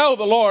didn't know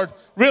the Lord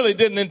really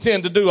didn't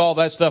intend to do all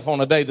that stuff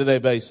on a day-to-day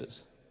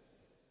basis.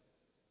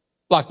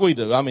 Like we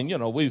do. I mean, you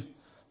know,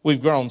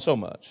 we've grown so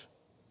much.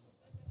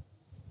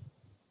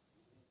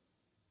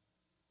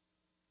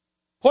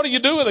 What do you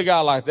do with a guy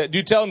like that? Do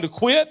you tell him to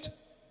quit?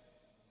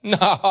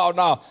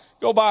 No.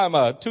 Go buy him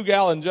a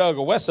 2-gallon jug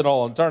of Wesson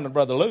oil and turn the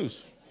brother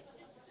loose.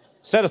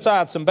 Set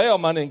aside some bail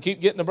money and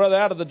keep getting the brother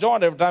out of the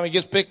joint every time he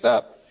gets picked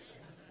up.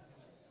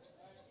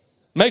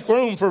 Make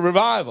room for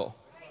revival.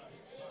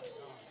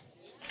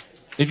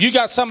 If you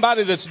got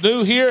somebody that's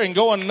new here and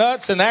going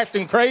nuts and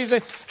acting crazy,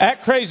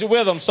 act crazy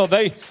with them. So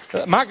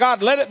my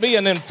God, let it be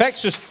an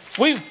infectious.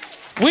 We've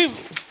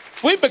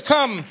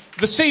become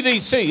the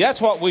CDC.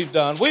 That's what we've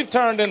done. We've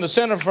turned in the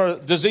Center for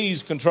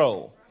Disease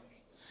Control.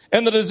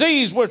 And the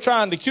disease we're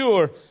trying to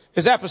cure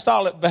is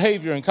apostolic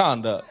behavior and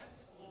conduct.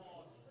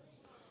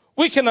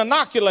 We can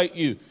inoculate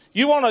you.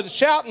 You want to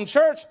shout in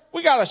church?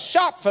 We got a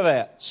shot for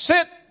that.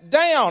 Sit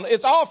down.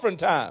 It's offering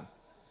time.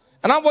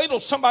 And I'm waiting till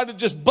somebody to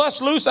just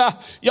bust loose.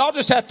 Y'all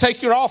just have to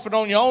take your offering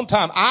on your own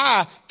time.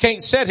 I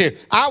can't sit here.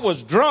 I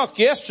was drunk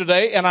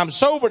yesterday and I'm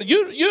sober.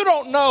 You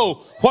don't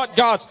know what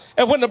God's.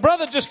 And when the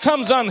brother just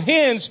comes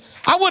unhinged,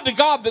 I would to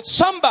God that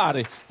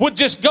somebody would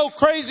just go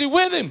crazy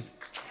with him.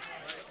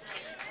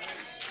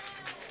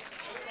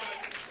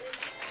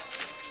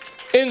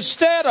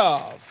 Instead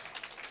of,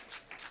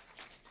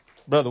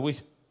 brother,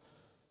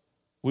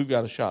 we've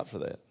got a shot for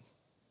that.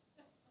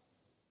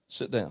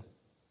 Sit down.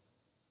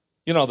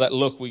 You know that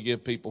look we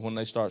give people when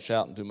they start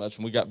shouting too much.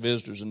 And we got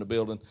visitors in the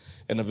building,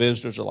 and the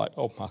visitors are like,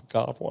 oh, my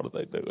God, what are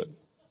they doing?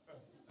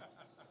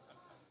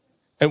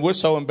 And we're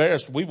so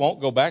embarrassed, we won't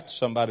go back to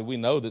somebody we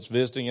know that's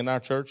visiting in our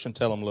church and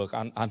tell them, look,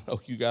 I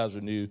know you guys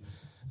are new.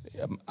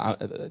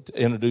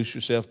 Introduce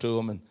yourself to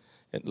them.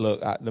 And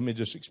look, let me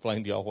just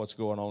explain to y'all what's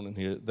going on in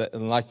here.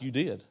 And like you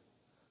did.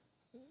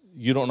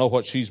 You don't know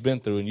what she's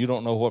been through, and you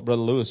don't know what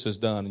Brother Lewis has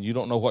done, and you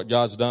don't know what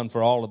God's done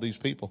for all of these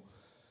people.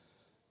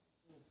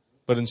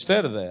 But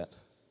instead of that,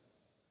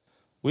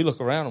 we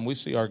look around and we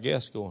see our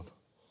guests going.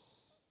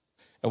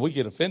 And we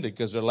get offended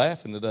because they're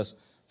laughing at us.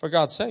 For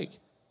God's sake.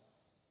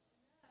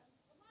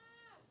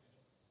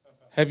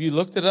 Have you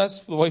looked at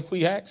us the way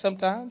we act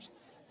sometimes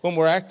when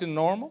we're acting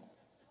normal?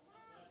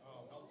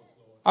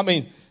 I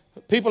mean,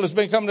 people that's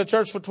been coming to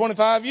church for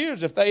 25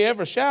 years, if they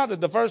ever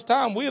shouted the first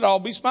time, we'd all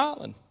be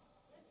smiling.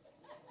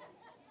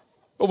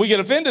 But we get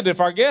offended if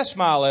our guests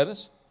smile at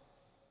us.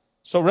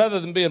 So rather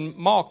than being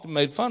mocked and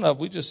made fun of,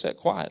 we just sat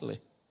quietly.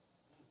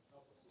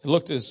 It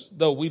looked as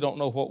though we don't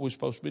know what we're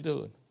supposed to be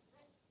doing.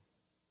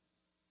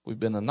 We've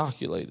been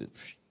inoculated.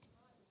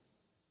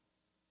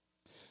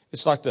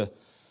 It's like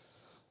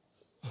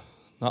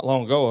not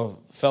long ago,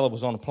 a fellow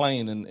was on a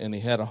plane and he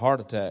had a heart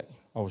attack,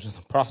 or was in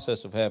the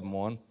process of having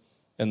one.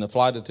 And the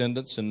flight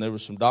attendants and there were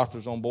some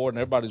doctors on board, and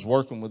everybody's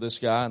working with this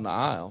guy in the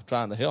aisle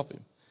trying to help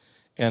him.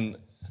 And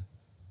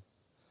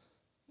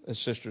his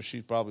sister,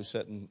 she's probably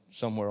sitting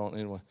somewhere on,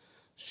 anyway,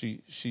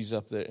 she's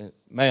up there. And,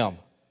 ma'am,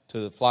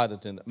 to the flight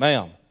attendant,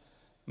 ma'am.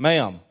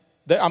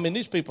 I mean,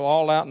 these people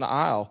all out in the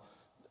aisle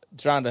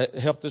trying to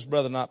help this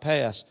brother not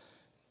pass.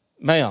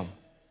 Ma'am.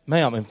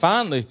 And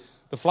finally,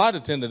 the flight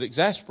attendant,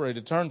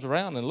 exasperated, turns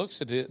around and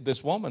looks at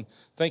this woman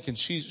thinking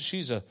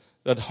she's a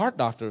heart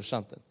doctor or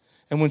something.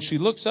 And when she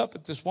looks up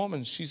at this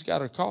woman, she's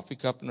got her coffee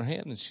cup in her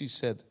hand, and she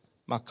said,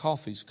 my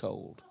coffee's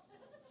cold.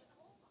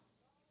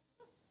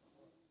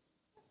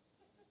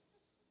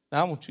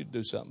 Now, I want you to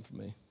do something for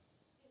me.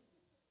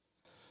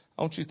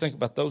 I want you to think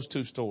about those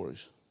two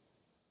stories.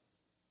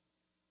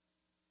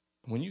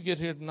 When you get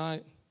here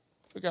tonight,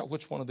 figure out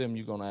which one of them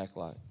you're going to act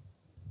like.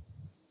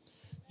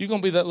 You're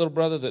going to be that little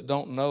brother that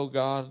don't know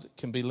God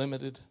can be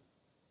limited?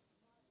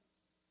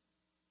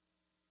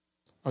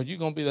 Or are you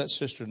going to be that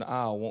sister in the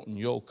aisle wanting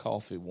your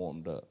coffee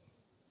warmed up?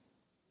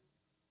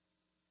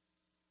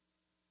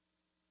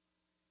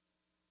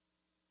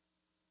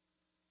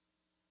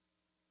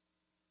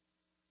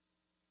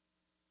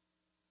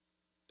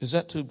 Is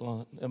that too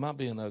blunt? Am I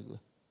being ugly?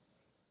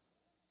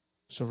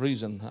 It's a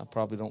reason I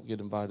probably don't get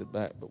invited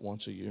back but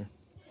once a year.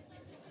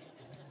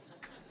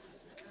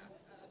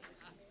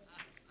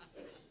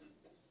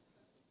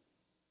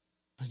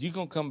 you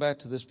going to come back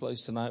to this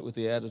place tonight with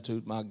the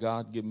attitude, my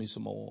God, give me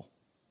some oil,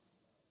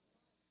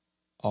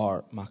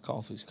 or my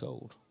coffee's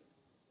cold?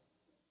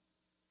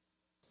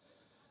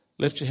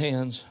 Lift your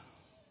hands.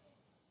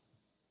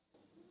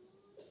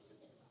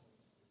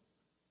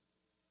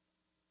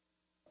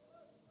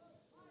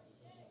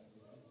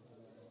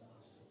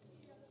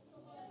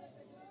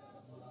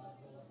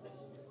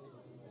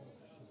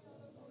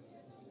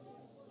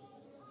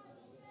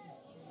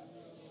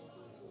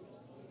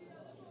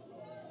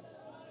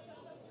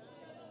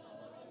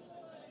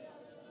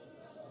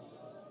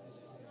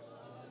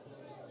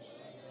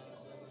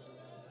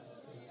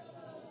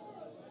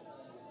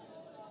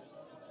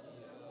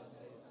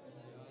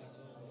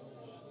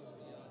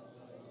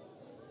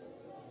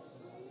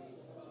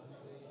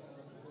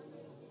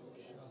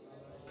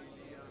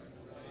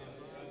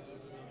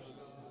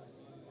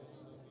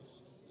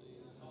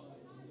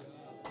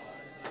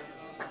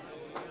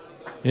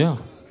 Yeah.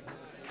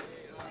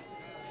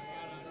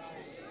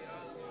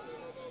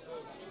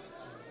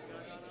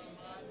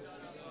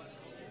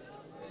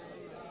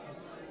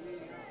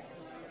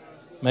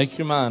 Make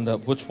your mind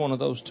up. Which one of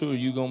those two are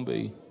you going to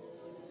be?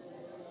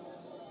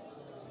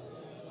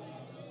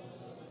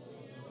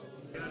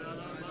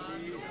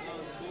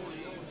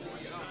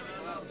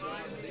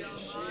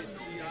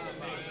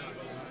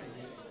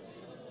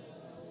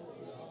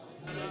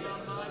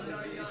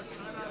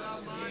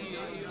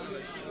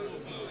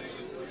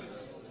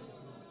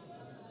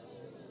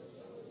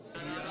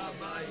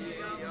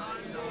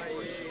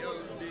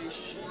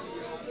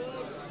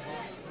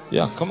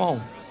 Yeah, come on.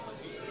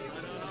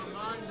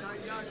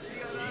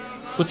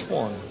 Which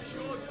one?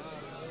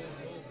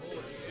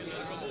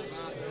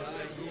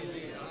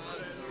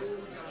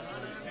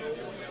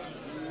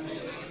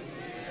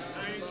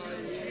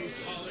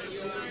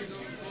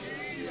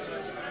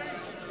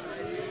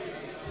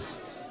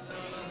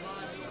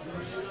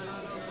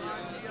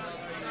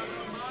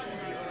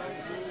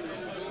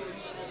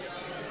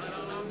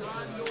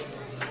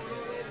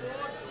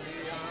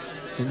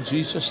 In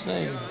Jesus'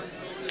 name.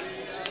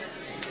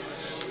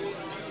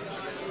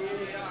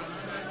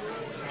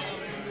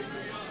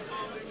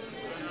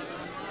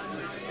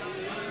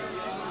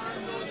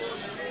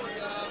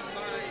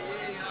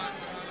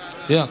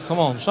 Yeah, come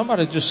on.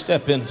 Somebody just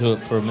step into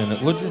it for a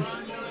minute, would you?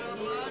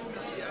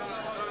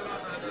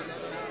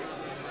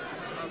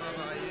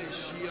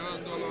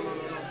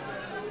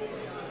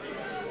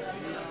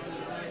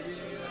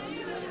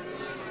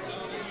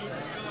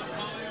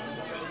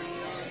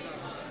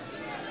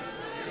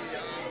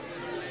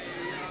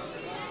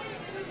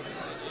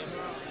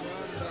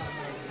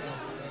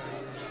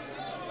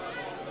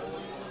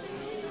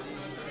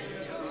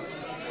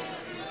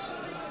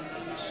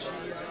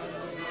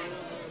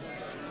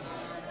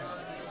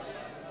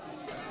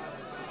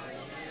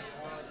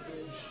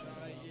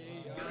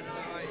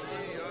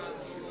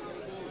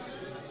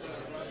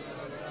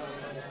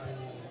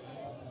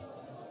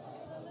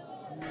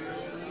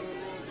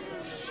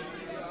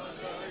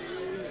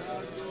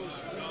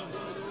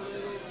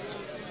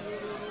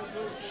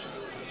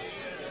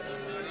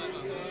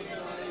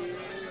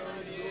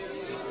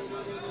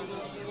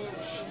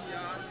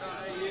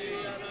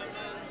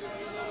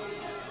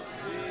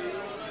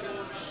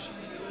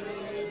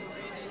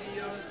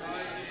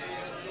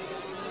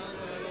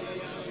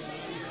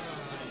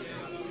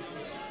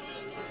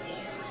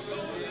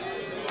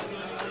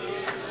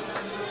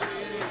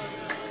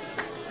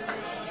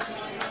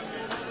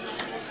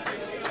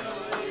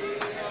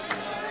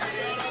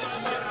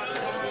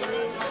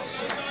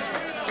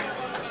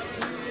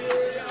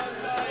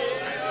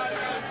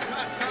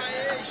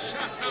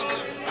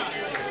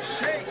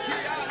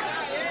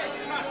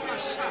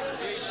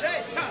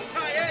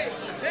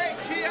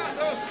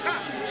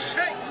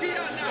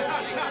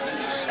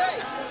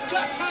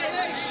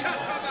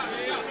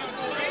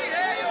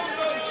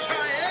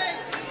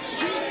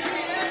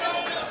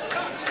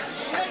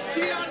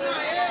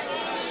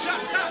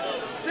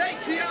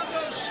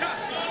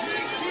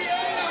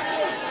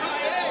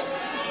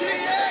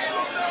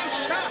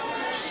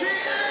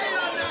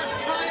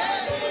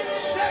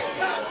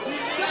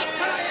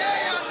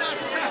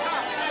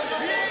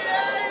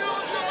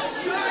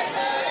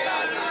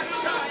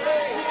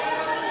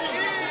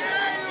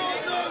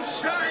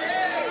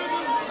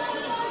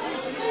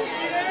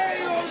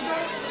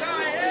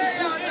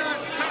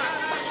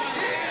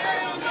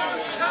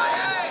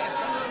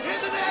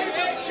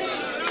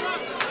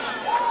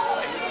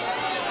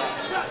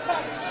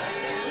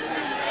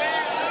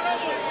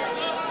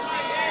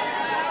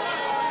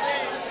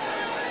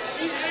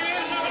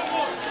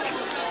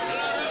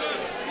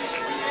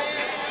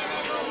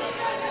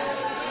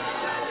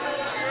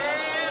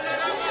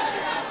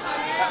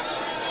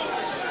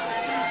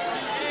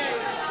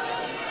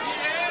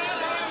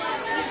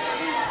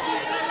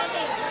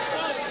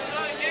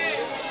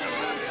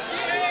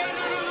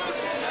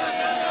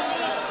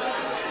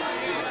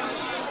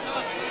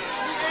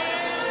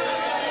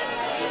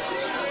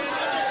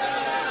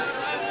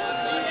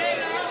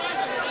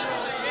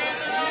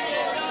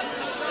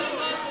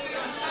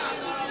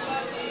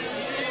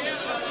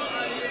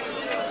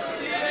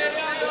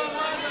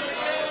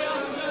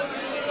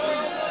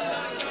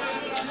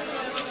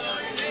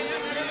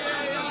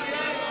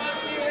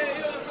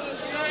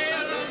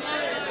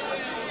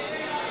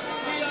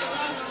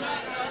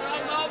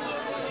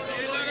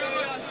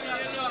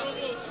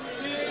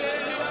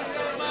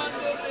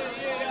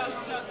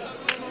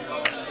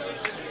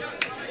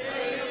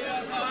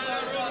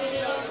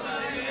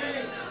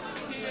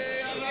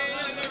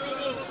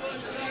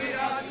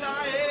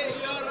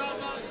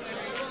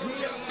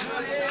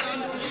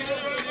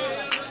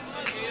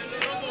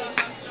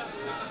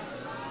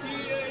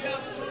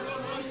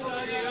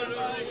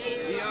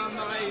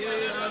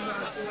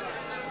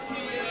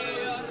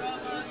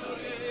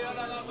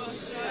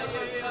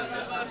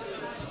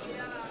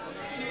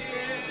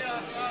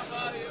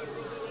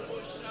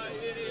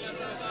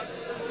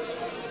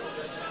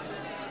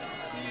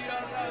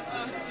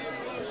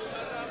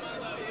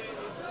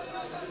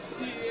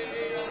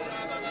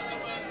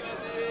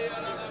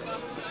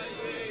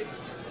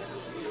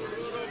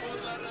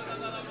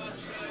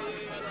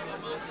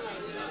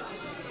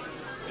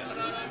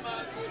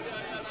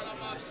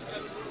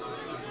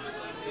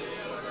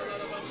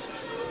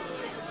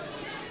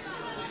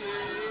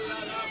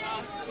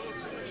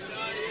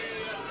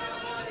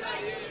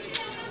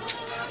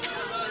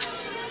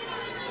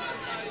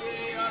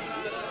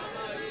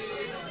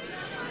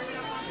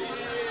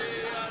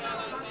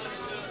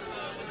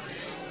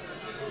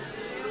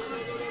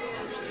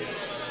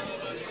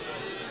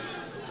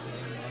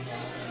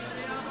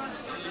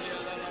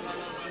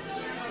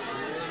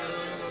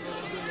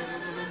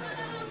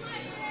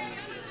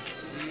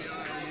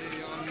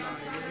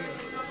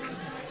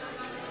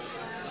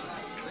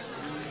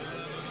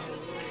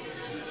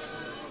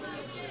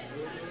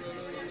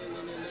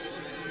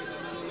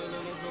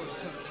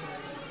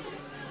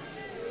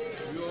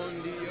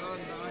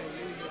 Indiana.